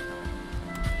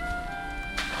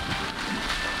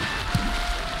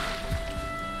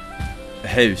 A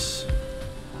house.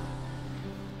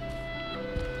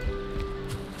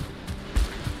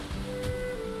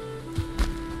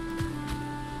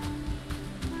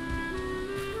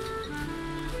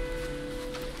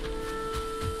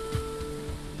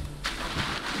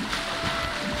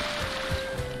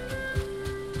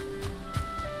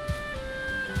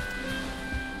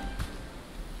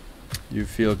 You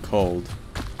feel cold.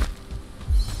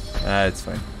 Ah, it's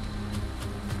fine.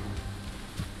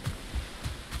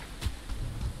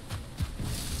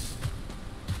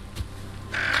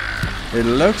 It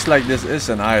looks like this is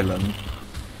an island.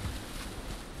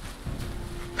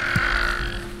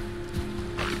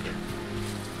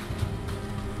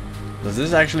 Does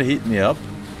this actually heat me up?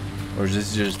 Or is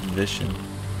this just vision?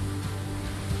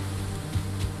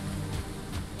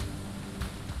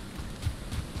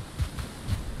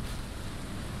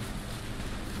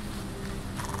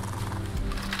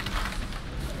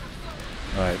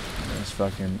 Alright, let's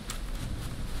fucking...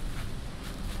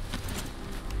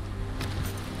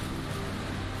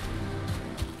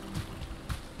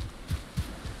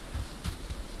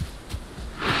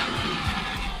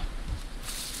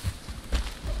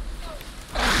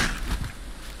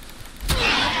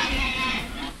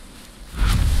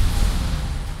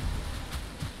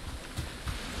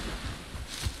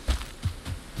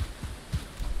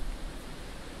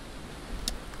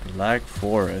 Black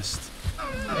Forest.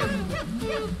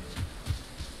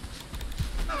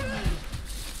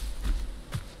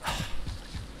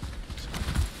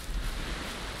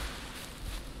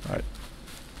 Alright.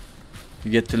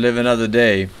 You get to live another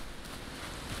day.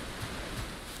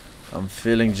 I'm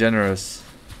feeling generous.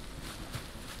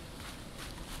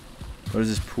 What is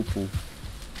this poo-poo?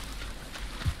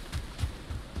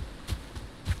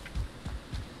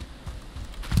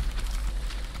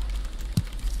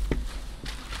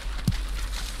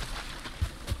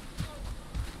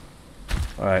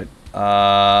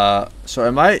 Alright, so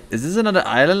is this another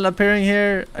island appearing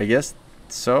here? I guess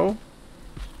so.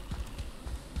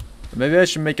 Maybe I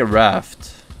should make a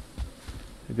raft.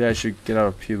 Maybe I should get out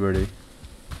of puberty.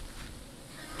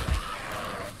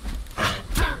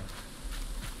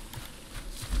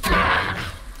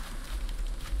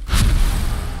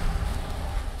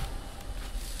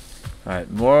 Alright,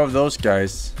 more of those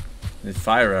guys. Need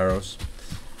fire arrows.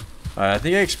 Alright, I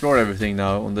think I explored everything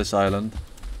now on this island.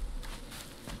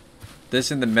 This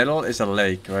in the middle is a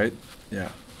lake, right?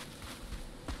 Yeah.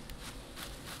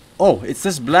 Oh, it's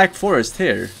this black forest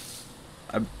here.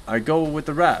 I go with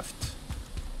the raft.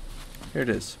 Here it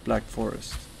is, black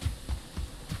forest.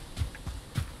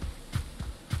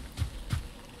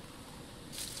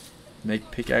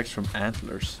 Make pickaxe from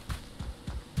antlers.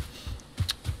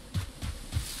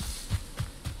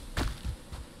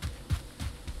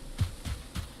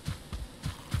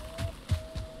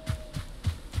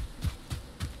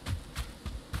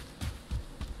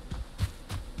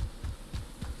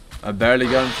 I barely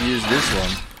got to use this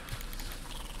one.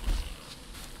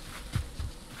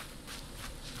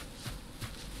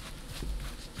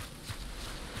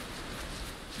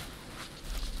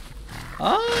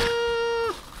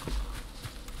 Ah!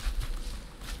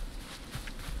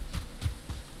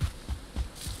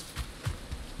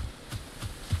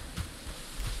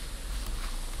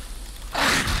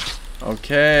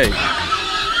 Okay.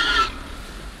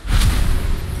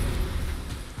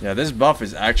 Yeah, this buff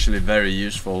is actually very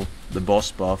useful. The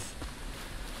boss buff.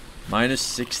 Minus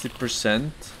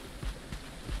 60%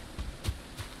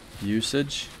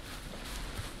 usage.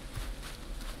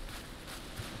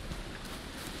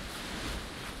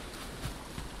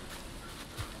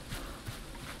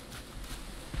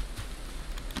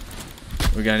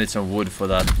 We're gonna need some wood for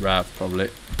that raft probably.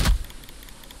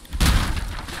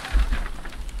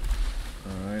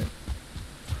 Alright.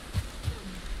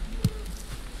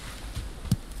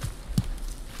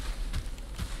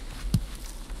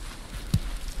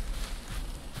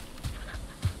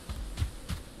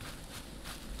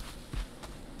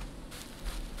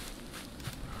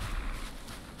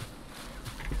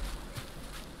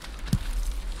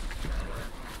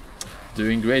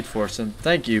 Doing great, Forsen.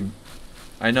 Thank you.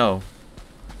 I know.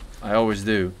 I always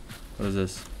do. What is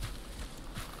this?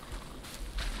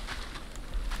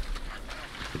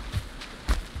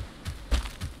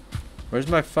 Where's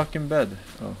my fucking bed?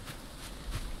 Oh.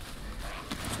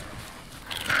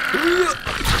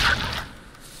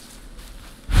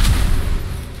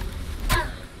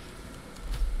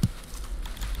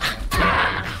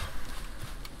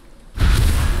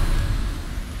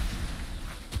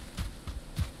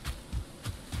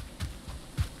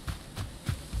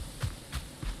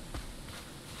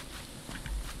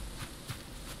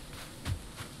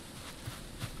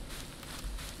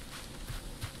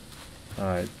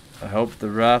 Alright, I hope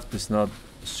the raft is not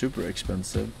super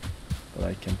expensive, but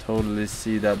I can totally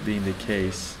see that being the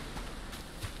case.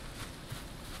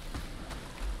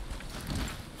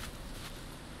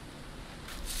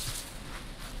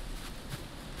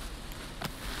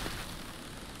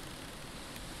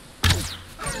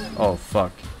 Oh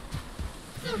fuck.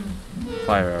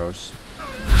 Fire arrows.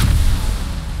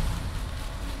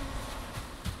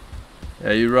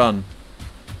 Yeah, you run.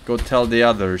 Go tell the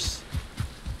others.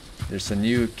 There's a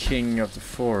new king of the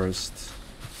forest.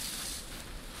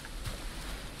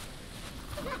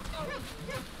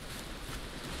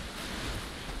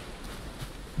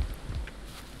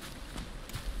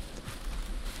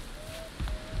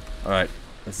 Alright,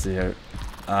 let's see here.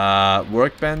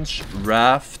 Workbench,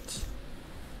 raft,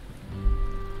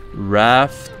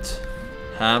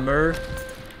 hammer,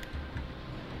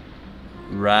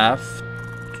 raft.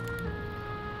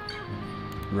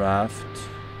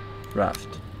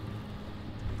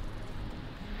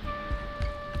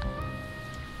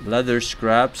 Leather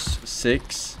scraps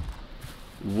 6,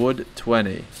 wood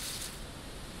 20.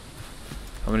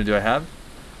 How many do I have?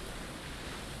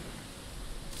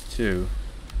 2.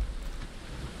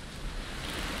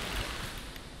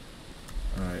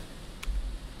 Alright.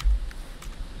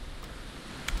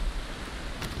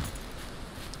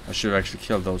 I should have actually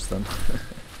killed those then.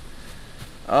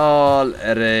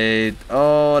 Alright.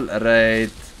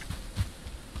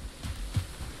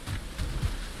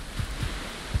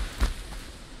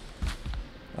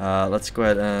 Let's go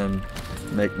ahead and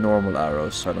make normal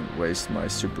arrows so I don't waste my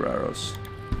super arrows.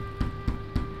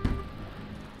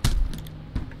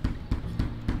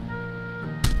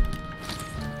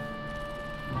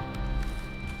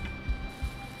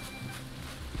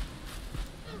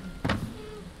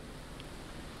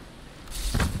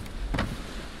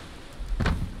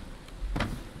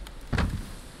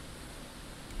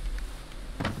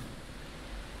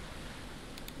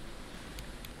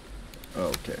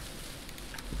 Okay.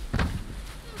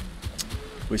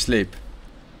 We sleep.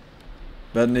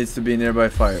 Bed needs to be nearby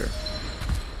fire.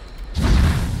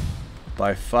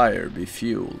 By fire, be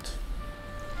fueled.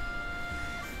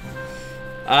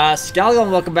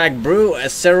 Scalgon, welcome back, Brew.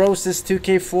 Cerosis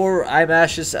 2K4. I'm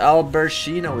Ashes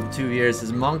Albertino with 2 years.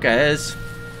 As Monka is.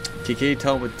 Kiki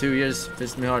Tone with 2 years.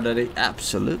 Fist me hard, daddy.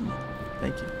 Absolutely.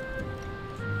 Thank you.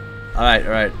 Alright,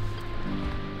 alright.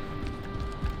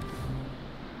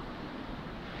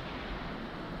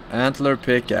 Antler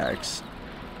pickaxe.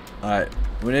 Alright,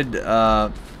 we need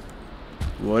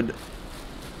wood.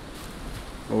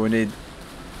 What we need?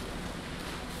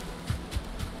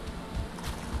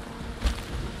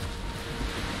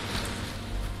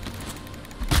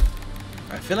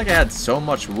 I feel like I had so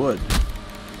much wood.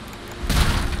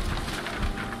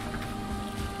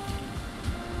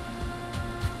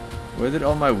 Where did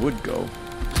all my wood go?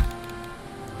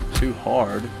 Too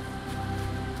hard.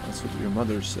 That's what your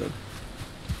mother said.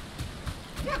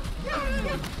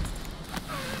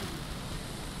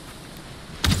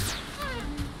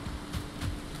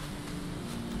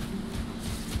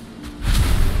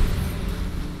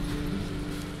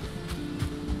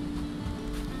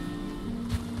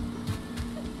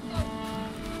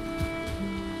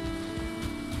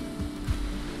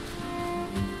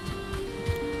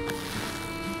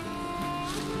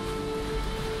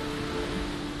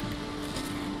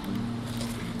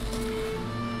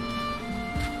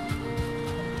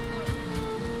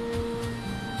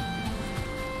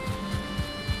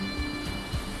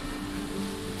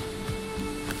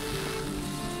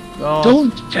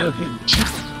 Don't tell him.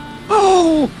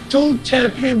 Oh, don't tell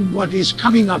him what is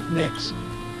coming up next.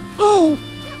 Oh.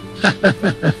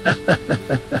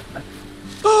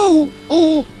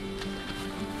 Oh.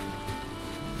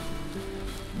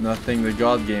 Nothing the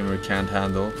God Gamer can't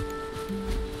handle.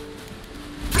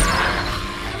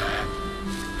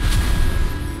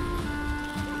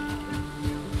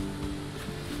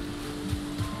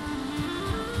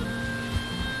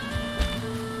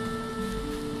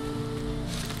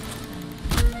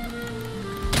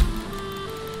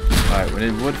 Alright, we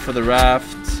need wood for the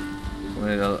raft. We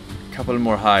need a couple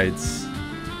more hides.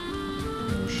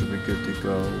 We should be good to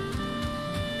go.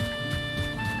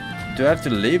 Do I have to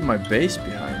leave my base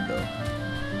behind though?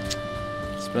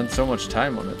 Spent so much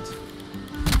time on it.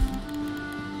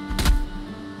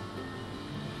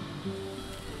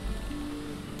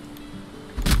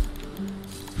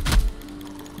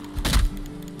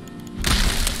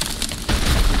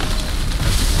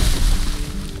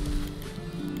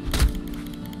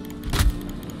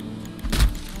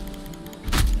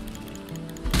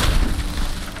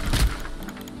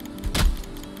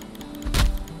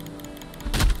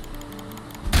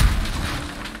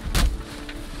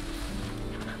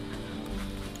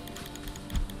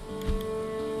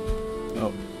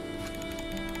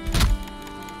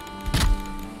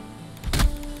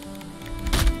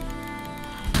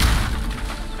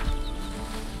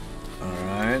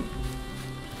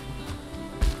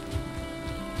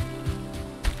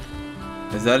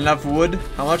 Is that enough wood?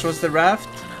 How much was the raft?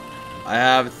 I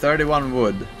have 31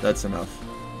 wood. That's enough.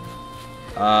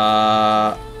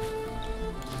 Oh,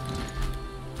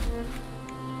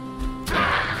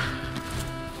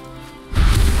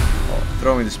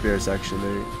 throwing the spear is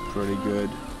actually pretty good.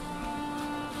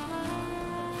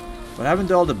 What happened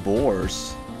to all the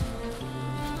boars?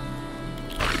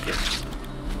 Okay.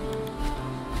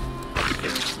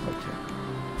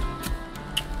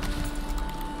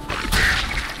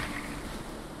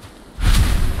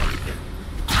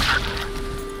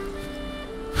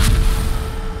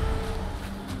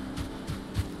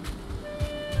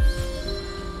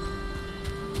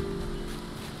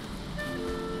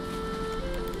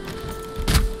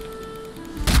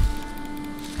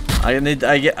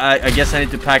 I guess I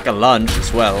need to pack a lunch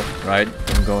as well, right?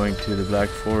 I'm going to the Black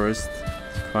Forest.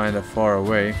 It's kind of far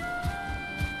away.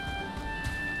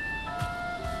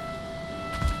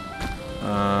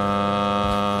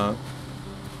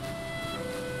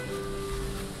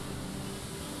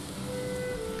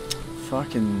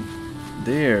 Fucking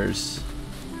deers.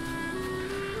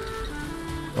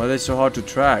 Why are they so hard to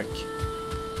track?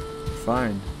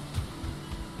 Fine.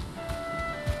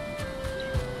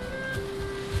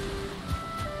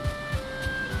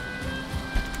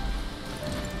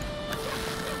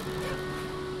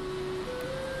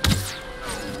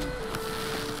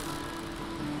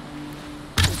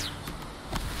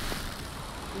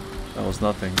 That was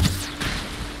nothing.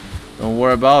 Don't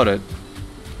worry about it.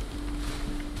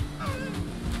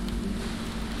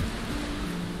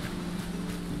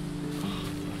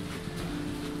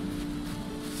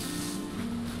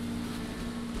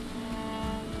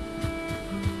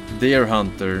 Deer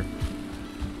hunter.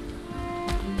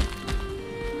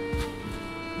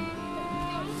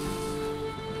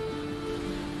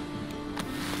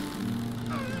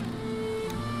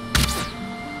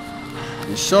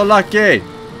 You're so lucky.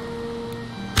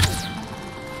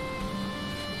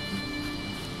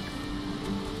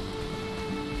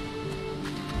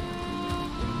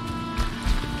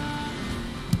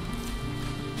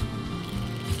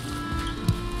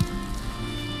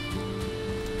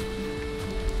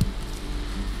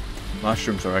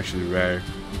 Mushrooms are actually rare.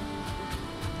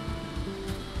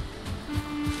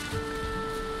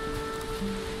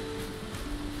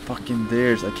 Fucking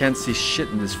deers. I can't see shit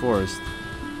in this forest.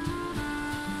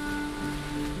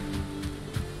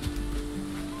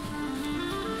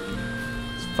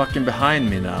 It's fucking behind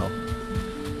me now.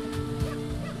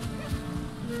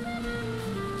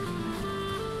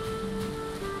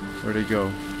 Where'd he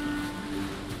go?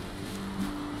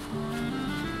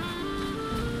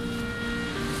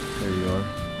 There you are.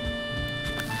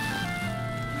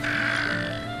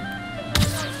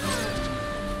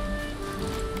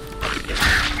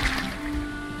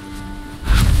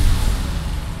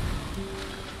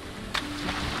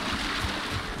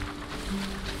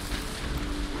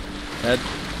 Head.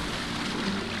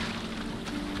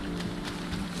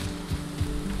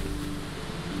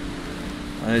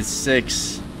 And it's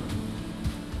 6.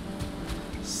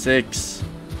 6.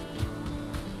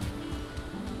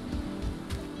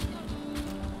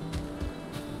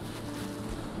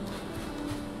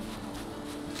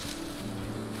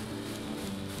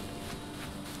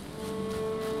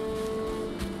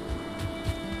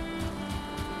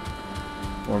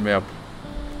 Warm me up.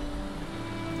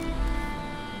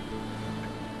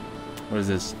 What is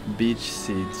this? Beach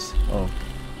seeds. Oh.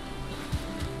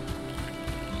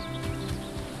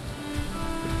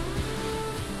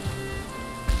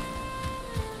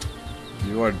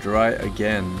 You are dry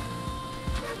again.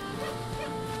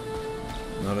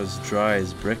 Not as dry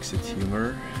as Brexit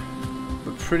humor,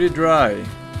 but pretty dry.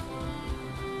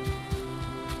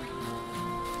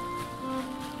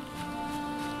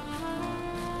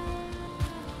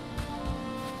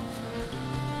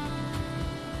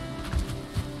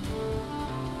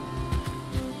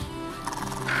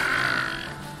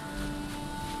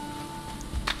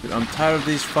 Dude, I'm tired of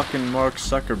these fucking Mark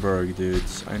Zuckerberg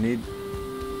dudes. I need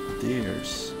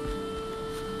deers.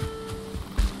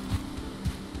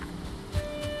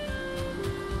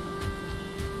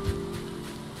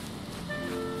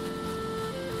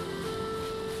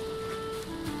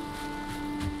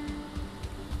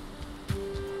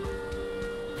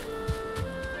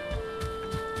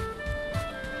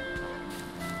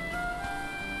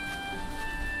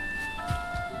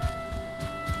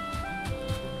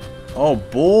 Oh,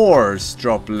 boars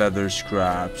drop leather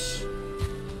scraps.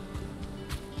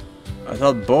 I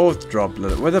thought both dropped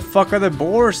leather. Where the fuck are the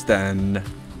boars then?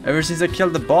 Ever since I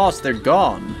killed the boss, they're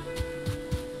gone.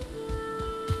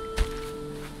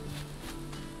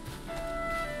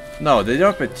 No, they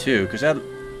drop it too, because I...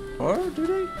 Or do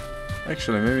they?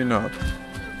 Actually, maybe not.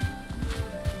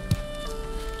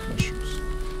 Mushrooms.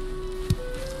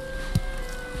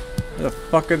 Where the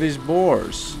fuck are these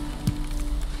boars?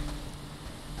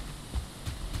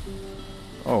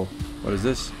 Oh, what is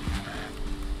this?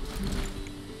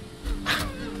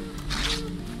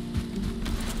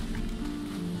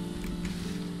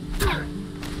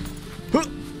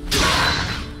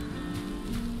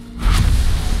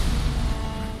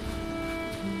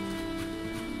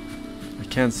 I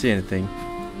can't see anything.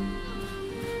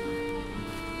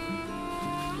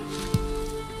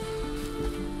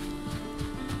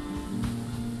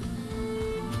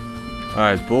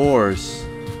 Alright, boars.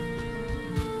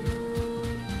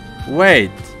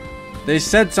 Wait, they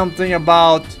said something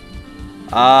about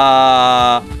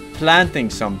planting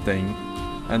something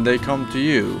and they come to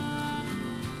you.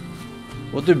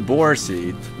 What do boars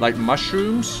eat? Like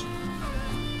mushrooms?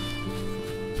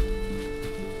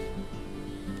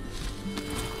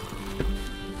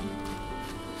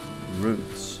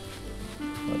 Roots.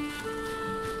 What?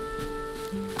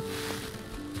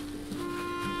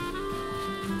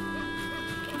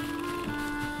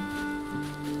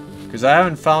 Because I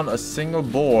haven't found a single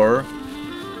boar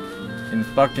in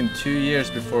fucking 2 years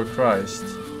before Christ.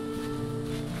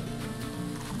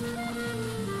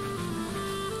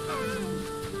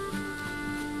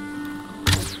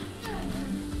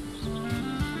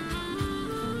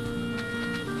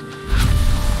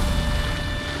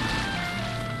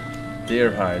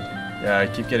 Deer hide. Yeah, I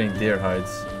keep getting deer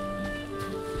hides.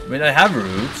 I mean, I have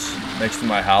roots next to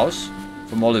my house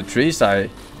from all the trees I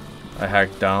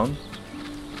hacked down.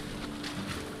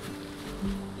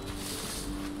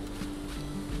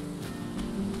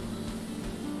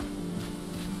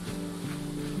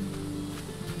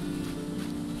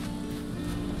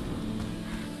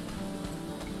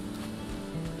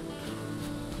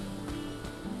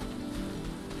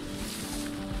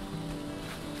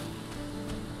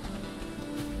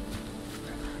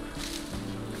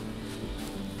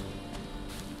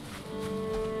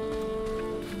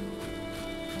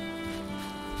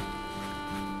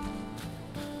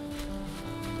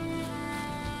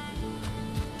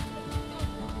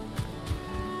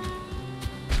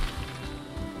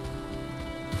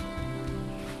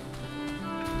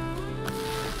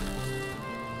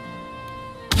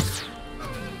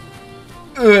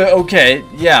 Okay,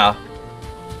 yeah.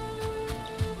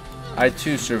 I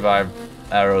too survived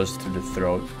arrows to the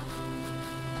throat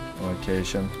on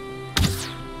occasion.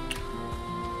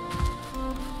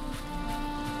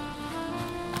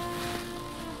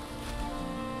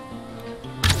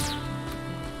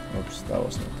 Oops, that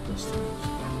was not the best thing.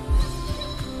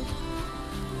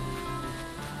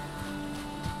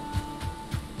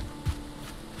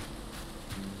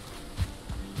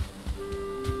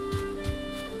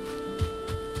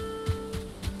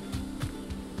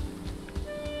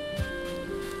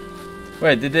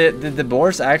 Wait, did the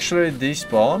boars actually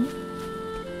despawn?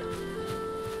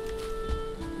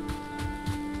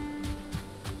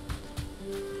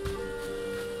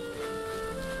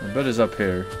 I bet it's up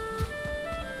here.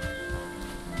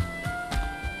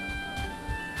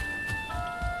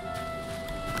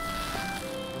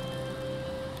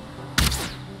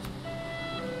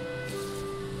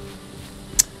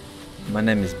 My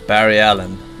name is Barry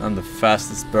Allen. I'm the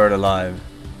fastest bird alive.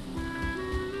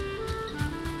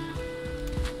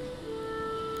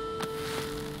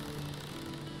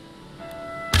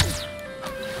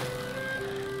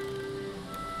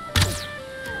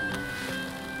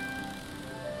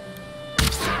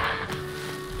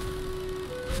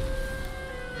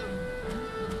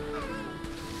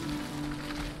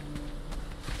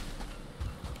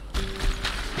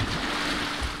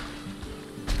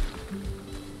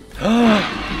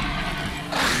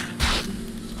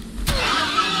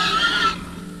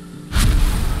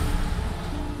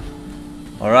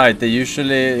 Alright, they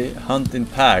usually hunt in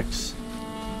packs.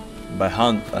 By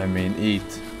hunt, I mean eat.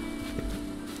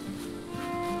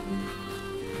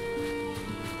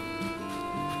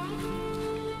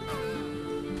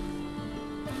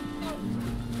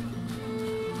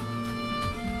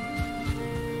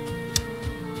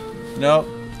 No,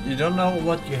 you don't know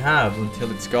what you have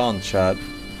until it's gone, chat.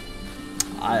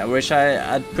 I wish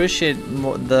I'd appreciate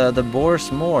the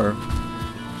boars more.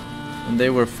 And they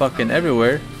were fucking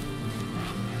everywhere.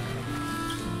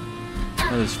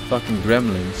 Oh, there's fucking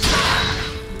gremlins.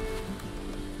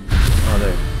 Oh,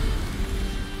 there.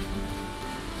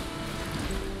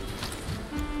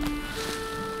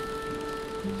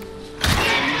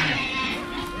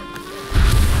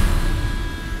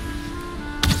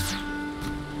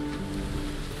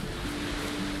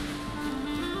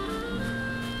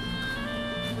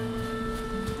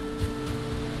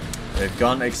 They've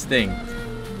gone extinct.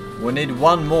 We need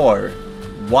one more.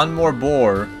 One more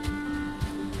boar.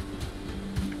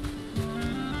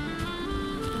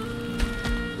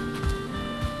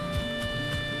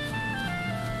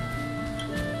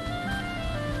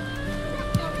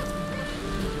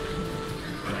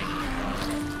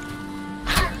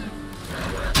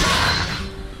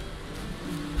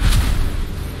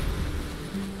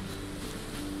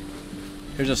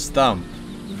 Here's a stump.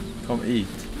 Come eat.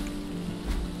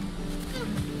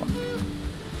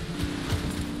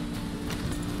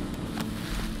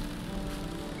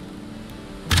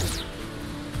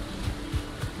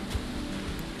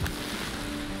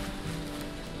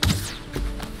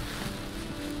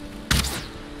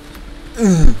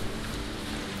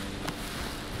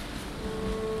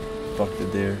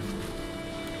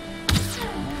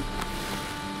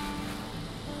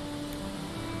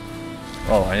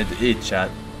 I need to eat,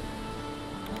 chat.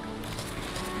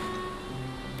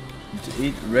 Need to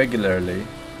eat regularly.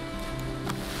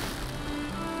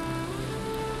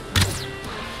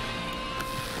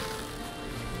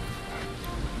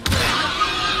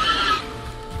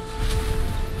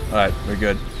 Alright, we're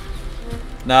good.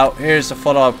 Now, here's a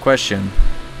follow-up question.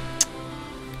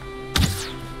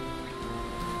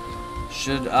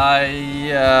 Should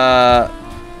I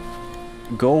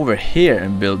go over here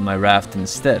and build my raft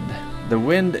instead? The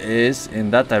wind is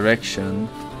in that direction,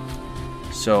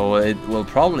 so it will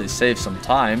probably save some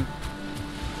time.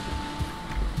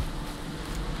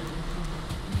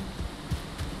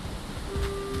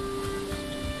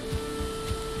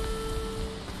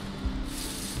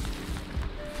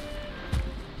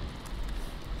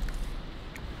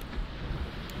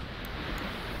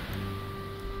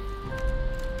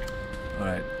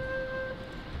 Alright.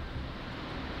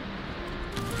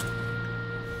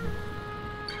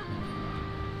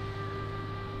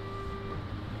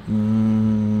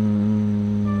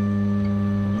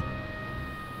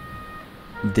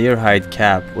 Deer hide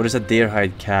cap. What is a deer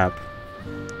hide cap?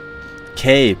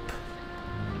 Cape.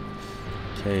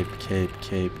 Cape.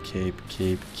 Okay.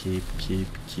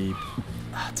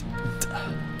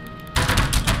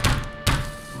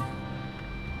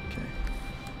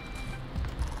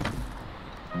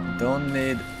 Don't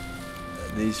need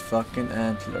these fucking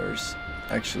antlers.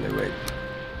 Actually, wait.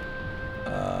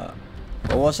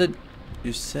 What was it?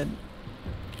 You said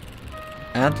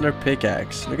antler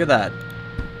pickaxe. Look at that.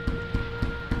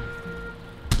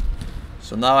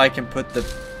 So now I can put the...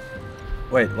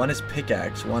 Wait, one is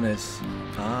pickaxe, one is...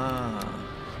 Alright.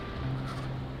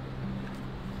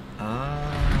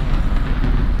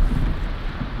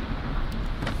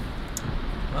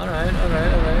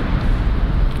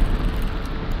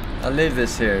 I'll leave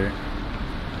this here.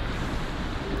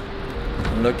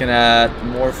 I'm looking at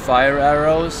more fire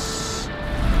arrows.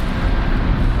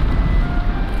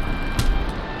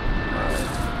 Alright,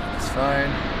 it's fine.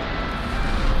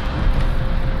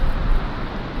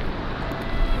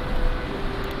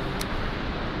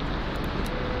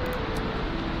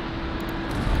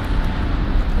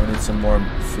 Some more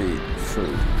food.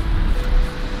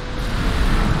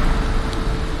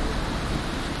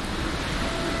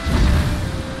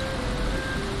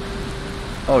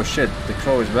 Oh shit, the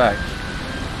crow is back.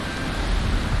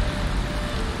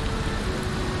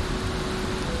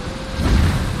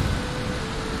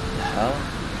 The hell?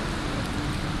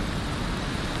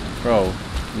 Crow,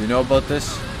 do you know about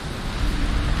this?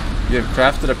 You have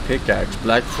crafted a pickaxe.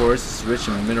 Black forest is rich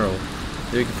in mineral.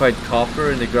 You can find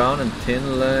copper in the ground and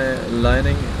tin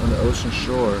lining on the ocean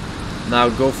shore. Now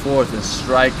go forth and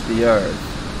strike the earth.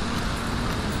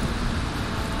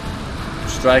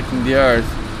 Striking the earth.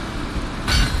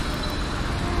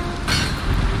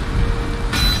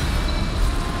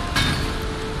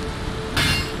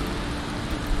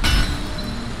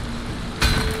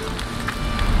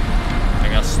 I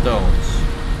got stones.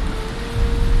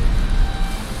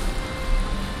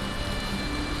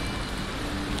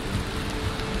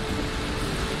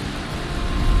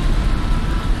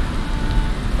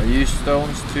 Use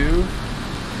stones too.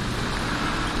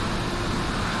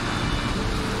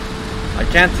 I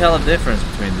can't tell a difference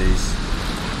between these.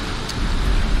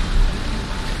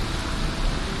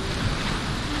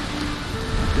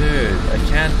 Dude, I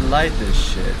can't light this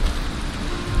shit.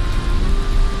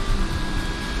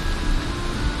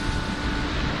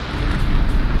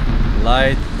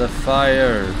 Light the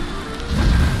fire.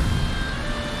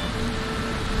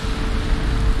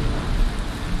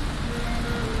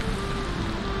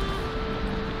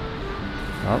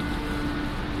 Oh.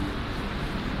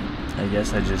 I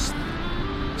guess I just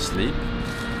sleep.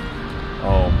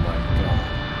 Oh my god.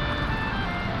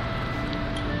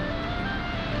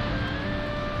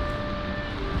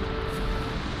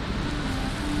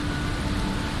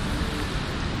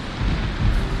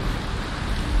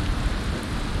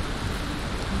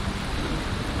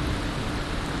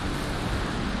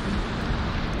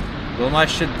 Will my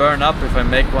shit burn up if I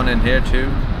make one in here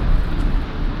too?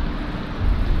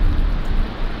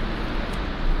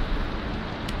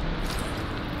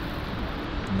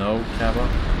 No, CABAC.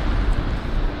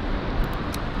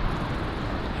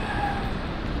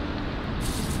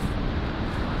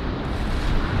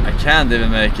 I can't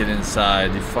even make it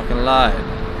inside. You fucking lied.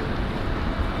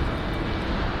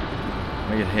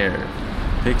 Make it here.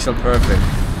 Pixel perfect.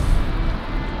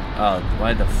 Oh,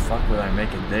 why the fuck would I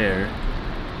make it there?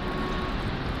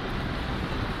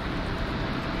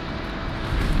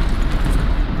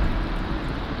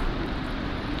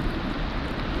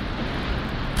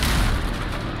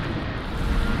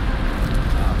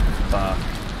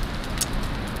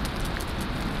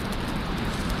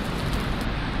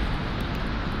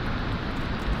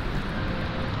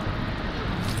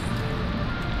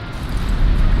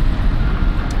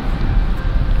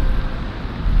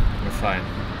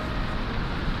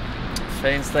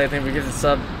 Fane Slay, I think we give the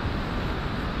sub.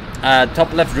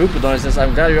 Top left Rupidon says,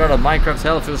 I'm glad you're out of Minecraft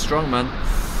hell, feel strong, man.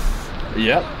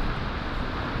 Yep.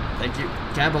 Thank you.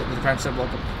 Campbell with the Prime Sub,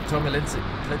 welcome. Tommy Lindsay,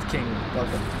 Flit King,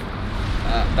 welcome.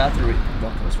 Battery,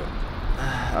 welcome as well.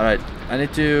 Alright, I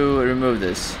need to remove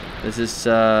this. This is,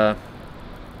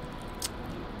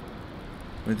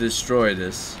 we destroy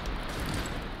this.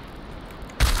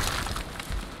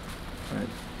 Alright.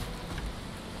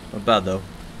 Not bad though.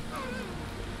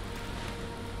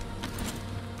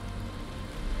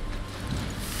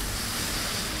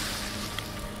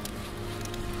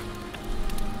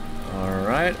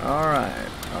 Alright.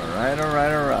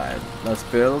 Let's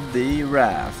build the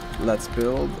raft.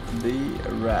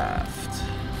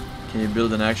 Can you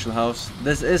build an actual house?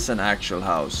 This is an actual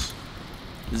house.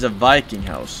 This is a Viking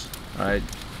house. Alright.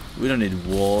 We don't need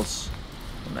walls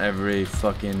on every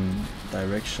fucking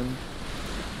direction.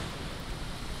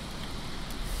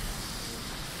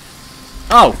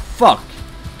 Oh, fuck!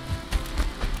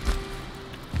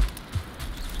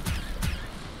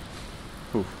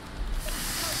 Whew.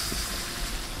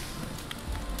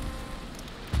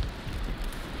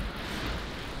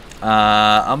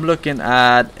 I'm looking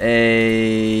at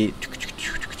a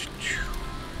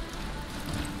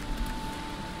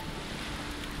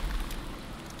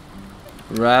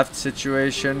raft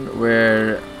situation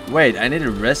where, wait, I need a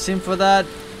resin for that,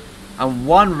 and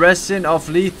 1 resin of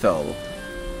lethal.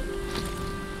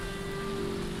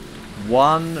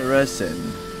 1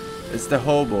 resin. It's the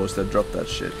hobos that drop that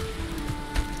shit.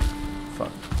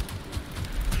 Fuck.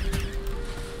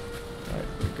 Alright,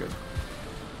 we're good.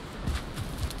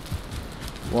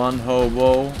 1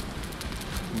 hobo.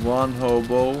 1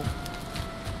 hobo.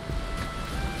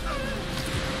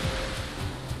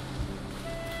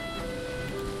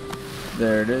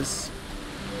 There it is.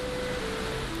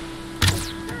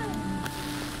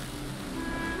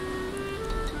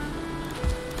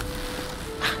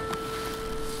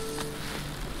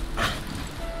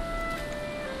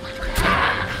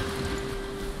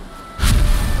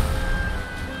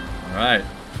 Alright.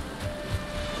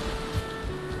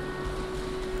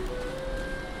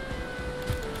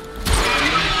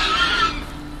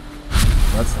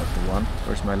 That's not the one.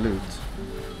 Where's my loot?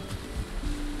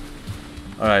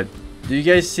 Alright. Do you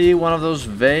guys see one of those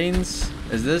veins?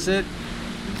 Is this it?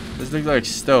 This looks like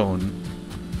stone.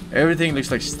 Everything looks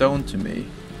like stone to me.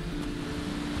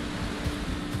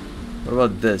 What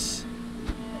about this?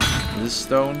 Is this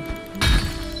stone?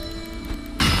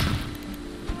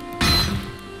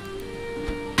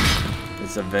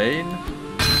 It's a vein?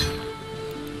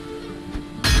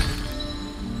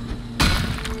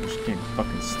 Just came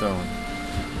fucking stone.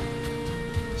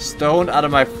 Stone out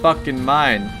of my fucking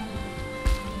mind.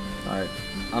 Alright,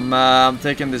 I'm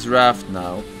taking this raft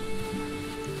now.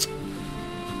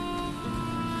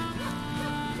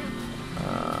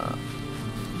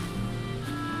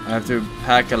 I have to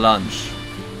pack a lunch.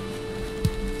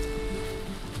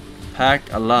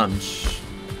 Pack a lunch.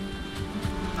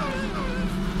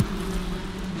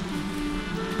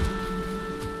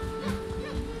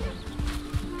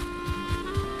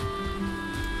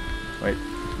 Wait.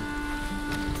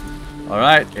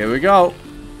 Alright, here we go.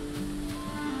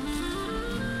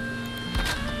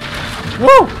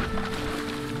 Woo!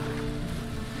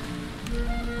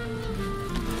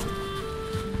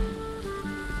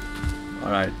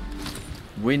 Alright.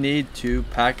 We need to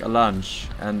pack a lunch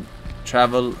and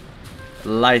travel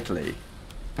lightly.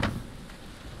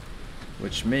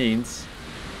 Which means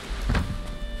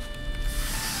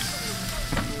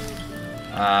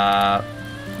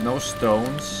no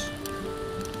stones.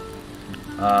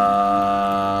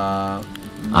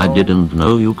 I didn't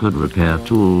know you could repair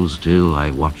tools till I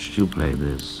watched you play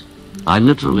this. I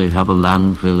literally have a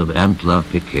landfill of antler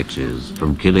pickaxes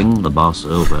from killing the boss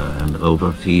over and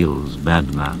over feels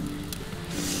bad, man.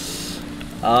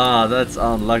 Ah, that's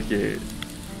unlucky.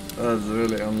 That's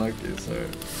really unlucky, sir.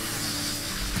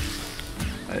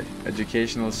 Hey,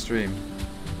 educational stream.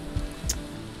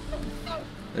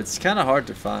 It's kind of hard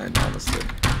to find, honestly.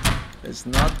 It's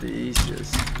not the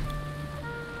easiest.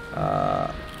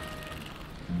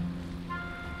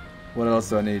 What else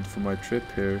do I need for my trip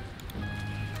here?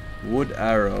 Wood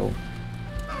arrow.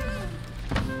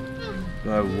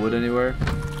 Do I have wood anywhere?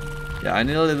 Yeah, I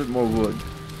need a little bit more wood.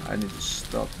 I need to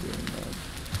stop doing that.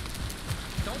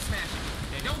 Don't smash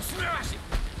it. Don't smash it.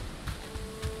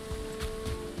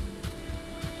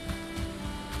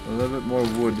 A little bit more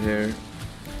wood here.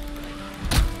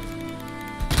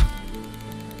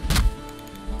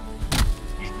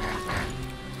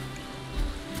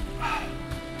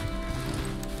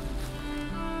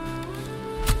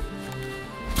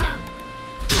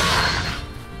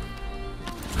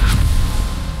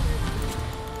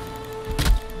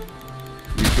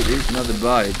 another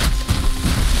bite.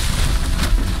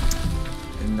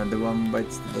 Another one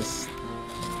bites the dust.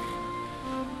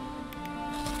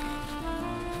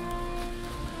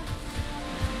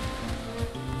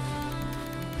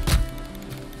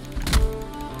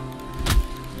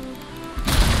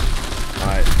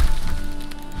 Alright.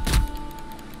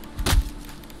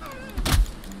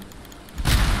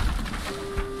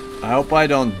 I hope I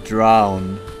don't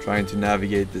drown trying to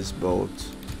navigate this boat.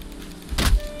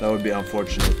 That would be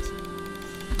unfortunate.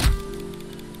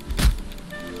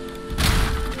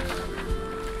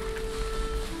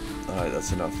 Alright,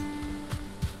 that's enough.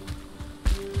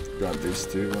 Grab these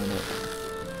two, why not?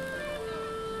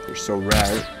 They're so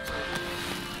rare.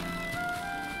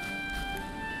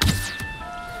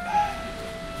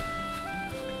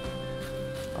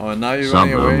 Oh, and now you're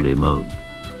running away? Sub-only mode.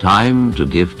 Time to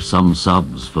gift some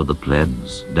subs for the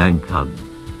plebs. Dank hug.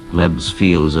 Plebs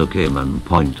feels okay man.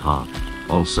 Point heart.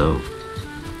 Also.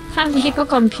 Pico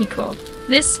con Pico.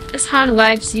 This is how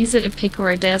life sees it a Pico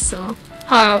or Deso.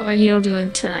 How are you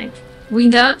doing tonight? We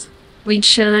good? We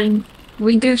chilling?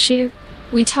 We Gucci?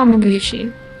 We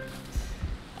Tamaguchi?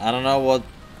 I don't know what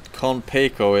con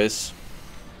Pico is,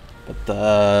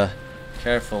 but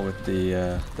careful with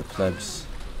the plebs.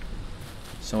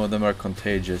 Some of them are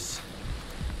contagious.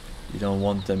 You don't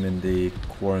want them in the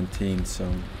quarantine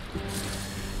zone.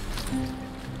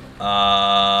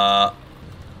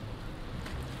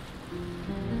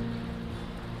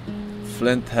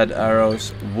 Flint head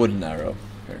arrows, wooden arrow.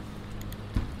 Here.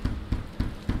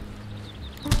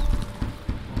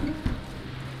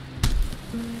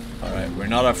 Alright, we're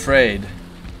not afraid.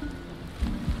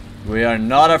 We are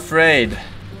not afraid.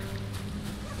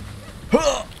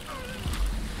 Huh!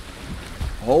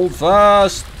 Hold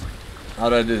fast! How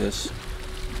do I do this?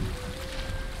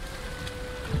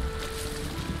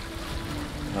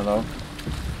 Hello?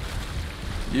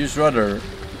 Use rudder.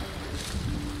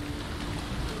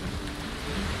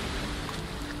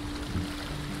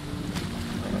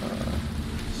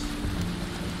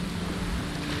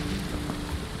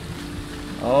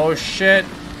 Oh shit!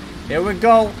 Here we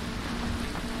go!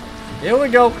 Here we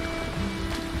go!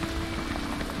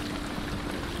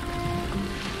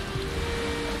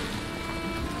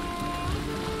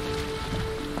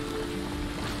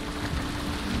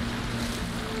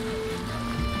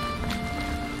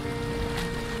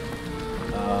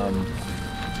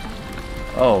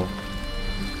 Oh.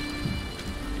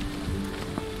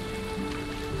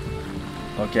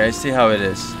 Okay, I see how it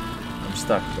is. I'm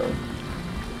stuck though.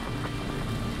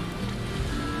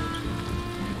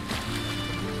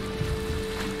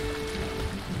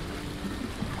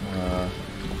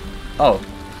 Oh.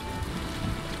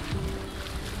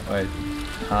 Wait.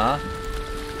 Huh?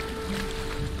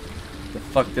 The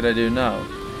fuck did I do now?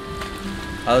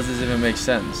 How does this even make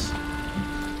sense?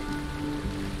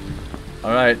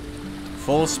 Alright.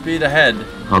 Full speed ahead.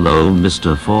 Hello,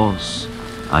 Mr. Force.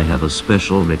 I have a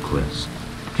special request.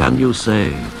 Can you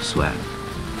say swag?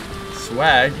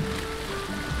 Swag?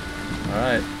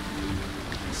 Alright.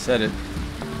 Said it.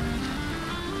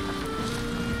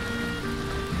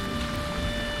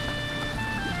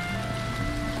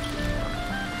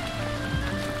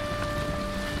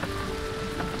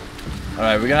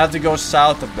 Alright, we're gonna have to go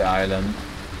south of the island.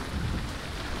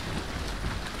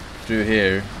 Through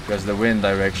here, because the wind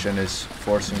direction is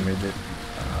forcing me to...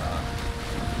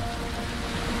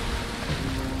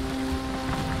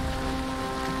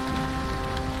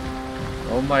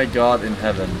 Oh my god in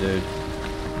heaven, dude.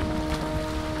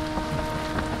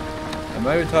 Am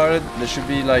I retarded? There should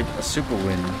be like a super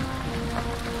wind.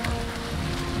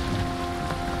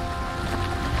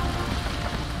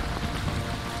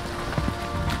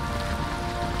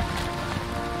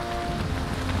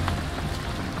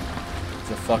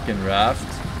 Fucking raft.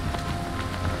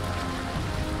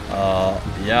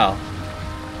 Yeah.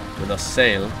 With a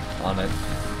sail on it.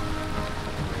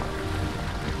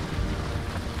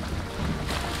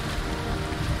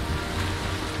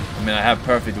 I mean, I have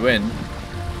perfect wind.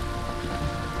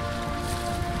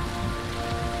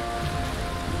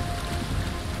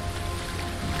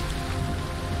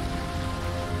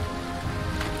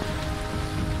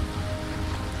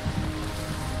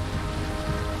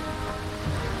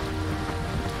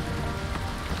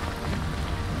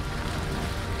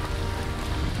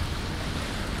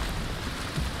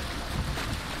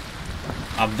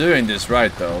 I'm doing this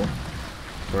right though,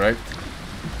 correct?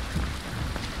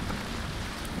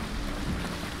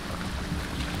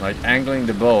 Like angling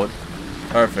the boat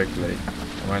perfectly,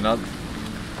 am I not?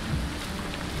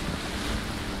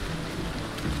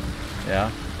 Yeah.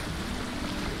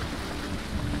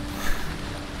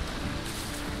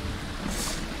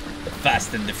 The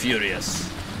Fast and the Furious.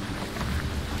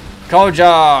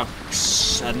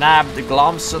 Kojaks! Nab the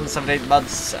Glomson, 78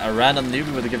 months. A random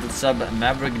newbie with a gifted sub.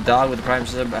 Maverick Dog with a prime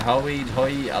sub. Howie,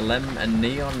 Hoy, Alem, and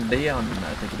Neon Leon.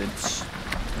 I think it is.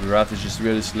 The Wrath is just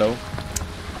really slow.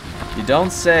 You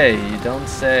don't say, you don't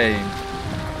say.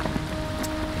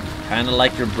 Kinda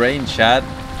like your brain, Chad.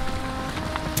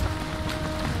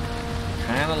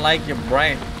 Kinda like your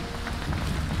brain.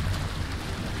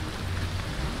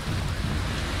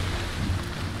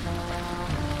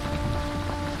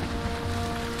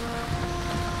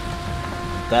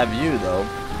 That view though,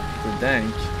 good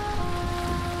dank.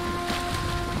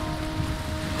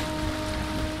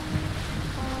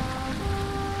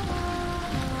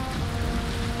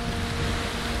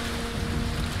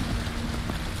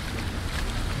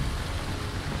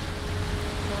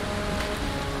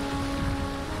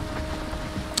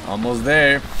 Almost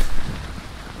there.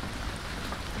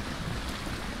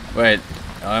 Wait,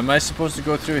 am I supposed to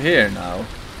go through here now?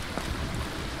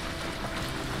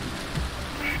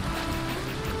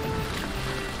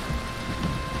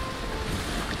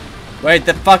 Wait,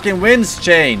 the fucking wind's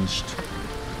changed.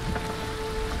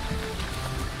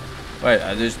 Wait,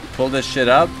 I just pulled this shit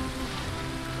up.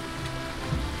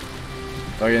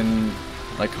 Fucking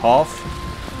like half.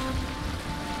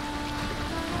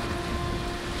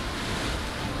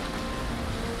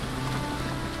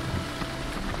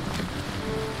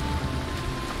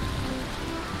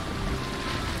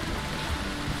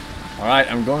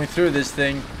 Alright, I'm going through this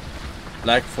thing.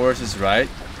 Black Forest is right.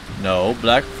 No,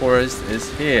 Black Forest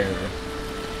is here.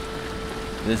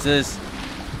 This is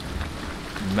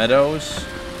Meadows.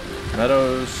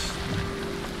 Meadows.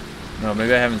 No,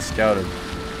 maybe I haven't scouted.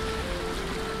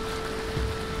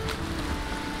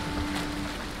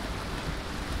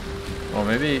 Or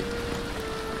maybe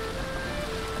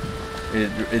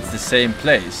it's the same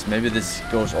place. Maybe this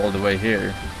goes all the way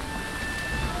here.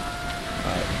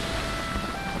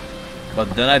 But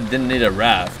then I didn't need a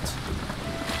raft.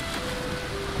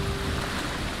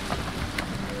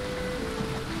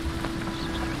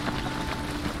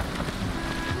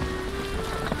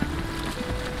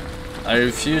 I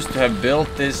refuse to have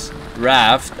built this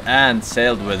raft and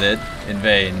sailed with it in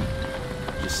vain.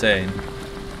 Just saying.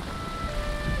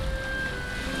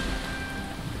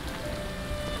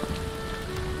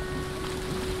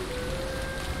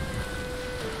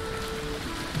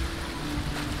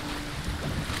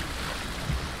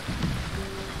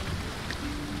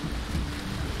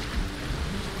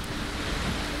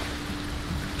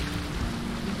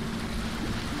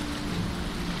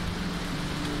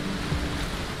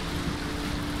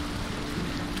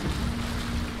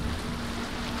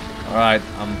 Alright,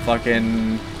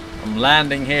 I'm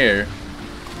landing here.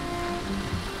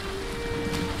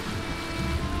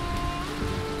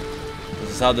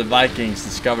 This is how the Vikings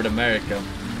discovered America.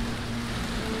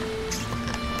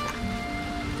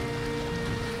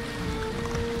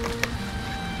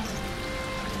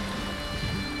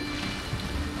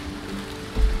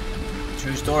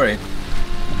 True story.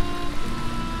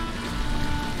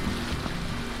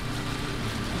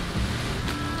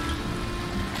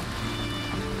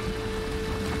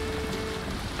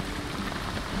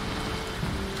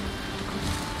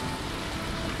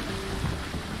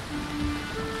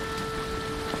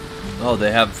 Oh,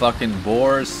 they have fucking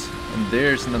boars and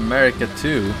deers in America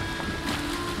too.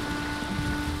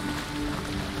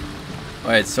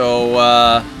 Wait,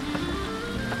 so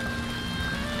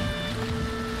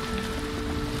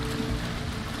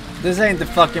this ain't the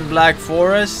fucking Black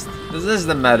Forest. This is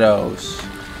the Meadows.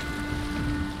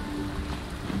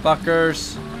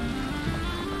 Fuckers.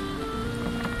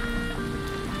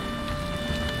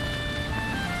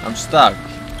 I'm stuck.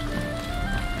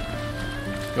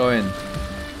 Go in.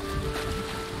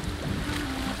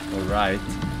 Alright.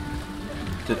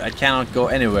 Dude, I cannot go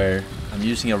anywhere. I'm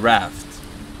using a raft.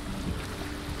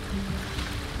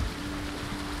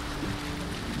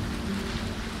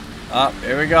 Oh,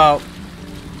 here we go.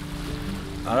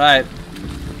 Alright.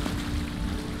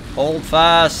 Hold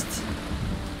fast.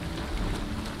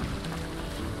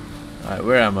 Alright,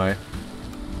 where am I?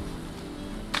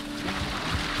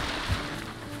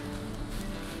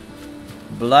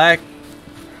 Black.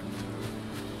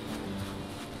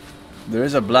 There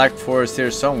is a Black Forest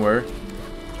here somewhere.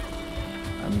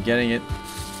 I'm getting it.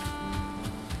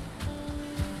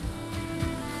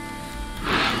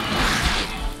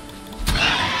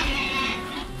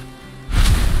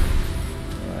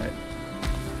 Alright.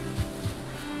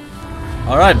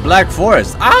 Alright, Black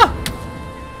Forest. Ah!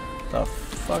 The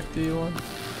fuck do you want?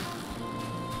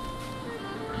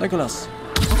 Legolas.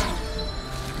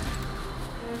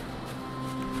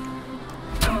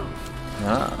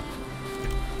 Ah.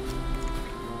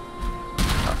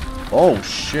 Oh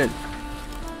shit.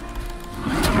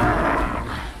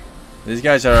 These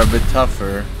guys are a bit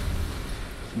tougher.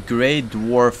 Grey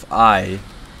dwarf eye.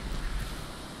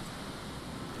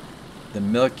 The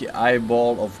milky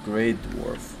eyeball of grey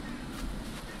dwarf.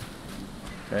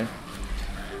 Okay.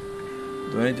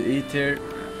 Do I need to eat here?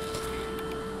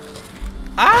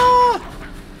 Ah!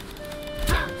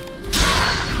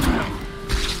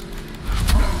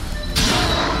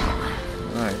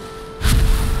 Alright.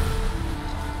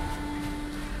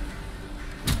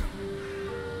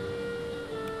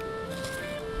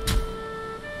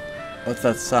 What's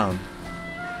that sound?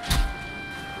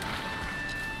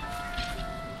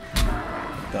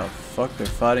 What the fuck? They're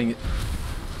fighting.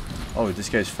 Oh, this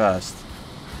guy's fast.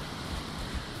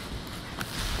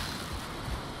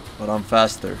 But I'm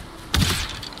faster.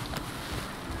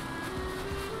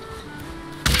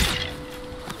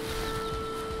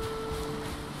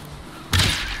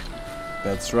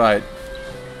 That's right.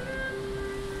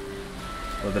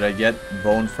 What did I get?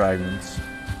 Bone fragments.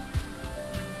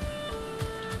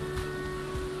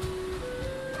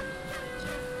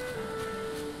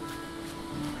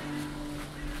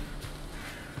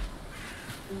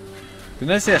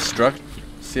 Didn't I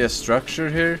see a structure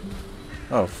here?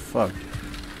 Oh fuck.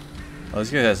 Oh,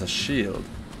 this guy has a shield.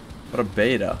 What a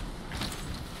beta.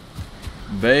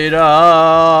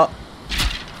 Beta!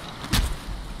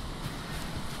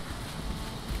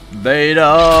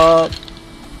 Beta!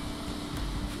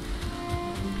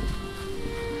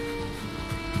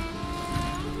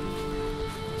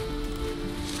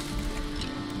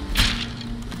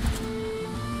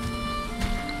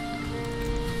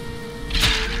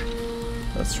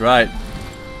 That's right.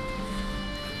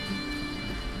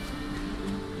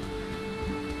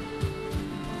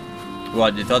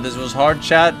 What, you thought this was hard,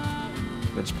 chat?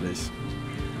 Bitch, please.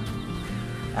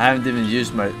 I haven't even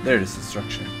used my... There it is, the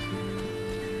structure.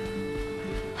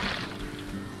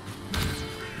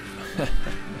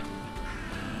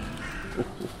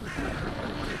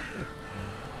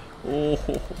 Oh.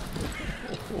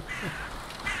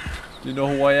 You know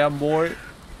who I am, boy?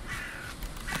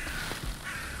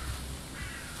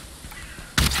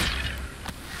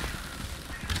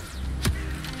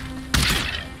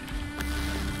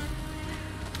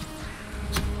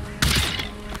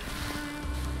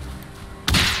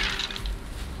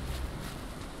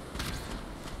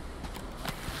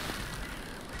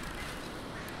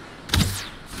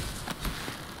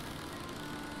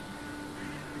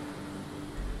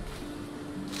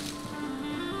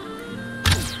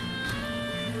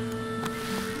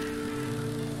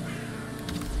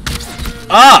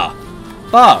 Ah!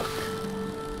 Fuck!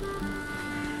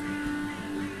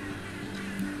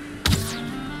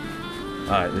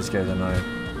 Alright, this guy's annoying.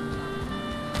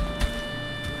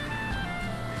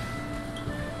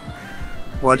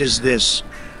 What is this?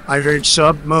 I heard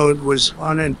sub mode was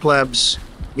on and plebs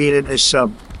needed a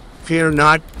sub. Fear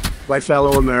not, my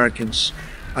fellow Americans.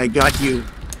 I got you.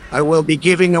 I will be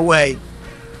giving away.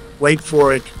 Wait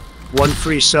for it. 1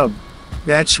 free sub.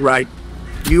 That's right.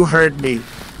 You heard me.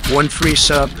 1 free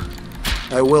sub.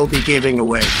 I will be giving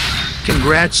away.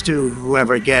 Congrats to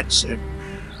whoever gets it.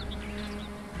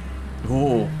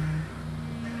 Ooh.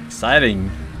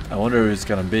 Exciting. I wonder who it's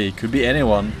gonna be. Could be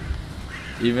anyone.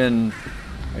 Even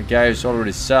a guy who's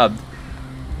already subbed.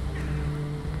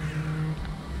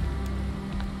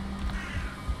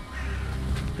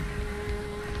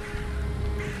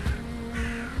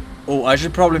 Oh, I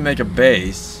should probably make a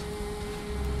base.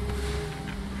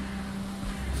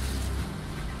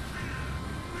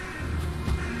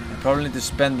 I probably need to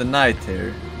spend the night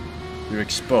here. You're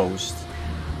exposed.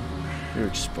 You're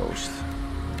exposed.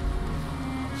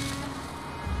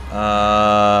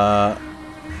 Alright.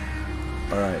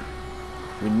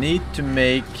 We need to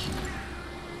make...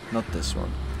 Not this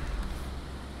one.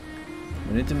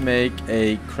 We need to make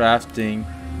a crafting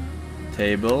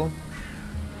table.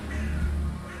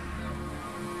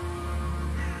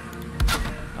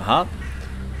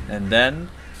 And then,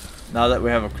 now that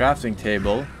we have a crafting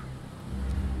table,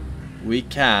 we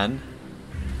can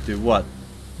do what?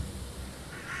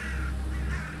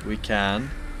 We can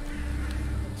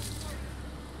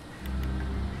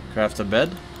craft a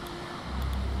bed.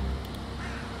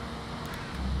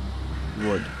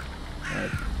 Wood.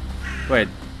 Right. Wait.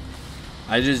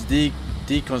 I just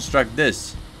deconstruct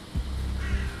this.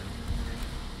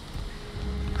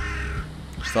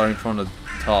 Starting from the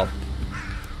top.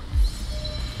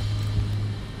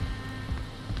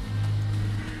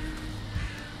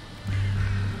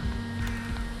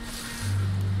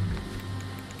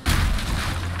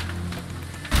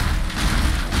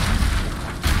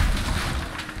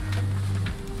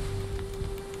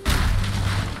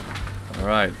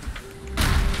 Alright.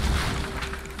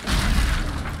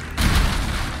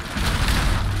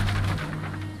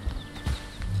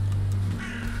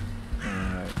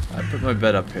 put my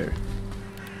bed up here.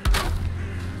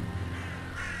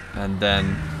 And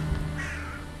then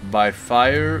by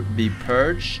fire be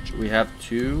purged, we have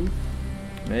to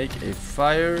make a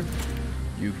fire.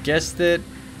 You guessed it.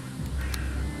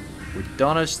 We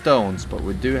don't have stones, but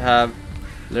we do have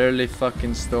literally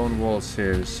fucking stone walls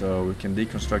here, so we can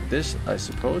deconstruct this, I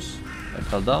suppose. I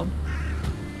fell down.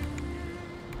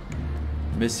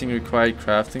 Missing required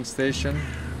crafting station.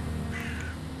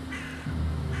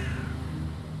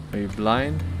 Are you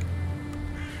blind?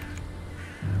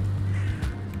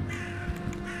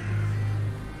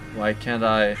 Why can't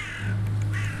I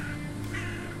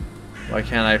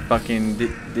fucking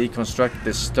deconstruct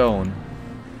this stone?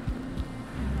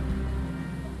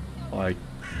 I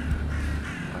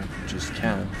just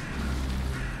can't.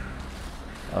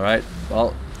 Alright,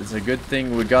 well, it's a good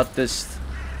thing we got this.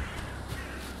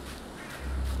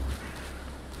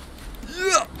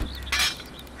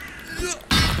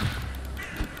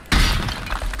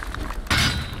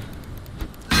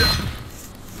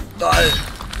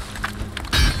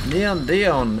 Neon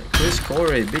Dion, Chris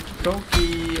Corey, Vicky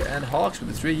Koki, and Hawks with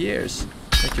the 3 years.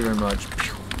 Thank you very much.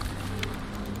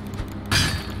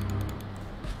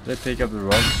 Did I pick up the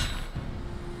rocks?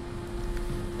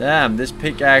 Damn, this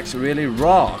pickaxe really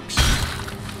rocks.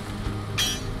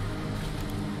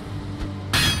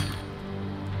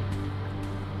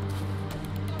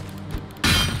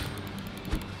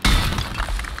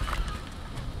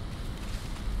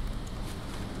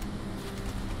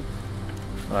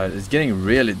 Alright, it's getting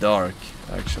really dark,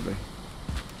 actually.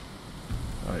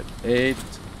 Alright, 8.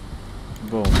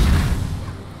 Boom.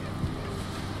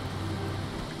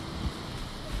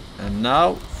 And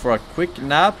now, for a quick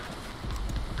nap.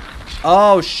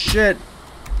 Oh, shit!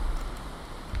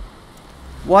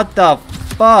 What the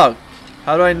fuck?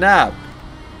 How do I nap?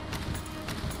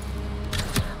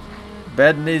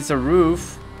 Bed needs a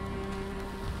roof.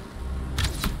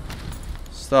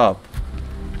 Stop.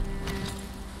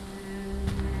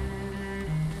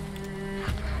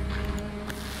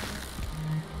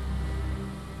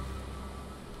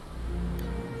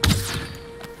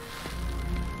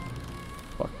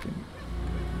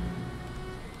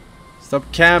 Stop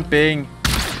camping.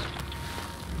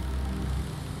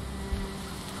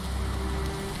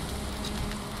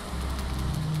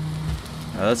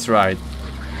 That's right.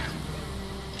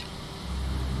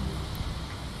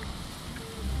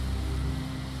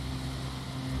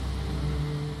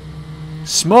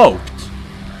 Smoked?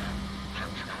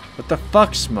 What the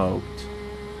fuck smoked?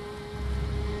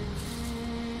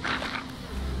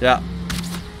 Yeah.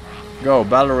 Go,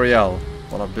 Battle Royale.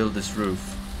 While I build this roof.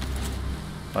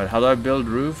 Alright, how do I build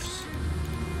roofs?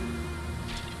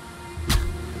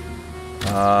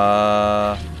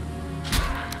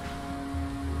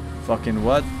 Fucking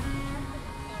what?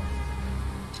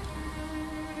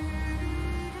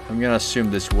 I'm gonna assume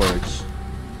this works.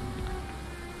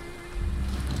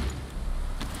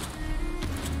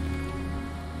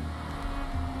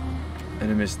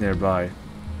 Enemies nearby.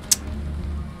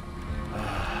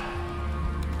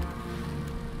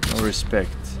 No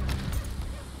respect.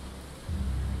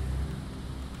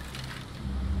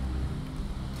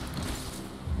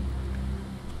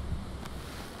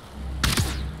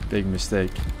 Big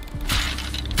mistake.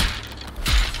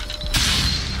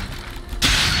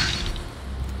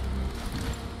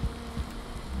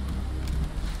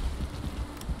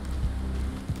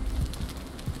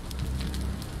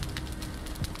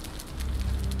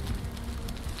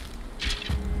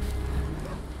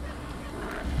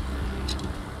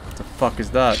 What the fuck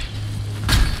is that?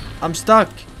 I'm stuck.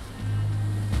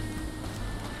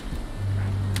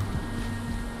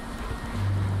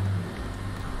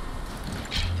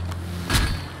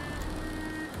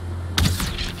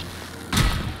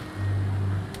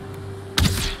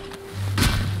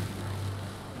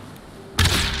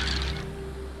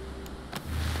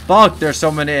 Fuck, there's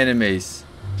so many enemies.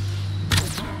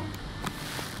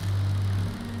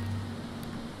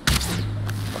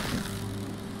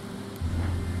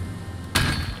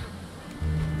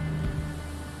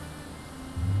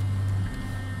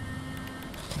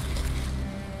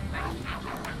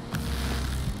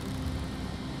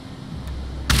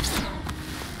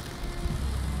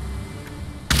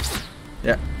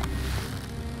 Yeah.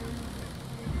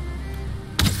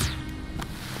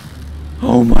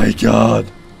 Oh my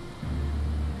god.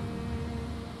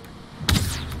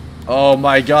 Oh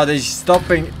my god, he's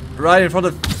stopping right in front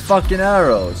of fucking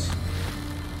arrows.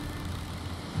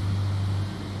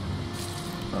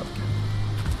 Okay.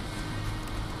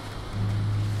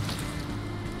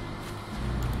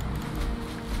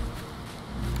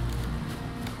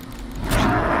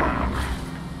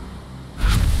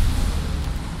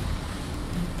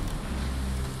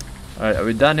 Alright, are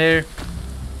we done here?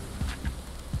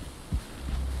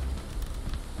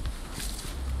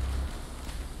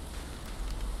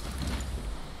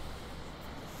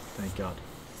 Thank God.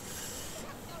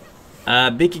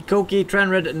 Biki Koki,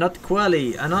 Tranred, Not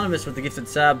Quelly, Anonymous with the gifted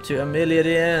sub to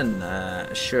Emilian.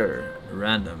 Sure,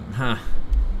 random. Huh.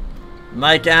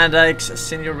 Mike Andikes,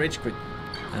 Senior Rich Quit,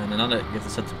 and another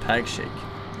gifted sub to Pag Shake.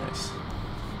 Nice.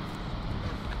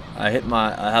 I had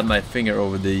my finger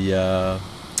over the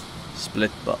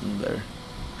split button there.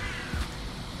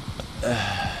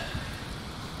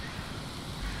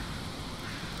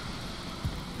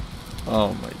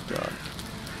 Oh my God.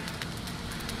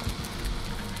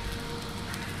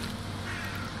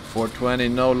 420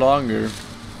 no longer.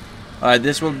 Alright,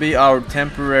 this will be our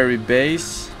temporary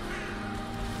base.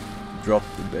 Drop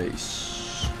the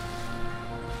base.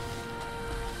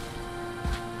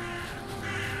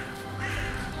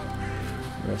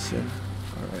 Resin.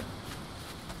 Alright.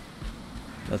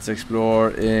 Let's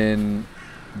explore in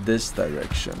this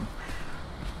direction.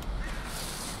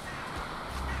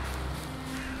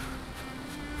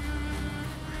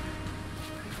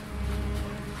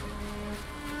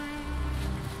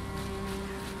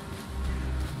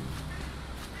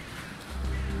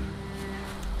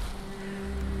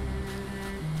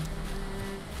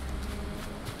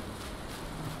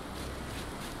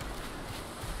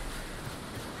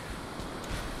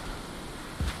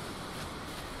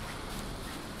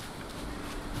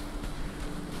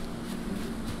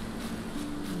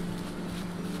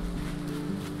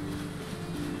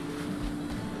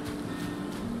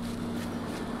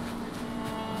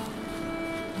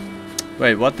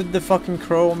 Wait, what did the fucking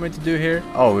crow want me to do here?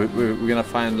 Oh, we're gonna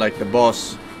find like the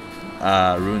boss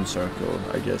rune circle,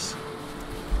 I guess.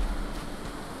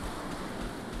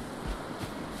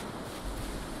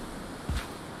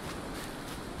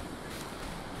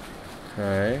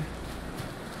 Okay.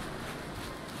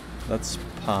 That's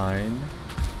pine.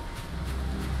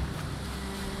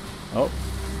 Oh.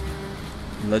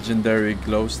 Legendary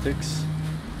glow sticks.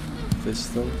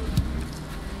 Pistol.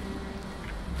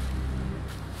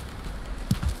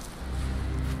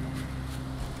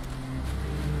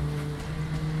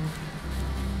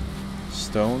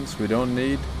 Stones we don't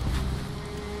need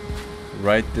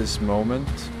right this moment.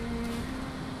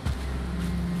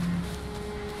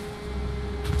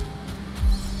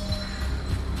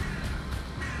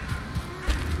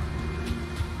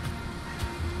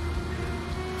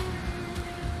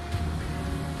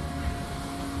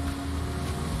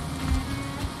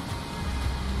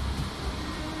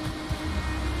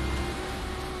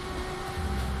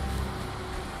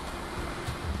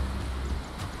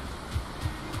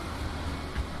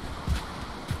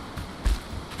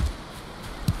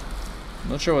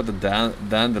 Not sure what the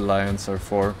dandelions are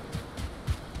for.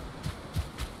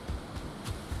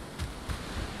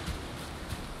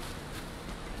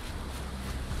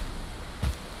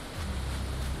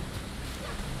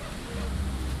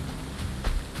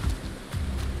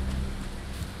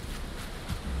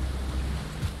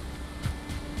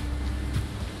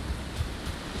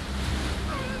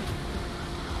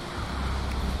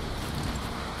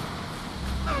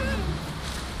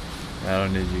 I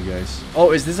don't need you guys.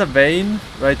 Oh, is this a vein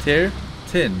right here?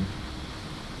 Tin.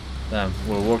 Damn,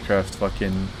 World of Warcraft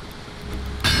fucking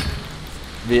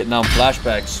Vietnam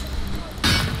flashbacks.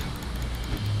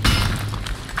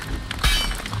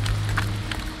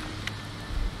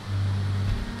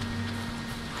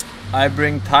 I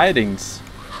bring tidings.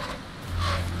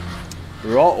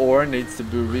 Raw ore needs to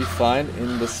be refined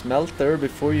in the smelter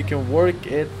before you can work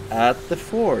it at the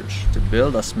forge. To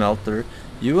build a smelter,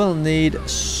 you will need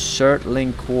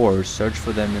Surtling cores. Search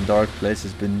for them in dark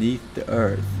places beneath the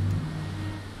earth.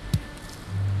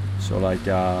 So like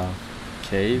a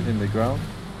cave in the ground.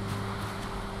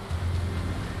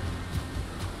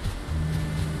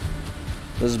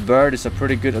 This bird is a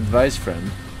pretty good advice,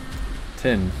 friend.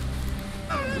 Tin.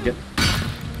 We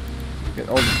get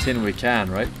all the tin we can,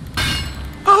 right?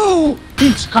 Oh,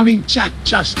 it's coming, chat.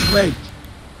 Just wait.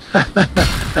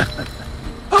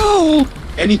 Oh,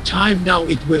 any time now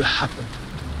it will happen.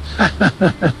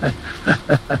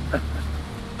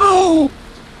 Oh,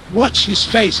 watch his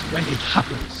face when it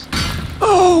happens.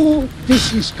 Oh,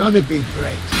 this is gonna be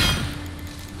great.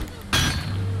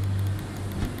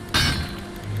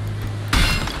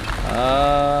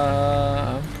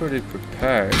 I'm pretty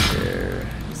prepared here.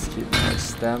 Let's keep my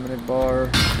stamina bar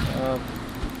up.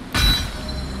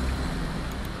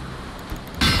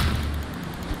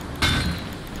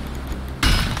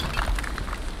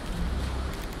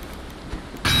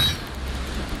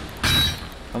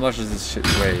 How much does this shit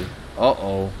weigh?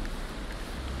 Uh-oh.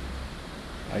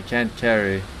 I can't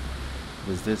carry.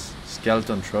 What is this?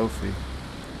 Skeleton trophy.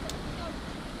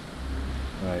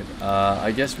 Right,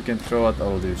 I guess we can throw out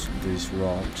all these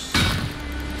rocks.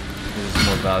 This is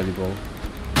more valuable.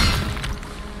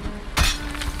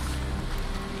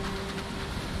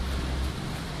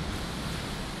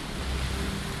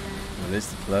 What is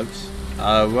the plebs?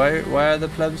 Why are the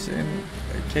plebs in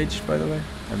a cage, by the way?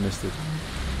 I missed it.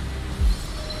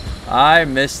 I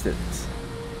missed it.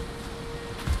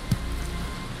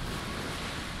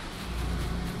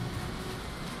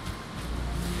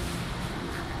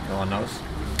 No one knows.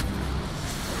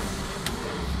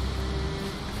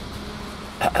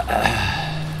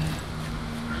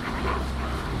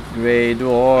 Grey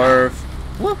dwarf.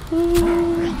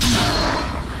 Woohoo!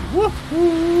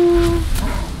 Woohoo!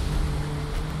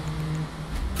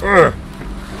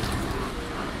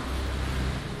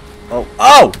 Oh!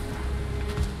 Oh!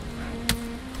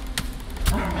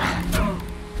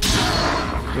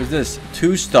 What's this?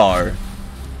 2-star.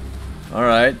 All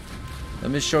right.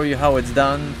 Let me show you how it's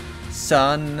done,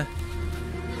 son.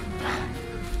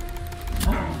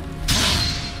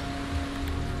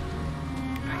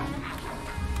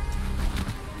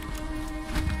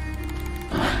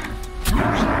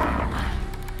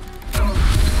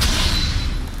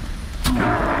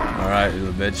 Alright,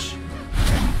 little bitch.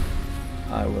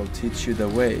 I will teach you the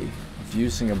way of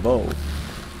using a bow.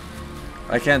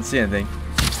 I can't see anything.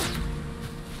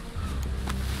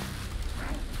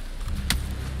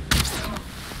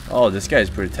 Oh, this guy is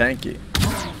pretty tanky.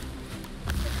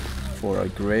 For a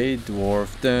grey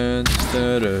dwarf. Dun,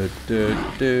 dun, dun, dun,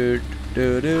 dun,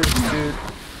 dun, dun, dun.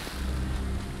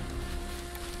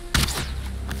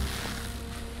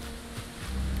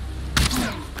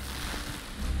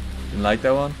 Didn't like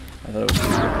that one? I thought it was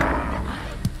pretty good.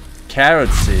 Carrot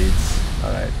seeds.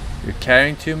 Alright. You're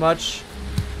carrying too much.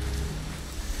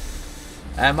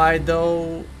 Am I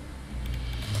though?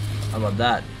 How about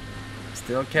that?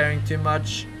 Still carrying too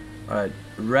much? Alright.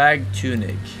 Rag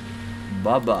tunic.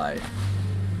 Bye bye.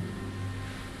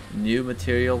 New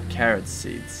material, carrot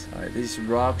seeds. Alright, these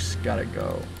rocks gotta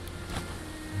go.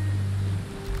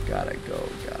 Gotta go,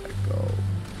 gotta go.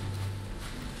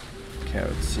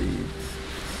 Carrot seeds.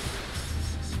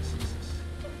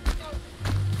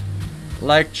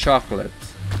 Like chocolate.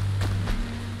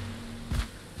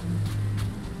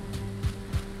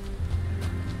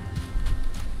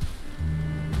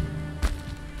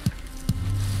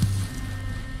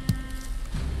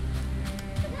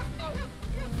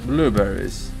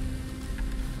 Blueberries.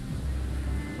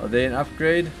 Are they an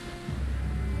upgrade?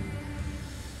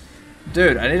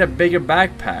 Dude, I need a bigger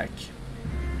backpack.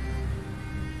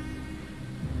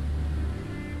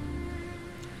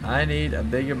 I need a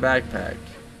bigger backpack.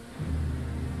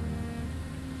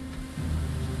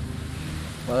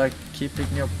 Why do I keep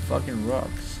picking up fucking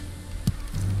rocks?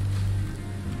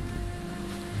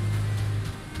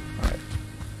 Alright.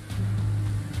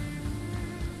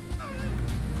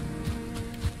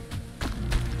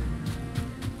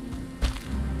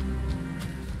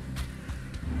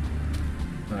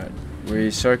 Alright.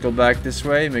 We circle back this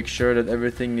way, make sure that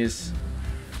everything is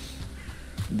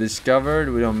discovered,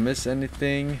 we don't miss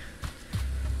anything.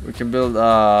 We can build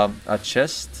a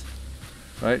chest,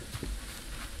 right?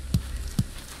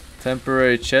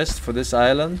 Temporary chest for this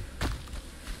island.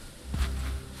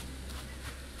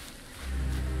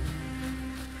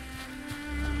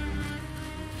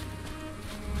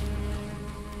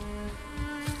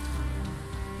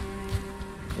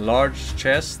 Large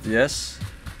chest, yes.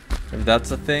 If that's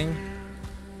a thing.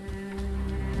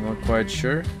 I'm not quite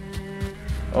sure.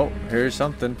 Oh, here's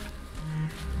something.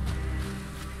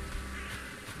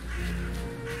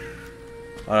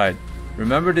 Alright.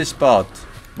 Remember this spot.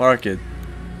 Mark it.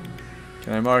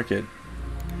 Can I mark it?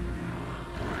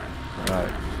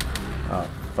 Alright. Oh,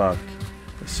 fuck.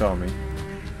 They saw me.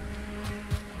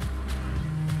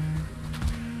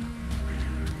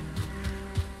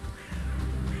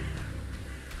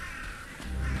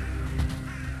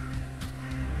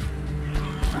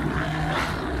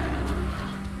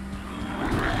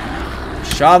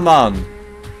 Shaman!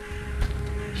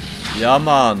 Yeah,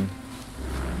 man.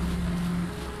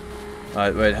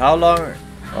 Alright, wait, how long?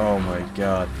 Oh my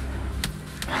god.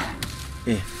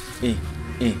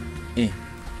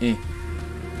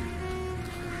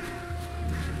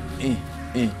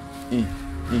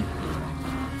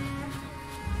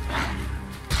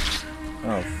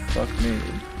 Oh, fuck me.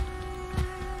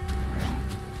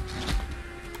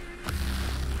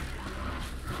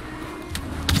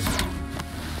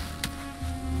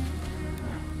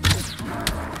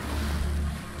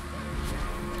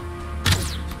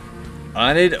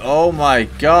 I need, oh my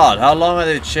god, how long are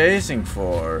they chasing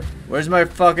for? Where's my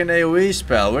fucking AoE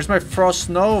spell? Where's my Frost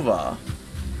Nova?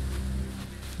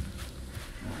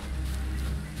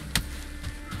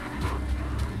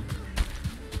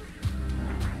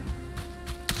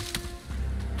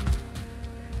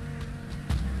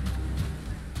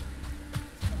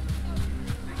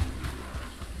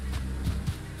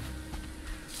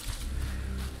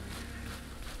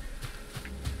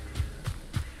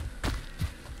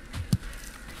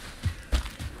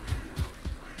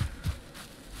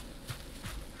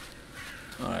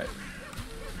 Alright.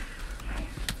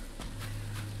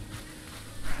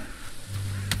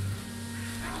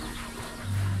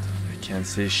 I can't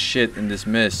see shit in this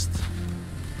mist.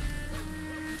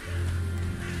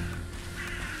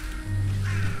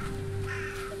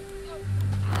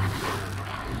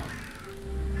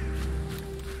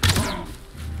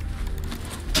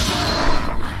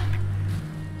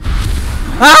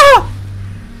 Ah!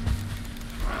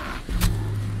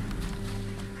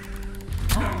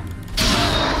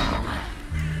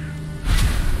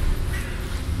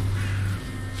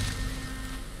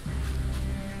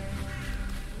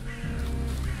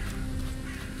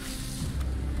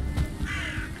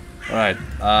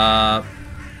 Alright,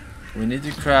 we need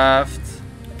to craft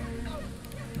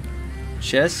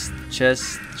chest,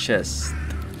 chest, chest,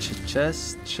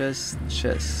 chest, chest,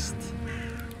 chest,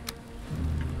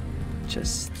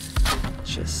 chest,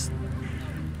 chest.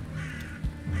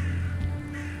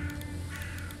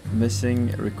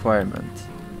 Missing requirement.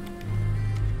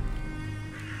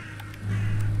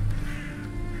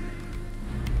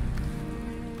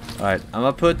 Alright, I'm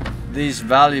gonna put these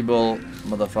valuable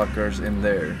motherfuckers in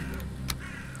there.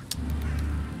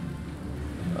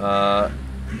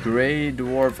 Gray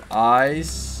dwarf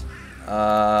eyes,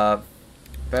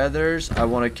 feathers. I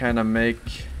want to kind of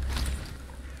make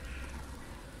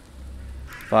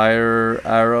fire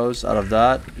arrows out of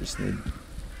that. Just need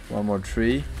one more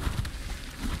tree.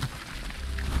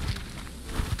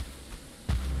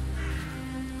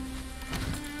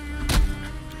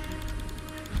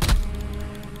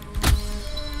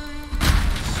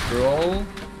 Scroll.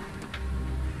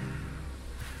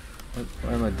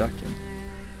 Why am I ducking?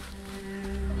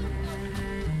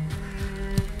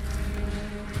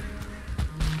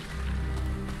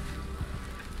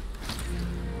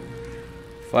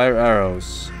 Fire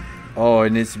arrows. Oh,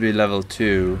 it needs to be level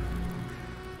 2.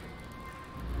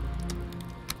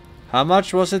 How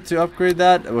much was it to upgrade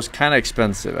that? It was kind of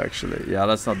expensive, actually. Yeah,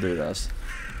 let's not do this.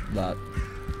 That.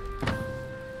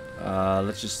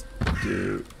 Let's just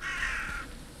do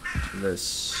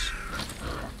this.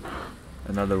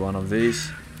 Another one of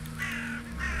these.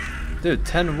 Dude,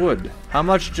 10 wood. How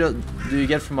much do you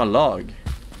get from a log?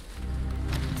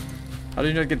 How do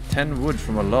you not get 10 wood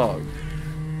from a log?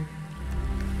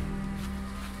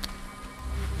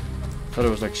 Thought it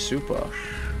was like super.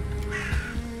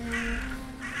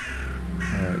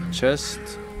 Alright, chest.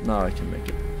 Now I can make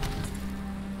it.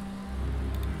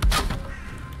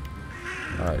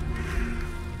 Alright.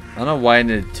 I don't know why I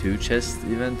needed 2 chests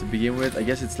even to begin with. I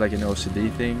guess it's like an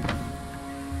OCD thing.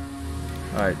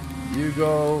 Alright. You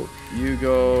go, you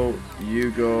go,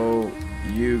 you go,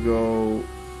 you go,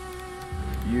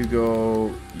 you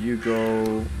go, you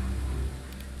go.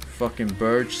 Fucking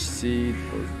birch seed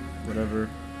or whatever.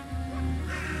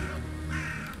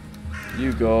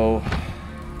 You go.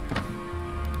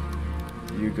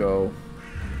 You go.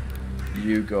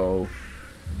 You go.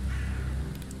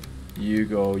 You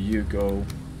go. You go.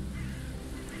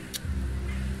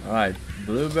 Alright,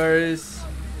 blueberries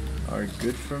are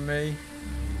good for me.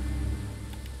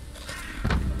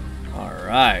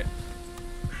 Alright.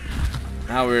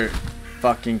 Now we're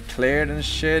fucking cleared and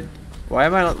shit. Why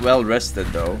am I not well rested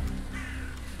though?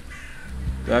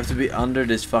 Do I have to be under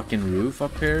this fucking roof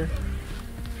up here?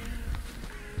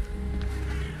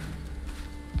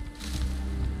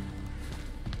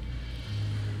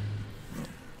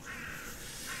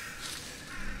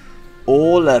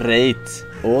 All right.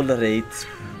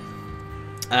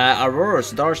 Aurora,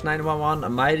 Stars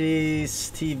 911,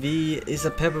 Mighty's TV is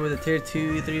a pepper with a tier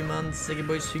 2, 3 months. Second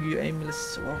boys, Hugo,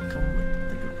 Aimless, welcome with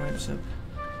the good prime sub.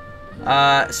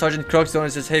 Sergeant Crux only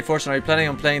says, hey Forsen, are you planning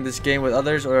on playing this game with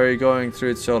others or are you going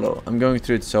through it solo? I'm going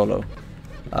through it solo.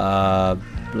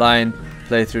 Blind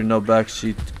playthrough, no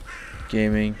backseat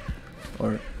gaming,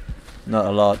 or not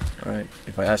a lot, right?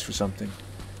 If I ask for something,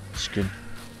 it's good.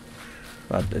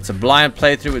 But it's a blind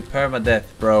playthrough with permadeath,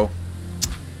 bro.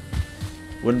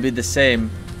 Wouldn't be the same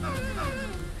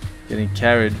getting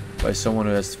carried by someone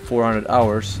who has 400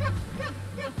 hours.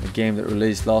 A game that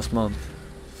released last month.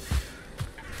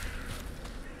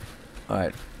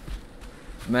 Alright.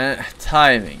 Man,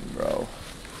 timing, bro.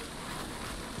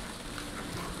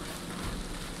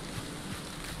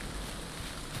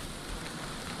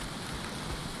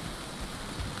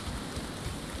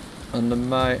 Under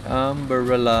my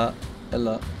umbrella,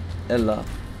 Ella,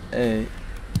 A.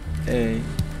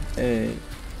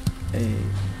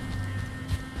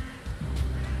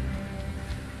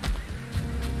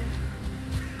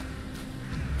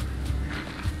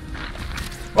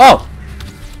 Oh!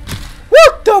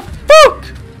 What the fuck?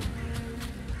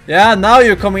 Yeah, now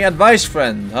you're coming advice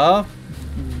friend, huh?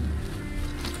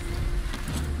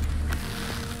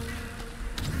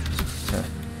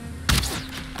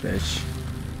 bitch.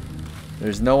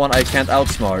 There's no one I can't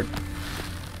outsmart.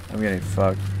 I'm getting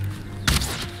fucked.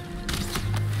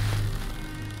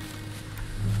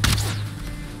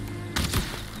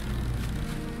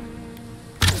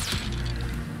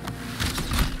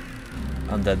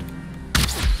 I'm dead.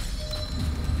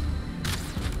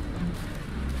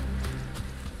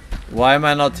 Why am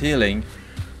I not healing?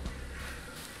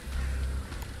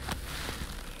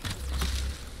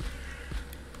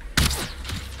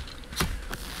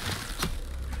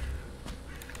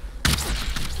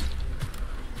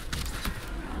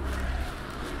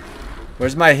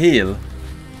 Where's my heal?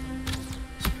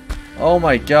 Oh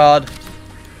my god.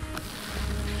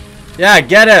 Yeah,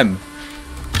 get him!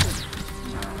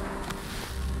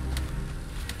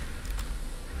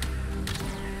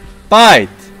 Bite!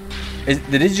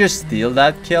 Did he just steal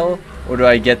that kill? Or do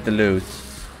I get the loot?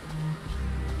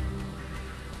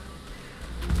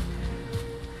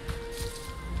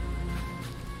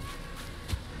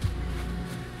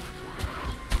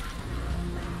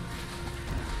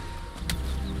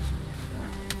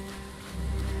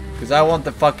 Because I want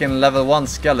the fucking level 1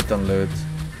 skeleton loot.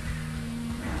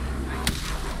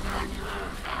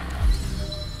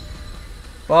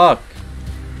 Fuck.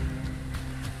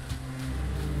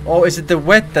 Oh, is it the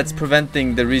wet that's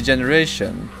preventing the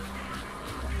regeneration?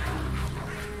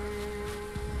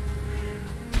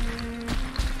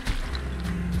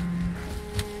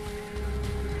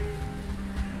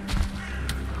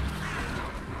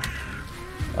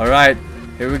 Alright,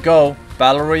 here we go.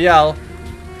 Battle Royale.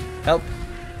 Help.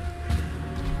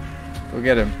 Go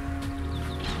get him.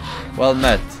 Well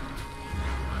met.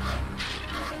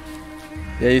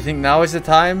 Yeah, you think now is the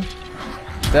time?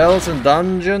 Dells and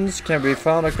dungeons can be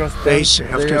found across the Base,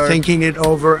 after thinking it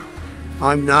over,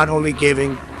 I'm not only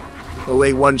giving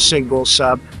away one single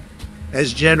sub,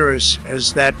 as generous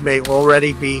as that may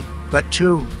already be, but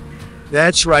two.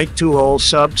 That's right, 2 whole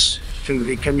subs to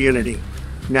the community.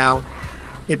 Now,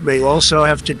 it may also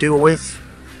have to do with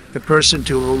the person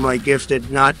to whom I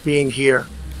gifted not being here.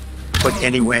 But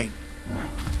anyway.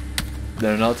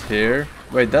 They're not here?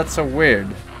 Wait, that's so weird.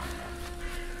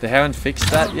 They haven't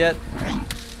fixed that yet?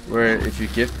 Where if you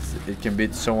gift, it can be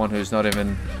to someone who's not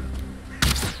even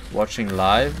watching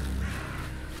live?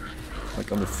 Like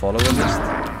on the follower list?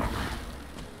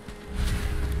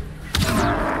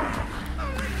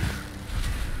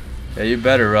 Yeah, you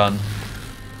better run.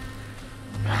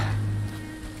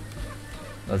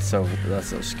 That's so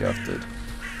scuffed.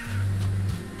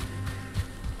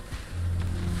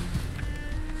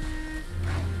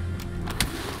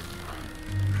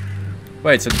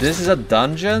 Wait, so this is a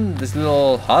dungeon? This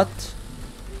little hut?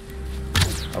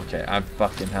 Okay, I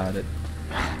fucking had it.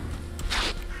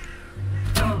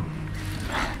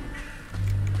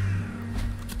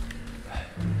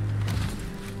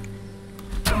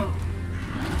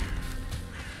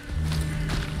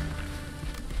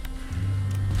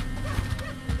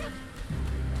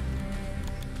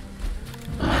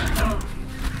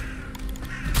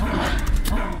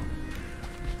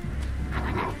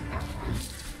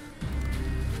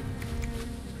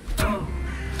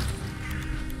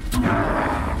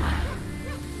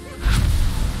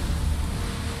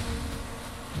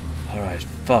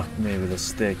 Fuck me with a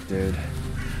stick, dude.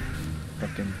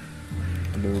 Fucking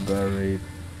blueberry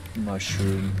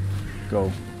mushroom.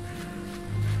 Go.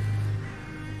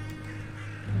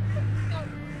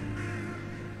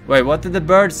 Wait, what did the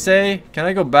bird say? Can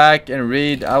I go back and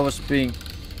read? I was being...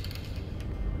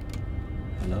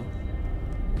 Hello?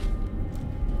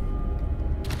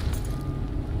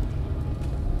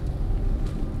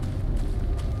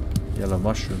 Yellow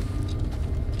mushroom.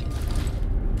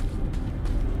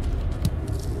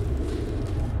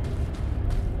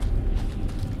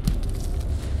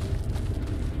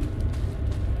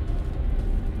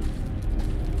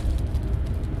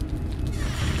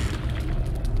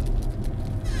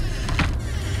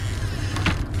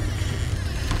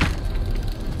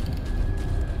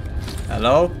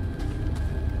 Hello?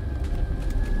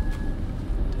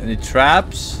 Any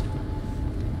traps?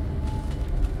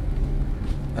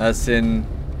 As in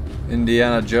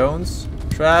Indiana Jones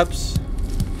traps?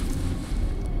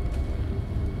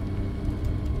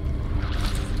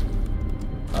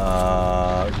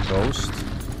 Ghost?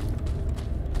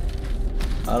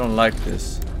 I don't like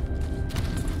this.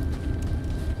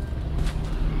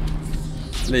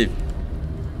 Leave.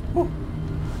 Whew.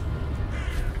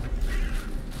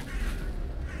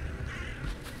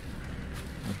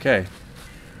 Okay.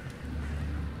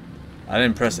 I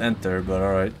didn't press enter, but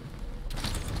alright.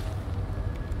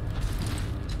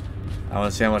 I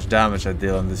want to see how much damage I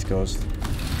deal on this ghost.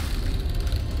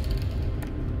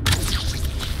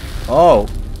 Oh,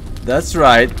 that's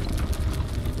right.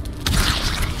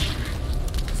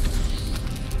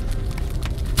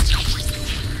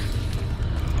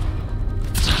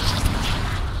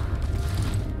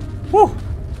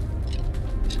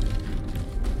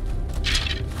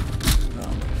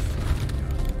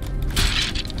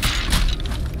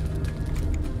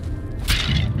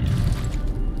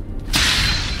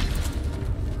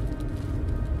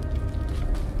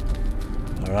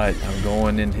 Alright, I'm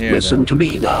going in here. Listen to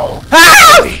me now.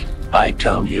 I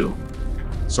tell you.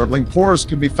 Circling pores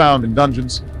can be found in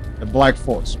dungeons and Black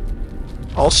Forest.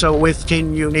 Also with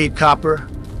tin you need copper.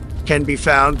 Can be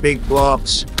found big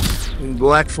blobs in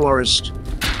Black Forest.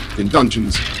 In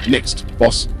dungeons, next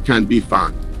boss can be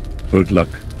found. Good luck.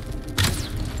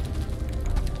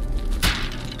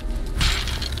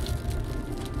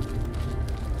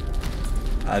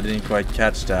 I didn't quite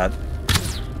catch that.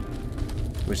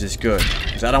 Which is good.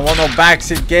 Because I don't want no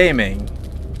backseat gaming.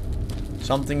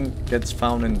 Something gets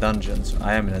found in dungeons.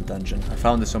 I am in a dungeon. I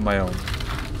found this on my own.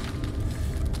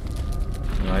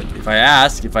 Alright, if I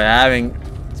ask, if I'm having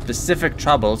specific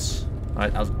troubles,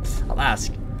 alright, I'll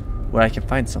ask where I can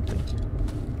find something.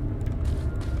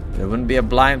 There wouldn't be a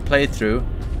blind playthrough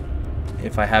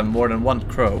if I have more than one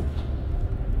crow.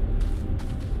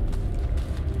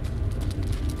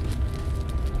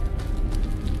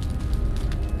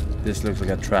 This looks like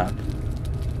a trap.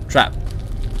 Trap!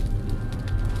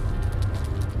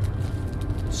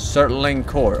 Circling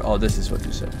core. Oh, this is what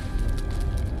you said.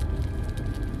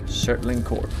 Circling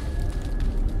core.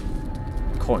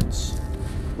 Coins.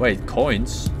 Wait,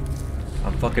 coins?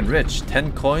 I'm fucking rich.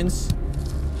 10 coins?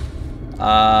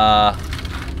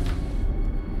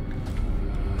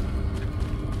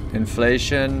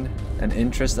 Inflation and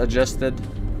interest adjusted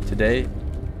today.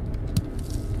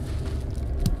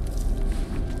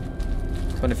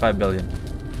 25 billion.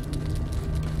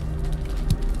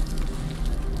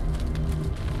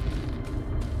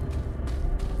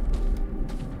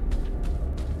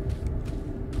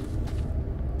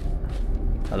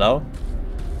 Hello?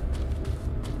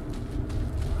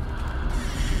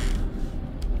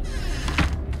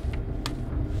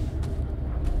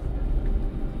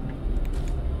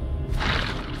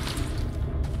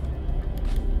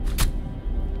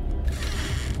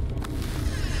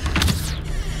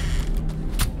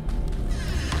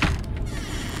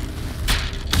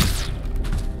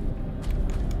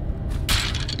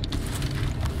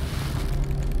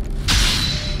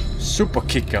 Super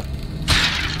kicker.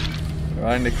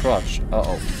 Right in the crotch.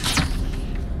 Uh-oh.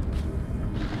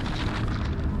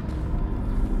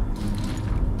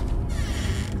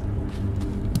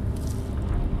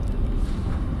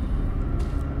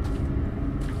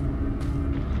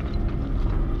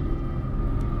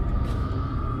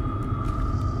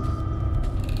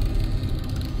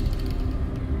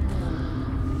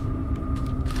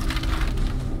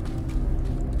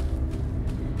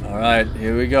 Alright,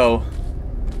 here we go.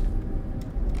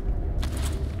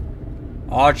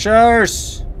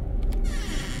 Archers!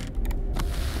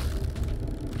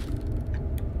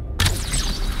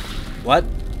 What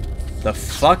the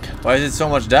fuck? Why is it so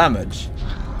much damage?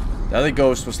 The other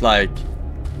ghost was like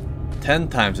 10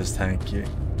 times as tanky.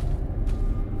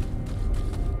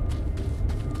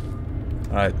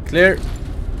 Alright, clear.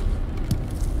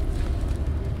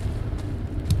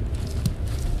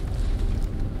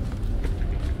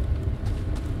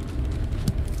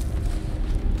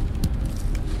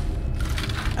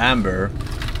 Amber.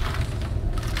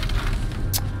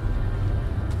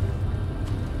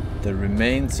 The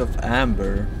remains of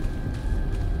Amber.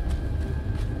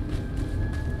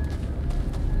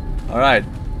 Alright,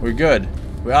 we're good.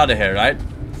 We're out of here, right?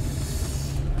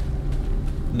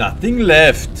 Nothing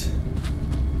left.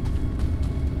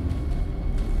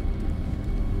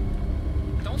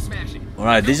 Don't smash it.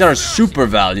 Alright, these are super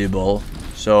valuable.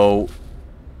 So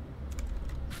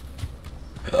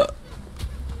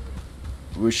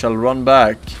we shall run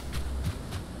back.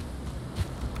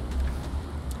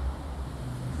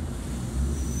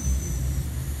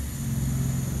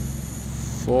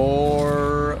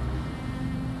 For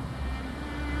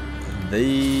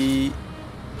the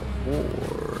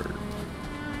horde.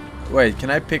 Wait, can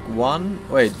I pick one?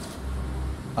 Wait,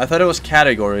 I thought it was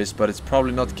categories, but it's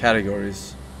probably not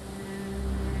categories.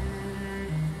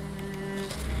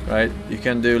 Right? You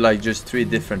can do like just 3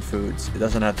 different foods. It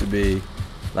doesn't have to be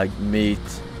like meat,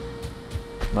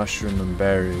 mushroom and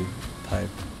berry type.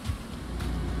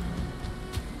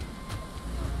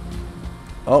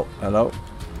 Oh, hello.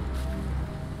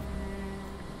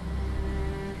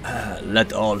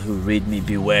 Let all who read me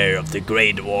beware of the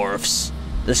grey dwarfs,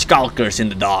 the skulkers in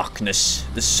the darkness,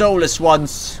 the soulless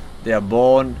ones. They are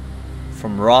born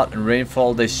from rot and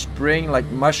rainfall. They spring like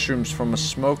mushrooms from a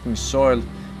smoking soil.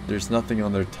 There's nothing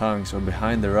on their tongues or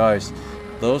behind their eyes.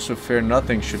 Those who fear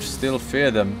nothing should still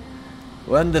fear them.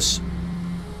 When this...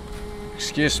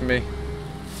 Excuse me.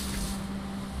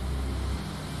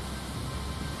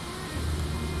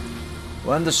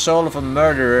 When the soul of a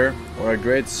murderer or a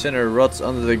great sinner rots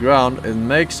under the ground, it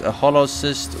makes a hollow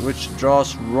cyst which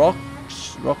draws rock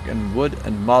and wood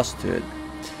and moss to it.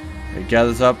 It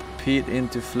gathers up peat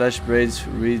into flesh, braids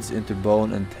reeds into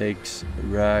bone, and takes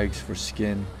rags for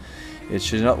skin. It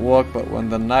should not walk, but when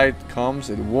the night comes,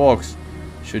 it walks.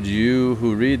 Should you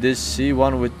who read this see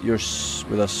one with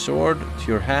a sword to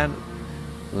your hand,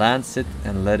 lance it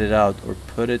and let it out, or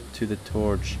put it to the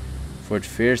torch, for it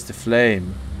fears the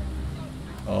flame.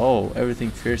 Oh, everything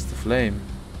fears the flame.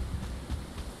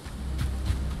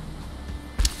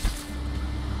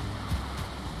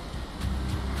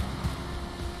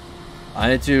 I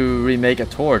need to remake a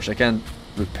torch. I can't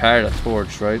repair the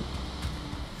torch, right?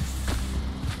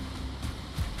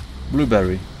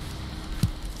 Blueberry.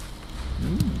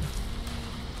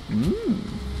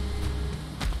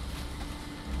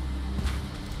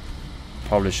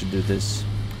 Probably should do this.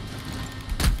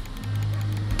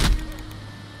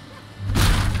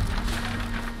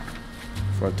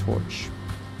 For a torch.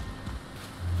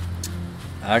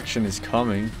 Action is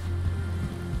coming.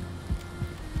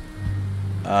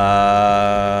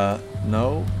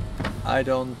 No, I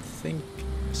don't think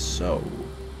so.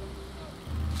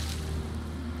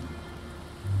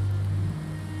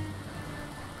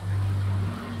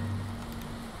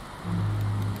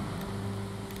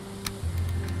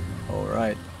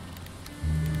 Alright.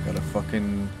 Got a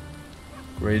fucking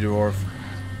Grey Dwarf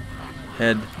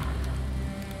head.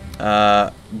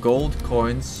 Gold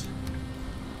coins.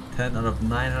 10 out of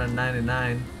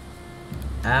 999.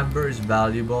 Amber is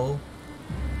valuable.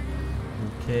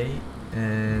 Okay,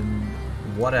 and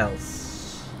what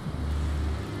else?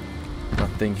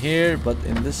 Nothing here, but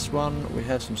in this one we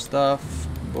have some stuff.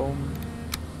 Boom.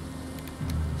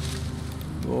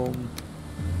 Boom.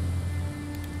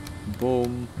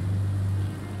 Boom.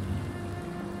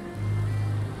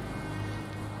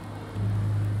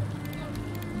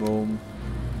 Boom.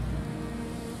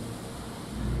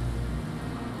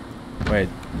 Wait,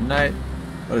 night.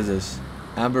 What is this?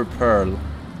 Amber Pearl.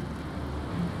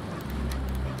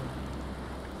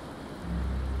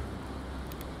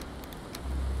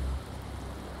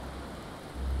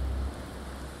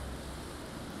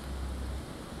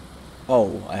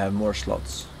 Oh, I have more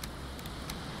slots.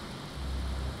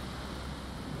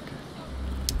 Okay.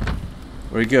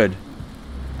 Very good.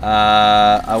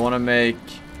 I want to make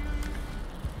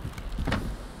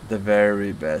the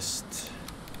very best,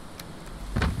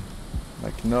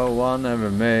 like no one ever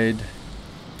made.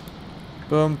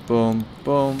 Boom, boom,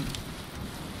 boom.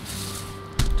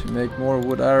 To make more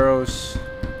wood arrows.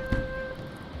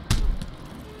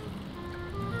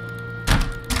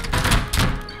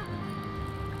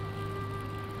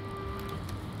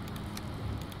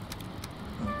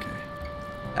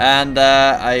 And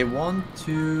I want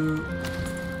to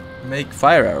make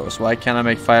fire arrows. Why can't I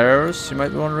make fire arrows, you might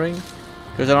be wondering?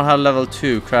 Because I don't have level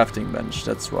 2 crafting bench,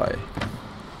 that's why.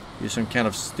 Use some kind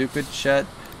of stupid shit.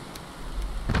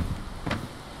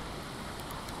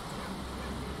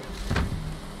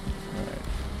 Alright.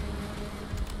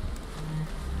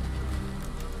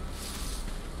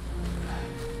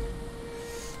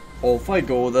 Off I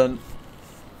go then.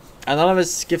 And none of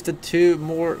us gifted 2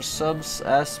 more subs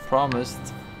as promised.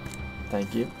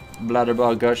 Thank you.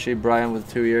 Bladderball, Gushi, Brian with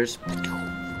 2 years.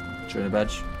 Join the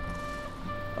badge.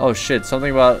 Oh shit,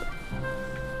 something about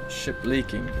ship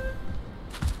leaking.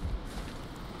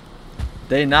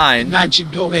 Day 9. Imagine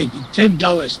donating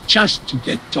 $10 just to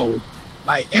get told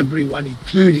by everyone,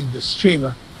 including the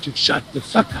streamer, to shut the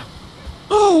fuck up.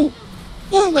 Oh!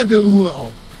 Oh my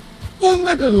god! Oh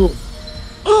my god!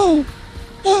 Oh!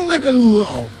 Oh my god!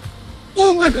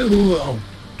 Oh my god!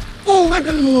 Oh my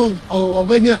god! Oh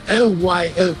my god!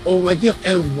 L-Y-L. Oh my god!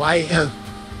 L-Y-L.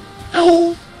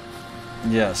 Oh!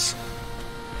 Yes.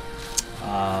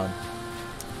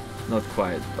 Not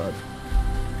quite, but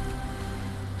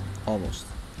almost.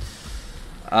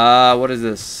 What is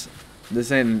this?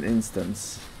 This ain't an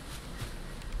instance.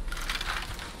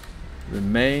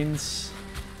 Remains.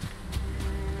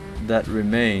 That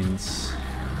remains.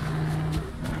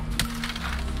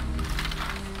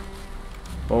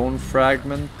 Bone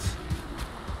fragment.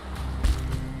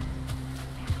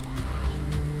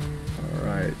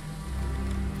 Alright.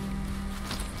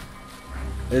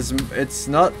 It's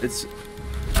not, it's...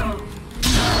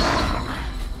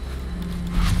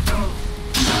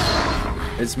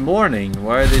 It's morning,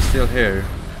 why are they still here?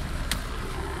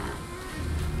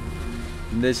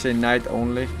 Didn't they say night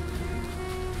only?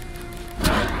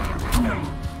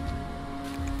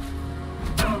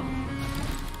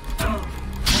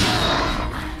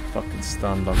 Fucking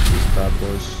stun lock these bad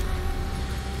boys.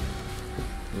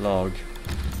 Log.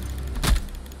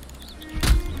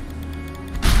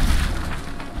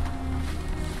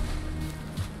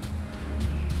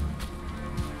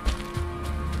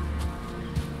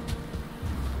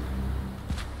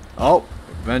 Oh,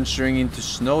 Venturing into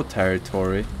snow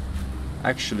territory.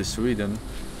 Actually, Sweden.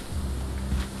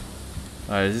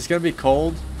 Alright, is this gonna be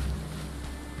cold?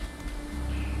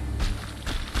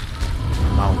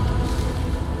 Mountains.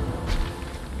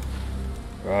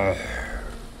 Ugh.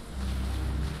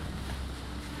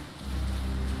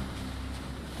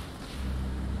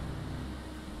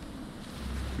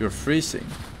 You're freezing.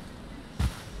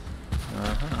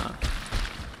 Uh-huh.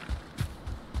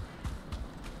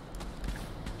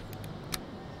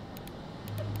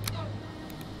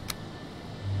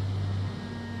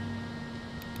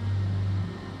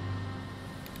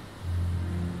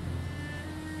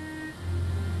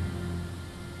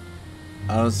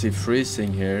 I don't see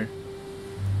freezing here.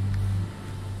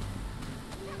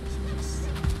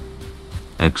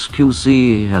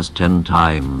 XQC has 10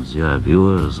 times your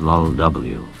viewers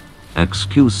lol-w.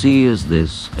 XQC is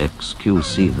this,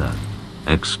 XQC that.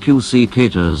 XQC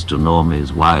caters to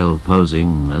normies while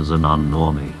posing as a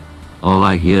non-normie. All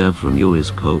I hear from you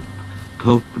is cope.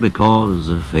 Cope because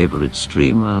a favorite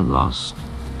streamer lost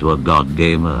to a god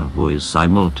gamer who is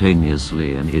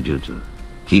simultaneously an idiot.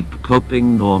 Keep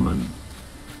coping, Norman.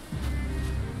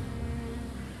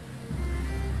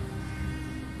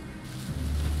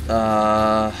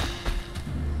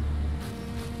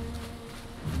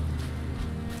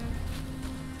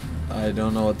 I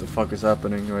don't know what the fuck is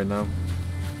happening right now.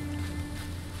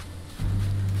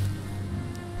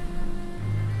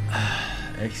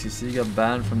 XCC got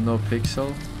banned from No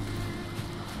Pixel.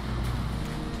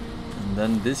 And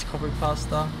then this copy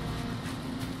pasta.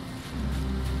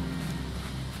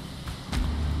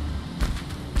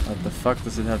 What the fuck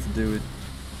does it have to do with?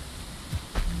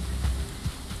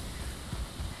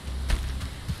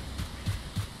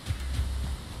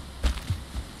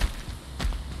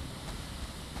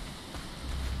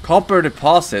 Copper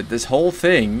deposit, this whole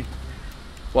thing.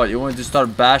 What, you want to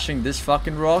start bashing this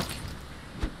fucking rock?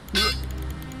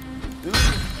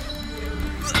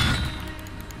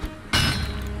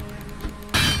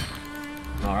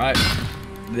 Alright.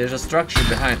 There's a structure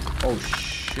behind. Oh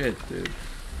shit, dude.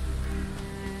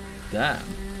 Damn.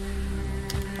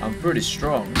 I'm pretty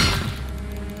strong.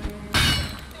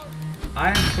 I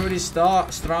am pretty strong.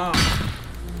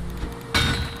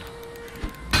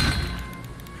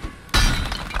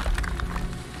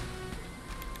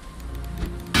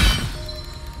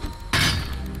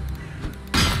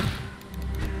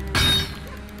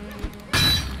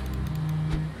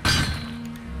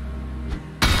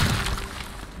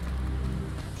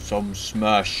 Some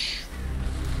smash.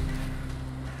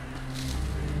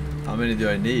 How many do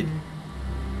I need?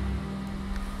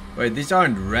 Wait, these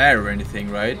aren't rare or anything,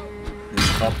 right? These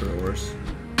copper ores.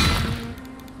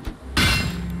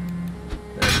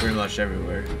 They're pretty much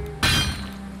everywhere.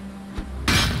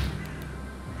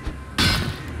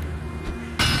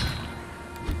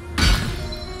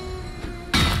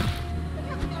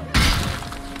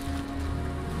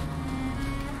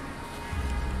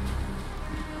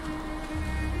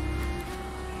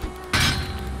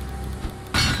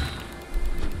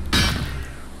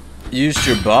 Used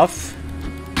your buff?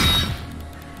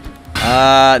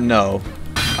 No.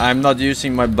 I'm not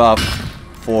using my buff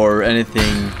for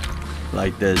anything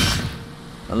like this.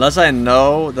 Unless I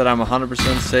know that I'm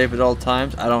 100% safe at all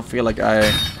times, I don't feel like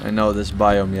I know this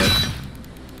biome yet.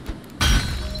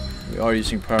 We are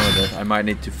using permadeath. I might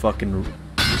need to fucking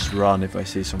just run if I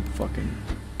see some fucking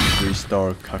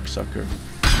 3-star cocksucker.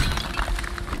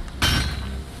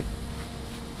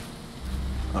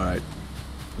 Alright.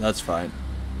 That's fine.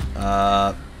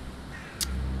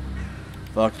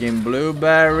 Fucking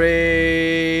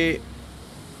blueberry.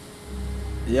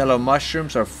 Yellow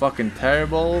mushrooms are fucking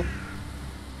terrible.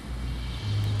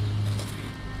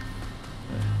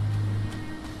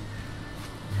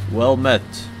 Well met.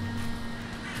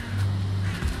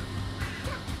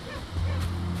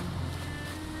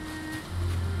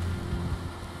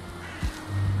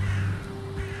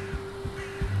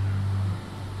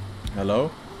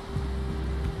 Hello?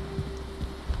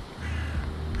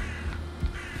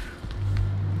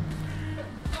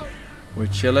 We're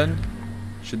chilling.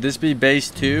 Should this be base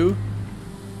 2?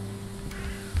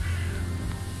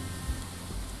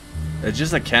 It's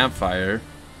just a campfire.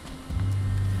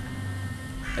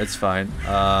 It's fine.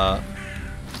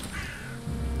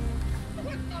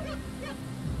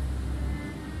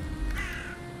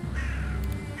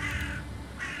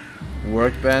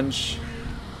 Workbench.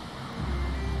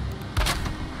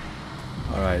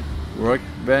 Alright.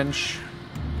 Workbench.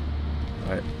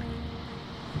 Alright.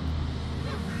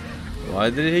 Why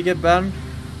did he get banned?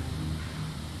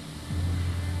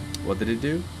 What did he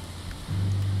do?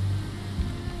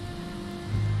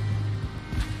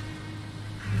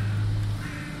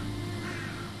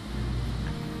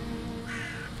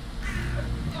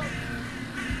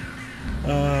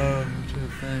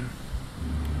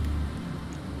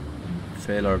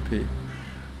 Fail RP.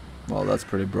 Well, that's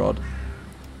pretty broad.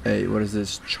 Hey, what is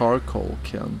this? Charcoal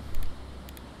kiln.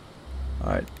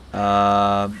 Alright.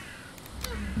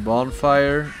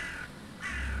 Bonfire.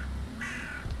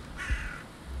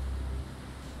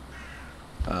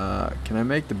 Can I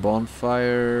make the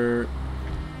bonfire?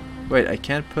 Wait, I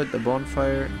can't put the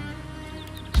bonfire.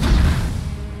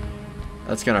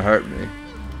 That's gonna hurt me.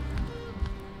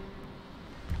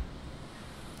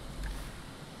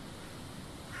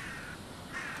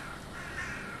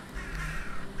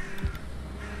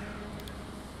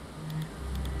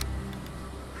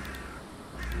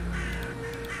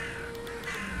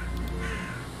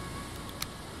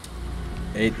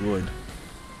 Eight wood.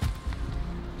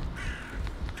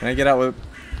 Can I get out with?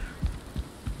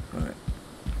 Alright.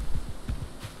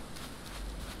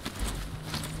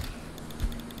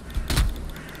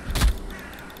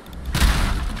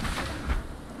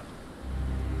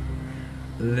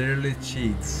 Literally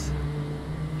cheats.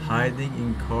 Hiding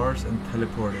in cars and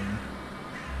teleporting.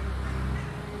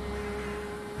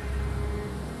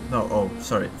 No, oh,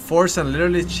 sorry. Forsen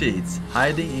literally cheats.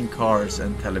 Hiding in cars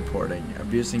and teleporting.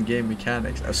 Abusing game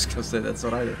mechanics. I was gonna say that's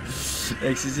what I do.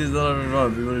 XCC is not even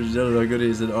wrong. People in general are good at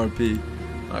RP.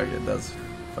 Okay, that's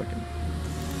fucking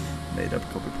made up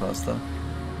copy pasta.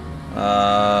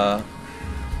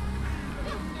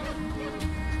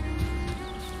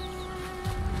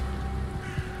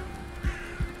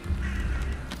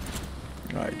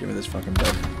 Alright, give me this fucking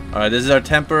bed. Alright, this is our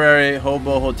temporary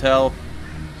hobo hotel.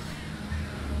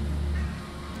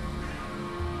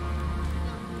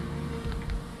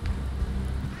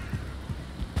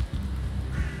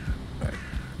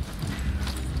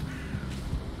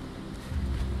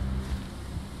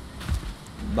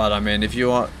 But I mean, if you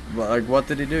want, like, what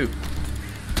did he do?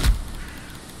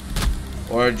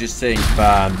 Or just saying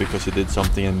banned because he did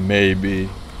something and maybe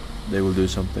they will do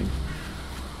something.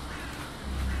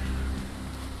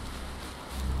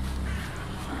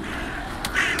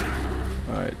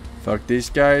 Alright, fuck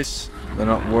these guys. They're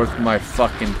not worth my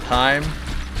fucking time.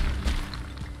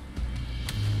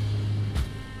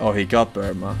 Oh, he got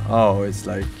Burma. Oh, it's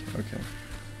like, okay.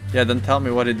 Yeah, then tell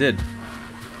me what he did.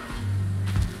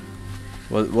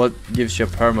 What gives you a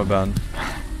permaban?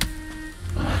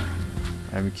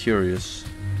 I'm curious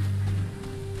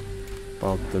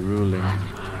about the ruling.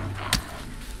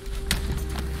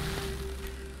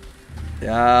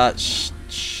 Yeah,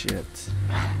 shit.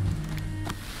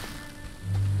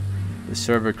 The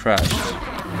server crashed.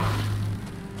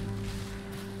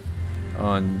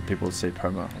 Oh, and people say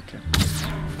perma. Okay,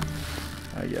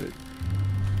 I get it.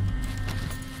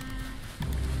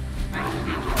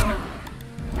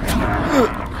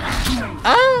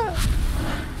 Ah!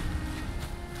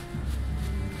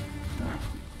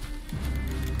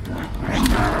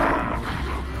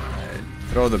 Right,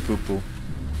 throw the poo-poo.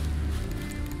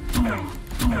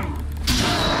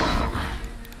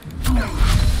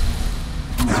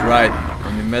 That's right.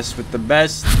 When you mess with the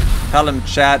best, tell him,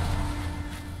 chat.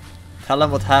 Tell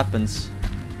him what happens.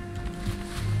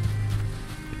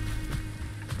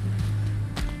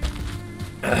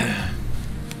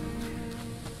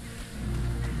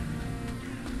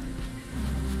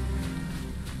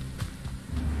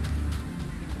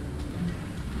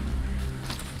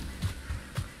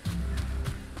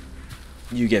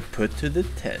 You get put to the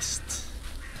test.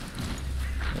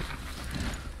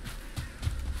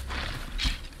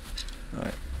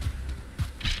 Alright.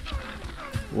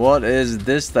 What is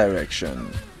this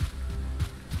direction?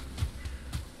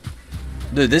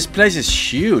 Dude, this place is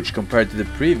huge compared to the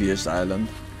previous island.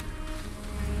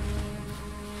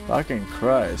 Fucking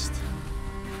Christ.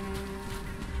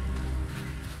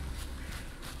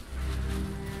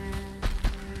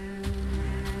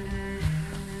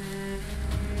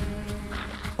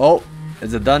 Oh,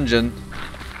 it's a dungeon.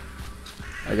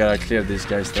 I gotta clear these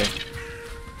guys though.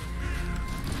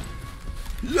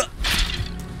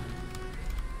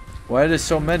 Why are there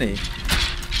so many?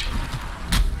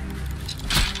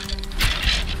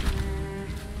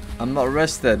 I'm not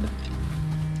rested.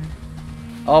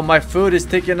 Oh, my food is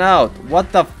ticking out.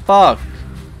 What the fuck?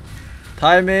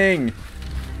 Timing.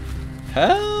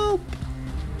 Help.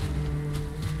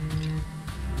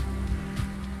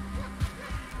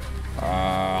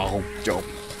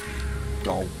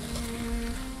 Go.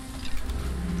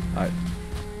 Alright.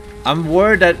 I'm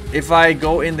worried that if I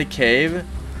go in the cave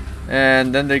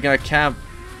and then they're gonna camp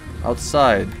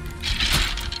outside.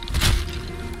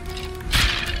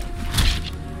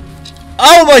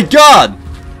 Oh my god!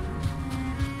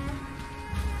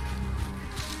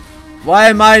 Why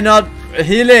am I not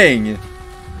healing?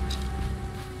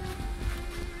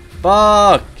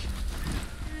 Fuck!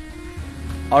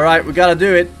 Alright, we gotta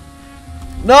do it.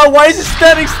 No, why is he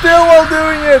standing still while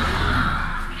doing it?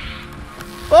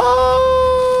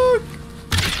 Fuck!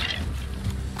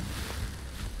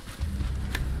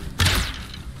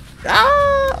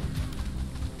 Ah!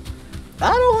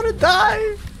 I don't want to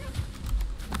die.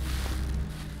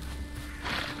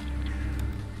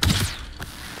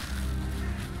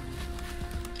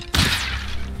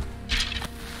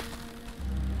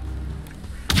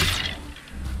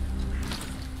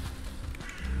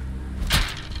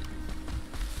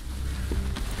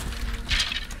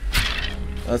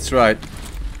 That's right.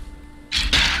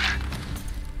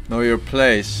 Know your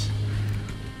place.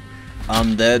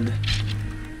 Undead.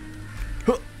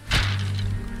 Huh.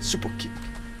 Super kick.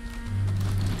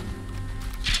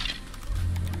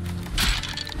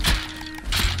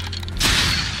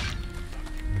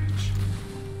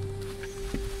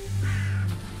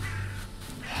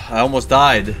 I almost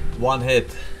died. One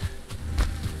hit.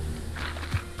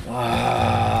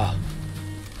 Wow.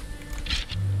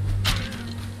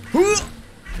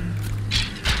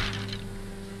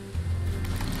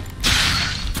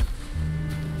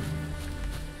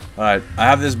 Alright, I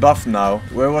have this buff now.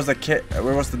 Where was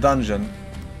the dungeon?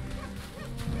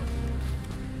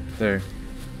 There.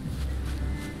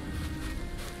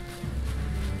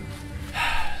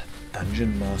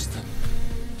 Dungeon master.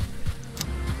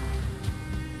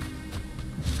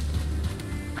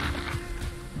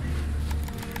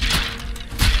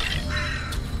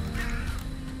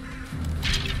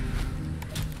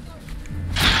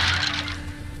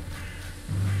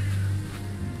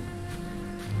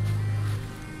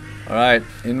 Alright,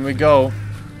 in we go.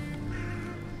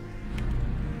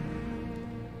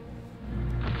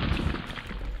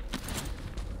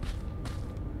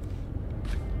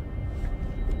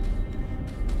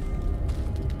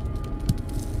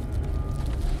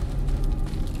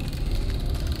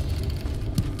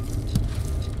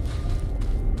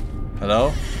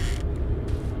 Hello?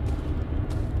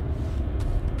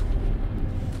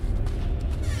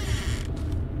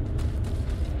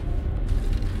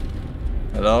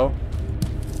 Hello?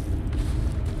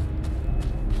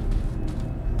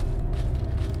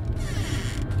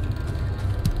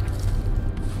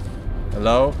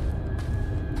 Hello?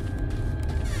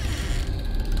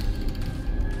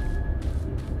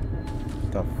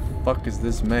 The fuck is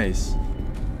this maze?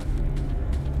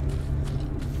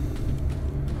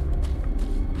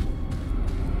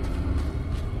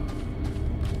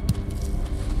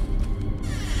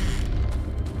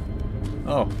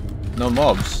 Oh, no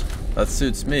mobs. That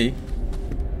suits me.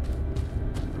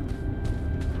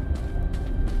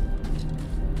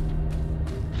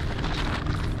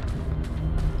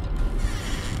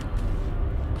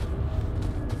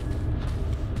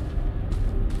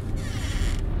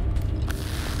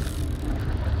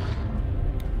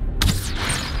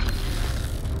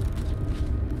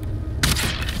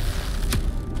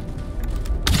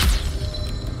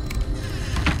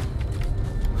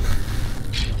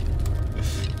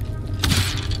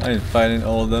 I ain't fighting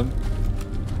all of them.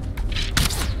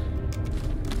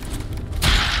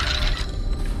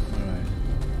 Alright.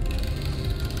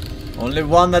 Only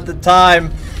one at a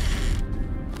time.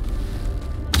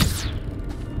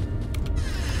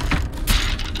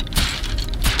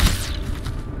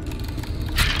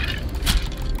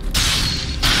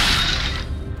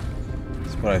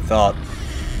 That's what I thought.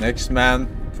 Next man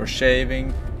for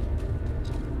shaving.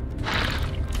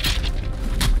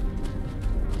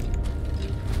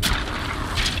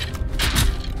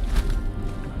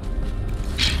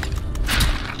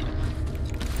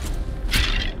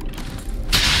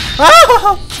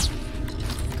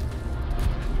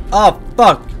 Oh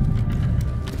fuck!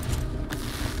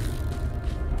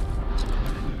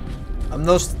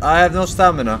 I have no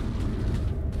stamina.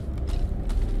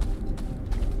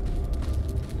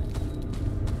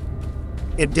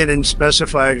 It didn't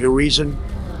specify the reason,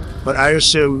 but I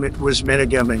assume it was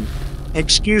metagaming.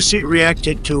 Excuse it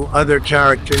reacted to other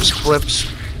characters' clips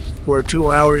for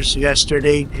 2 hours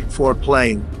yesterday for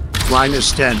playing.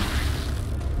 -10.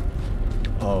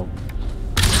 Oh.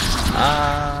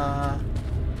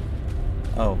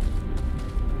 Oh.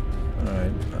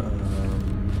 Alright.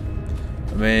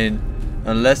 I mean,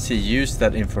 unless he used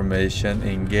that information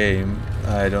in game,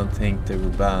 I don't think they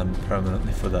will ban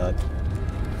permanently for that.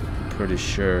 I'm pretty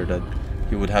sure that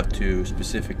he would have to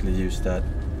specifically use that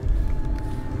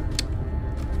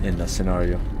in that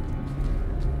scenario.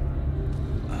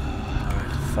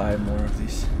 Alright, 5 more of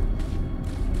these.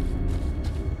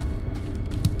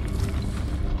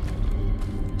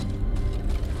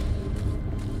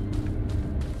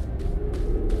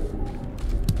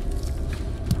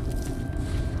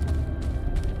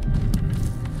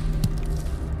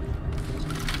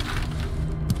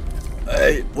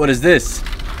 Hey, what is this?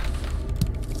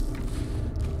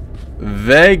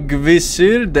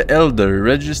 Vegvisir the Elder.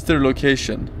 Register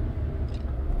location.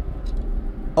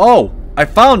 Oh, I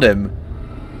found him.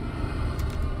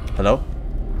 Hello?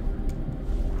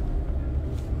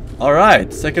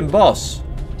 Alright, second boss.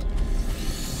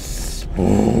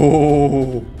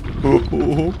 Oh.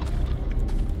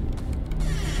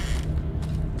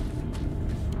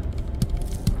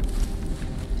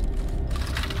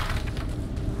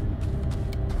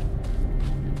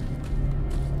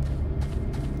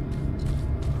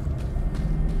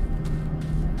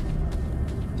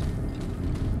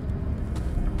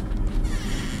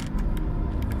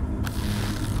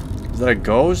 Is that a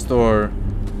ghost or?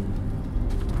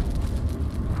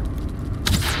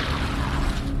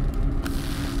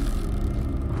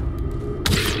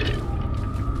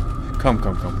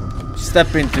 Come.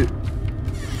 Step into.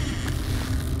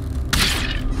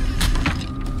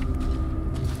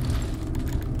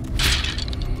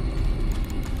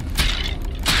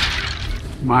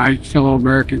 My fellow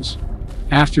Americans,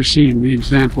 after seeing the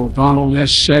example Donald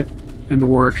has set and the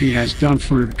work he has done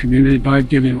for the community by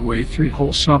giving away 3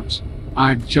 whole subs,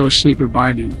 I'm Joe Sleeper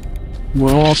Biden.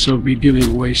 Will also be giving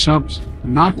away subs.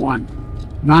 Not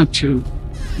 1, not 2,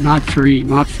 not 3,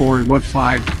 not 4, but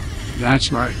 5.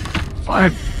 That's right.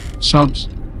 5 subs.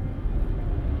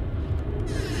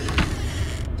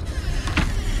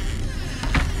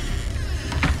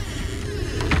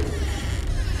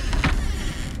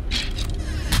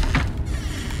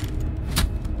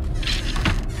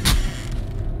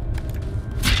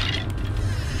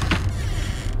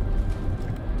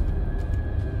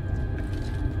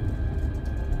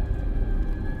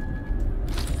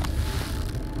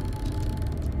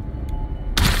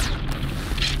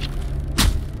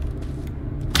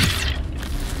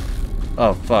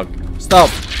 Oh fuck. Stop!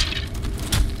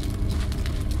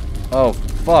 Oh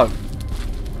fuck.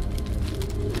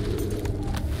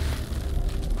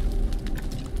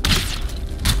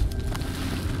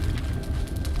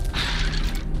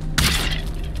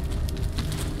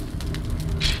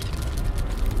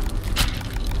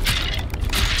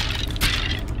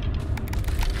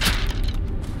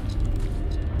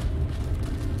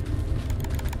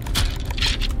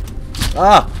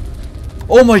 Ah!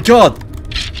 Oh my god!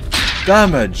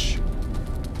 Damage!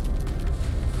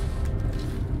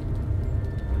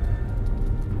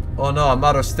 Oh no, I'm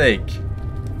out of steak.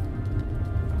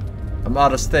 I'm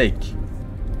out of steak.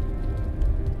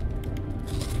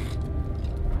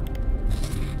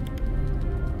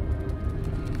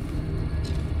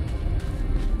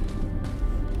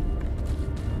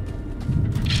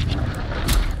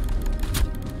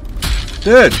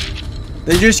 Dude!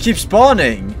 They just keep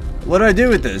spawning! What do I do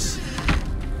with this?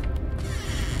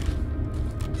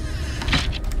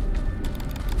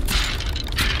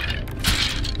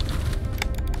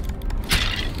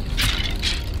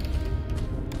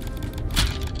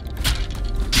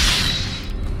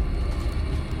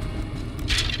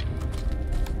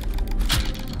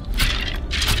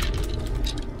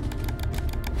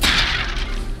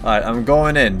 Alright, I'm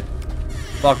going in.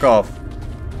 Fuck off.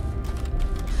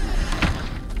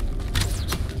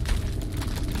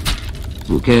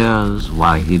 Who cares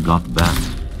why he got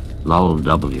banned? Lol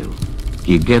W.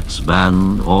 He gets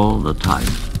banned all the time.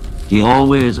 He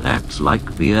always acts like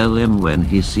VLM when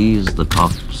he sees the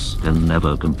cops and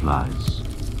never complies.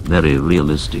 Very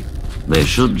realistic. They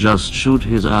should just shoot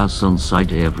his ass on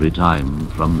sight every time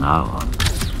from now on.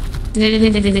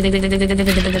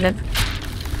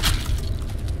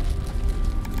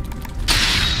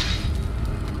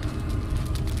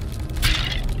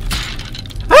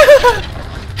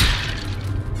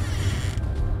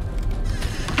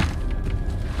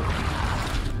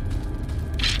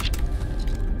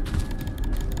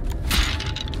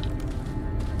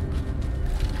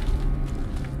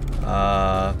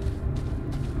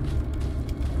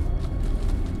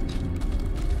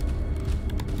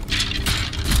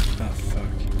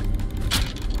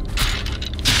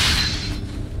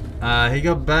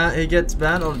 He gets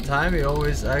banned all the time. He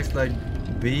always acts like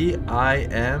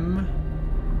BIM.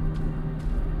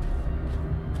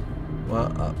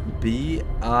 Well,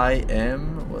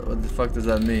 BIM. What the fuck does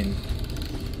that mean?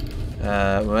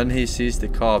 When he sees the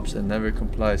cops and never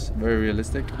complies. Very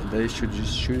realistic. They should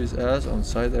just shoot his ass on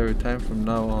sight every time from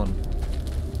now on.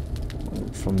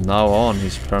 From now on,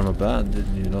 he's perma-banned,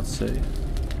 didn't you not say?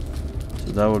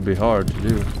 So that would be hard to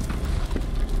do.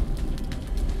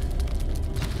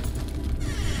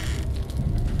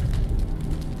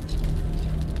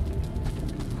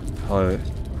 Oh.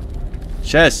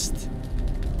 Chest!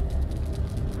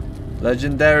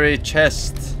 Legendary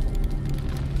chest!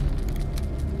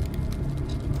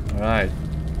 Alright.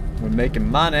 We're making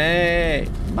money!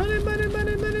 Money, money,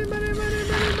 money, money, money, money,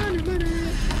 money, money, money.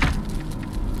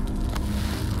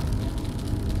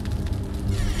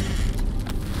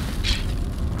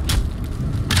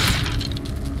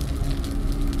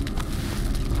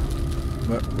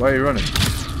 Why are you running?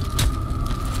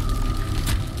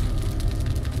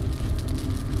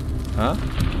 Huh?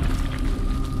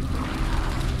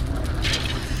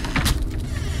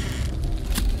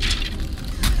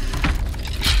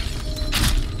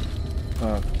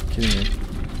 Oh, kidding me.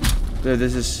 Dude,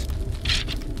 this is...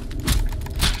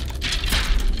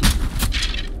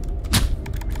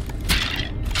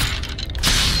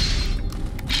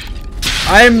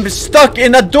 I'm stuck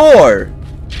in a door!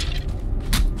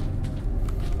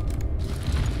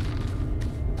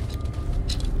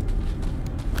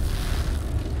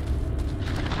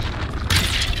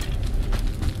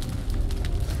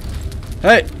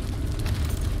 Hey!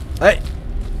 Hey!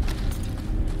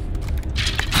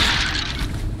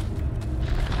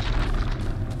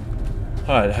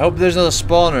 Alright, I hope there's not a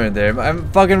spawner in there.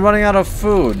 I'm fucking running out of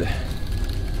food.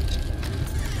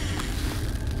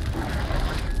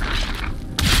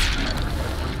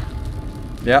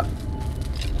 Yeah.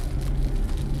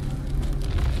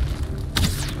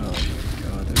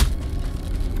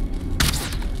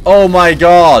 Oh my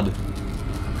god!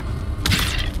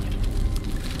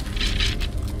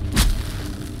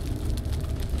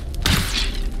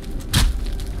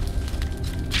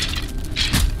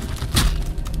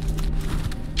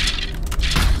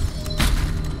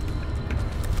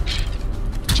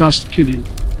 Just kidding.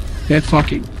 That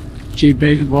fucking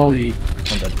J-baited Wally.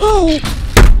 Oh!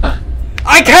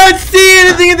 I can't see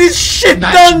anything in this shit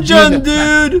dungeon,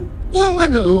 dude! Oh, I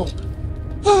know.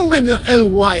 Oh, I know. Oh,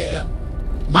 why?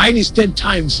 Mine is 10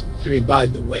 times 3, by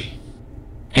the way.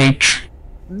 H.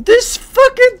 This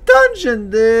fucking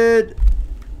dungeon, dude!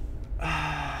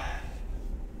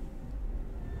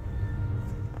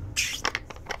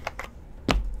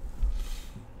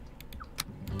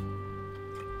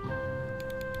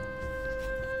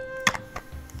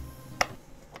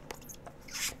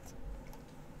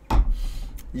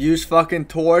 Use fucking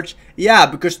torch? Yeah,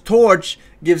 because torch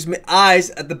gives me eyes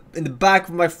at in the back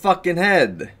of my fucking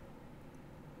head.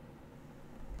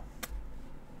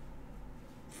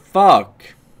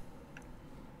 Fuck.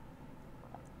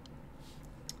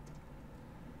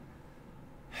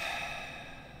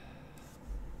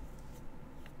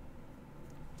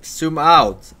 Zoom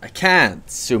out. I can't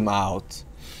zoom out.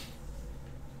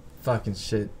 Fucking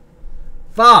shit.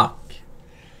 Fuck.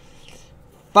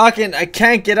 Fucking, I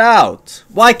can't get out.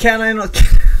 Why can't I not?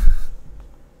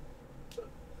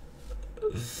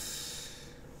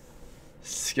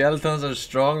 Skeletons are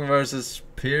strong versus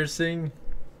piercing.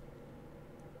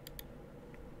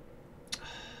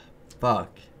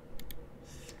 Fuck.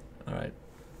 Alright.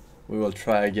 We will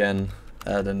try again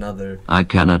at another. I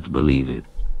cannot believe it.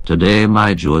 Today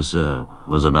my Joser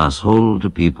was an asshole to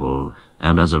people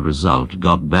and as a result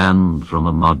got banned from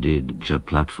a modded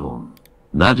platform.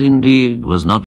 That indeed was not